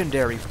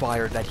secondary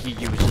fire that he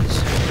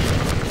uses.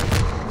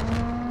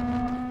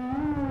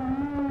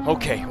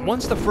 Okay,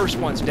 once the first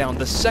one's down,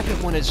 the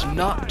second one is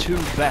not too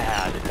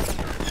bad.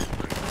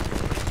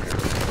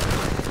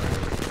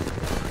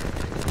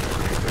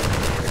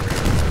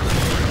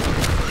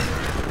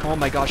 Oh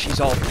my gosh, he's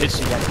all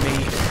pissy at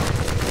me.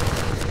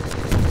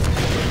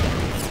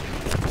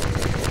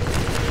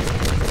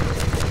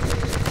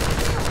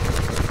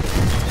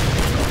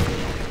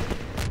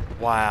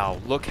 Wow,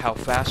 look how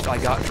fast I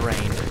got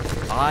drained.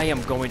 I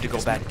am going to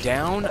go back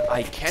down.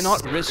 I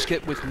cannot risk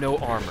it with no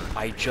armor.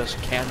 I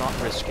just cannot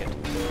risk it.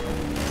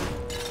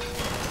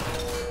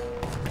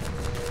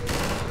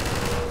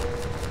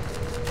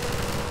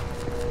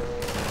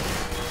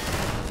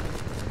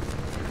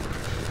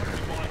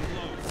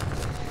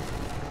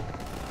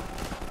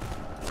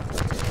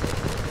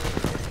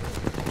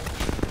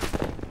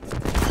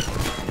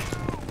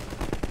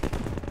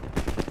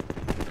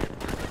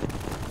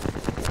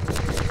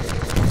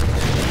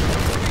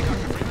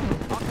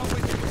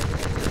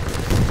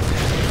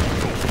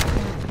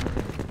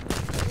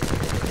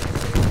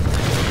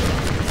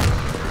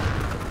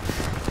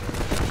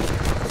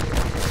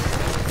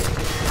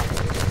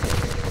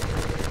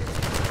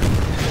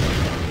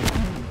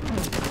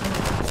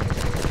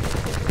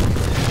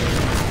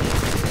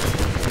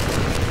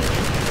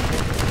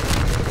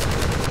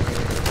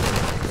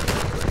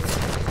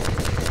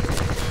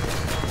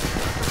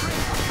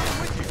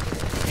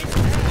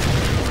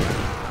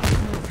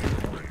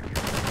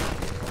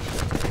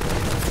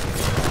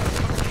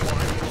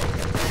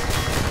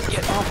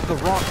 The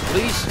rock,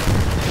 please.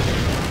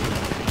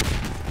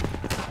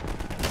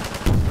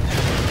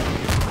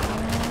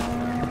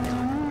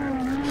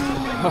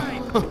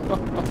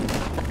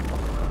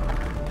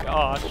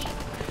 Gosh.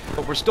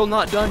 But we're still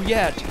not done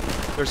yet.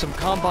 There's some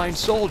Combine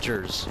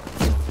soldiers.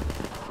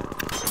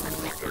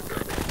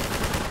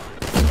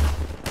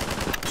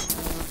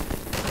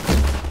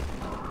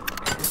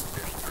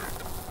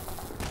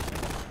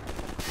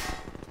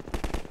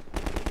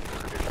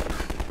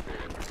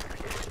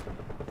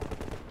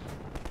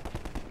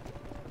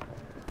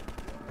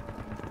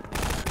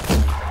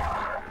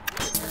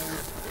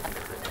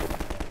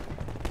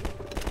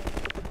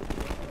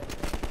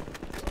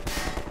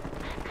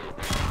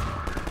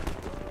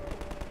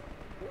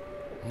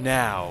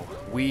 Now,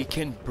 we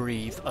can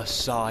breathe a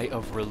sigh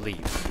of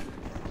relief.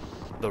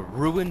 The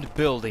ruined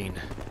building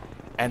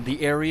and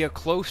the area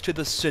close to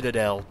the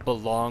Citadel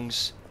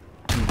belongs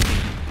to me.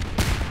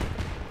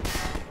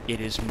 It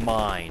is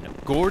mine.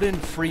 Gordon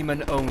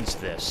Freeman owns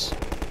this.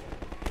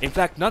 In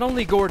fact, not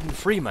only Gordon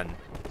Freeman,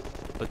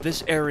 but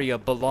this area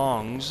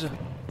belongs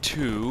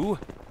to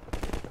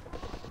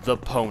the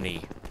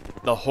pony,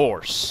 the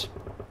horse.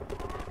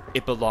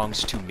 It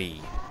belongs to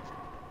me.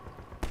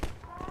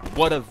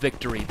 What a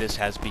victory this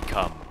has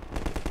become.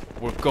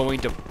 We're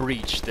going to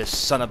breach this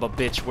son of a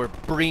bitch where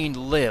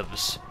Breen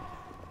lives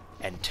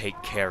and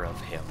take care of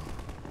him.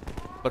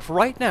 But for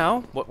right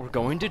now, what we're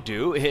going to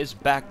do is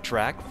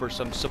backtrack for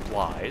some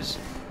supplies.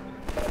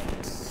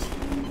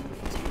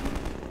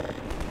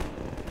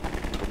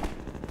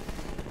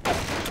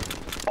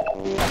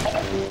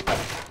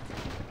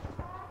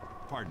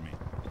 Pardon me.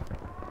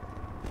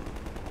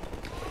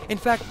 In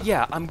fact,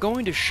 yeah, I'm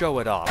going to show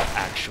it off,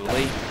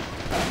 actually.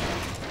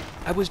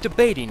 I was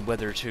debating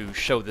whether to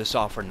show this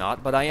off or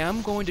not, but I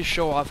am going to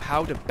show off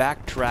how to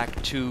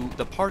backtrack to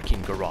the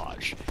parking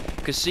garage.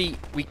 Because, see,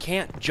 we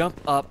can't jump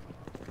up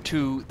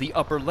to the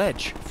upper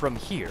ledge from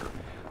here.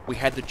 We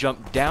had to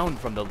jump down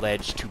from the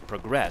ledge to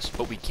progress,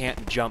 but we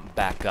can't jump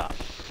back up.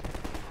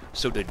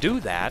 So to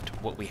do that,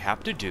 what we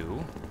have to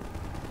do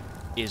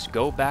is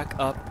go back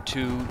up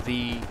to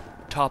the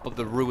top of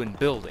the ruined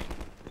building.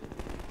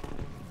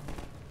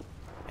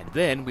 And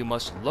then we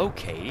must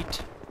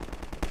locate...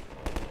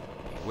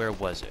 Where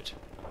was it?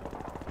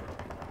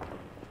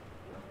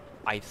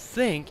 I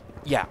think,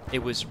 yeah, it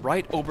was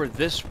right over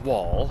this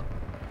wall.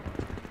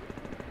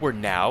 We're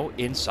now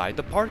inside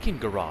the parking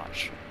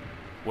garage,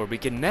 where we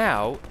can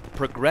now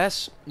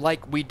progress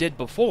like we did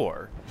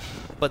before,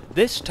 but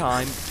this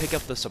time pick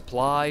up the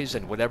supplies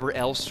and whatever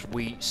else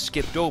we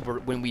skipped over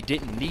when we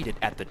didn't need it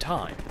at the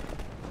time.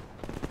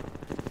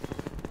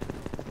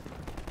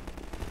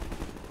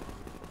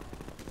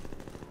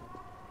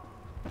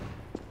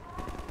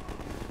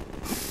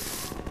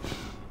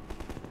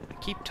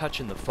 Keep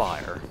touching the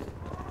fire,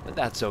 but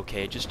that's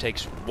okay, it just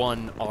takes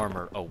one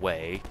armor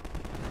away.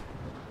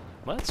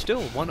 But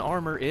still, one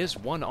armor is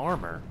one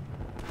armor.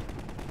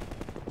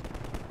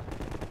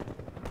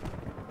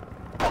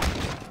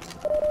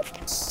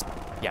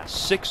 Yeah,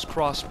 6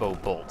 crossbow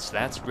bolts,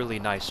 that's really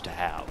nice to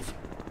have.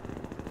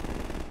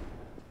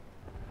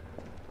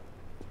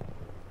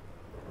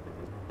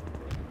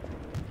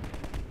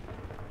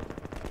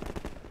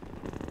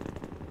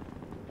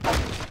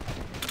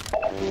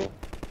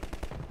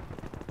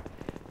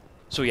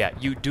 So yeah,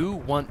 you do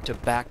want to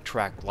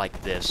backtrack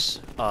like this,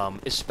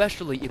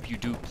 especially if you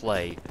do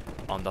play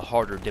on the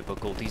harder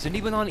difficulties, and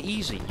even on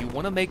easy. You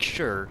want to make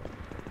sure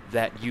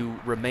that you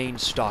remain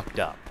stocked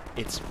up.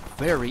 It's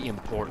very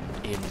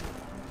important in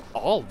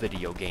all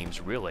video games,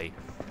 really.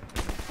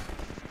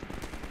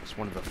 It's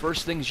one of the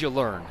first things you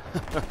learn.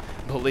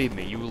 Believe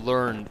me, you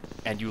learn,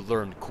 and you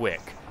learn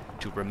quick,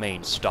 to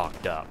remain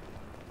stocked up.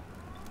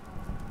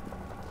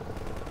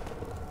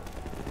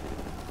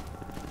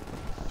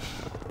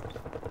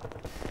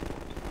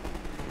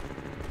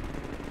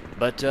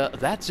 But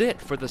that's it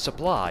for the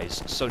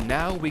supplies, so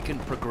now we can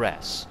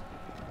progress.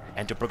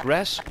 And to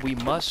progress, we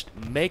must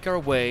make our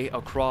way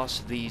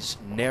across these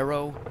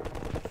narrow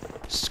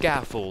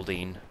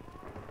scaffolding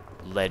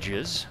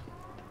ledges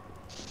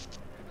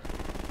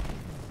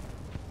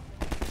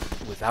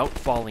without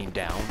falling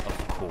down,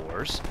 of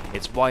course.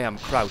 It's why I'm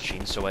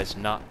crouching, so as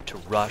not to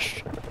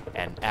rush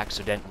and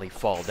accidentally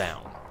fall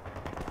down.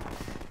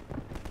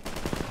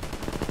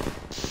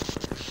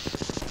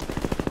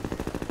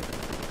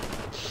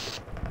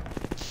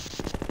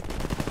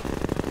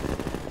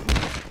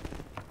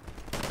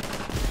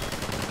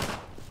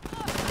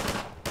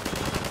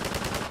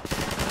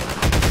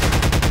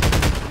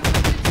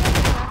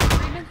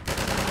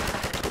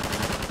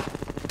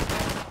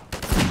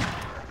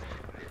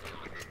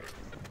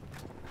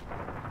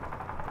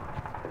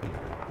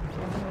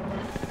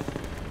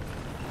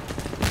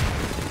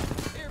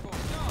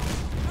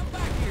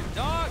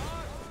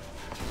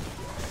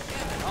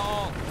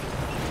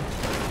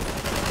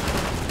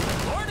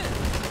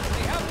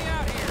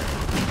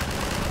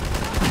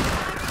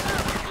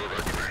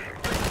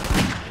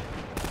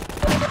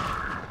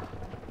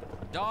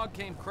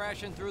 Came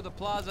crashing through the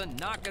plaza,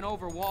 knocking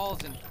over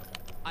walls, and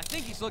I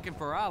think he's looking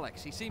for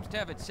Alex. He seems to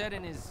have it set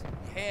in his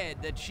head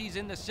that she's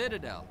in the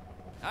Citadel.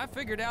 I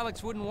figured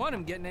Alex wouldn't want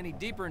him getting any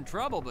deeper in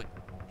trouble, but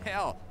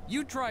hell,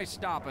 you try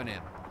stopping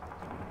him.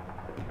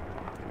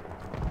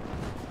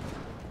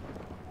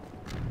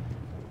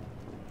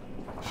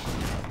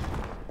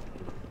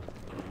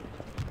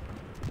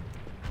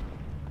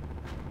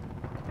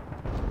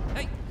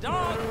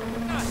 dog!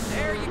 Not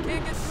there, you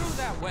can't get through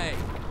that way.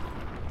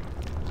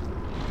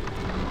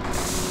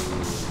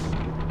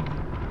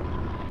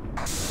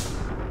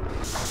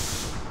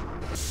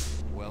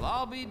 Well,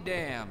 I'll be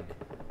damned.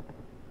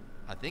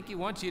 I think he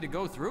wants you to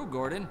go through,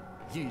 Gordon.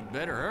 You'd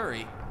better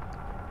hurry.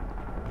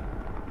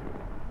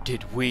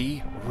 Did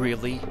we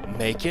really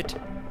make it?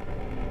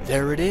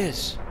 There it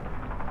is.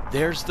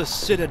 There's the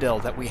Citadel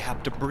that we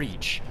have to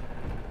breach.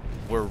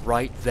 We're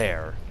right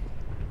there.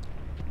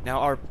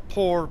 Now our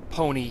poor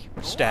pony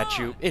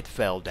statue, it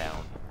fell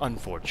down,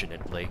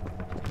 unfortunately.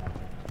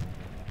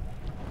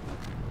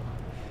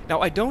 Now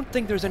I don't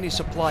think there's any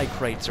supply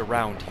crates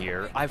around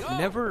here. I've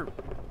never...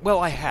 Well,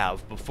 I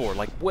have before,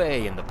 like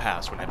way in the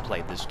past when I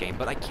played this game,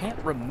 but I can't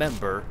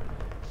remember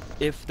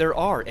if there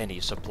are any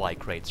supply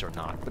crates or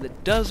not, but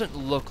it doesn't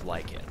look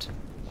like it.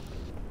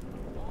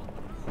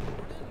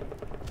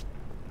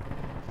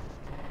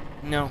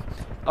 No.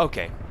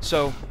 Okay,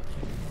 so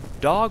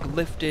Dog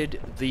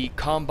lifted the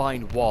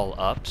Combine wall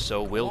up,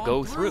 so we'll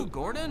go through.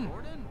 Gordon.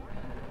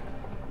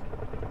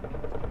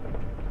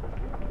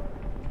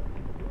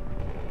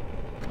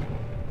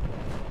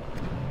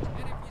 And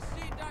if you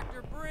see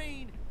Dr.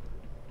 Breen,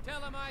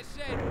 tell him I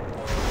said...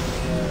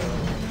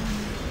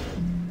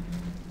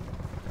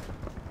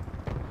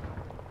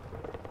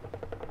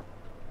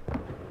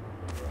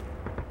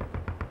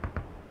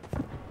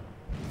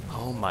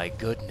 Oh my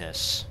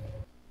goodness.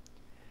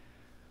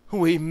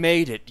 We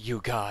made it,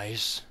 you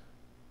guys.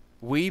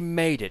 We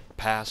made it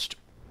past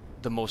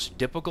the most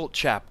difficult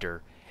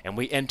chapter, and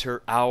we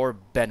enter our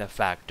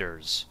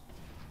benefactors.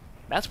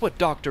 That's what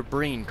Dr.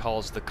 Breen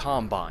calls the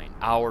Combine,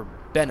 our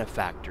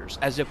benefactors,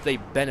 as if they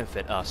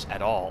benefit us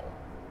at all.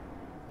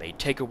 They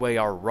take away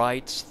our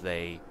rights,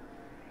 they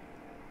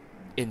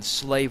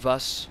enslave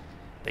us,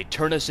 they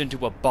turn us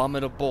into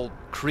abominable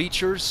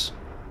creatures.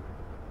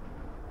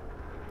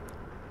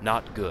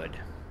 Not good.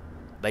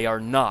 They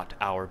are not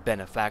our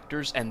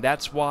benefactors, and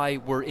that's why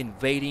we're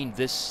invading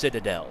this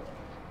Citadel.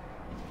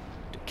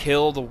 To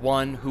kill the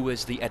one who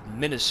is the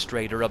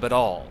administrator of it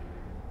all.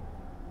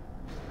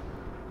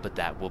 But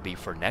that will be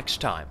for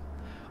next time.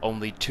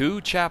 Only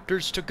 2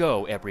 chapters to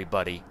go,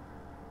 everybody.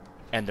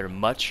 And they're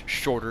much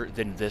shorter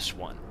than this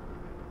one.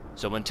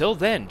 So until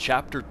then,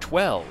 Chapter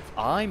 12,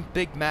 I'm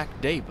Big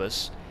Mac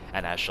Davis,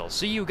 and I shall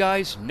see you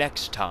guys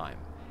next time.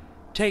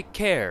 Take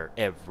care,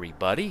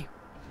 everybody.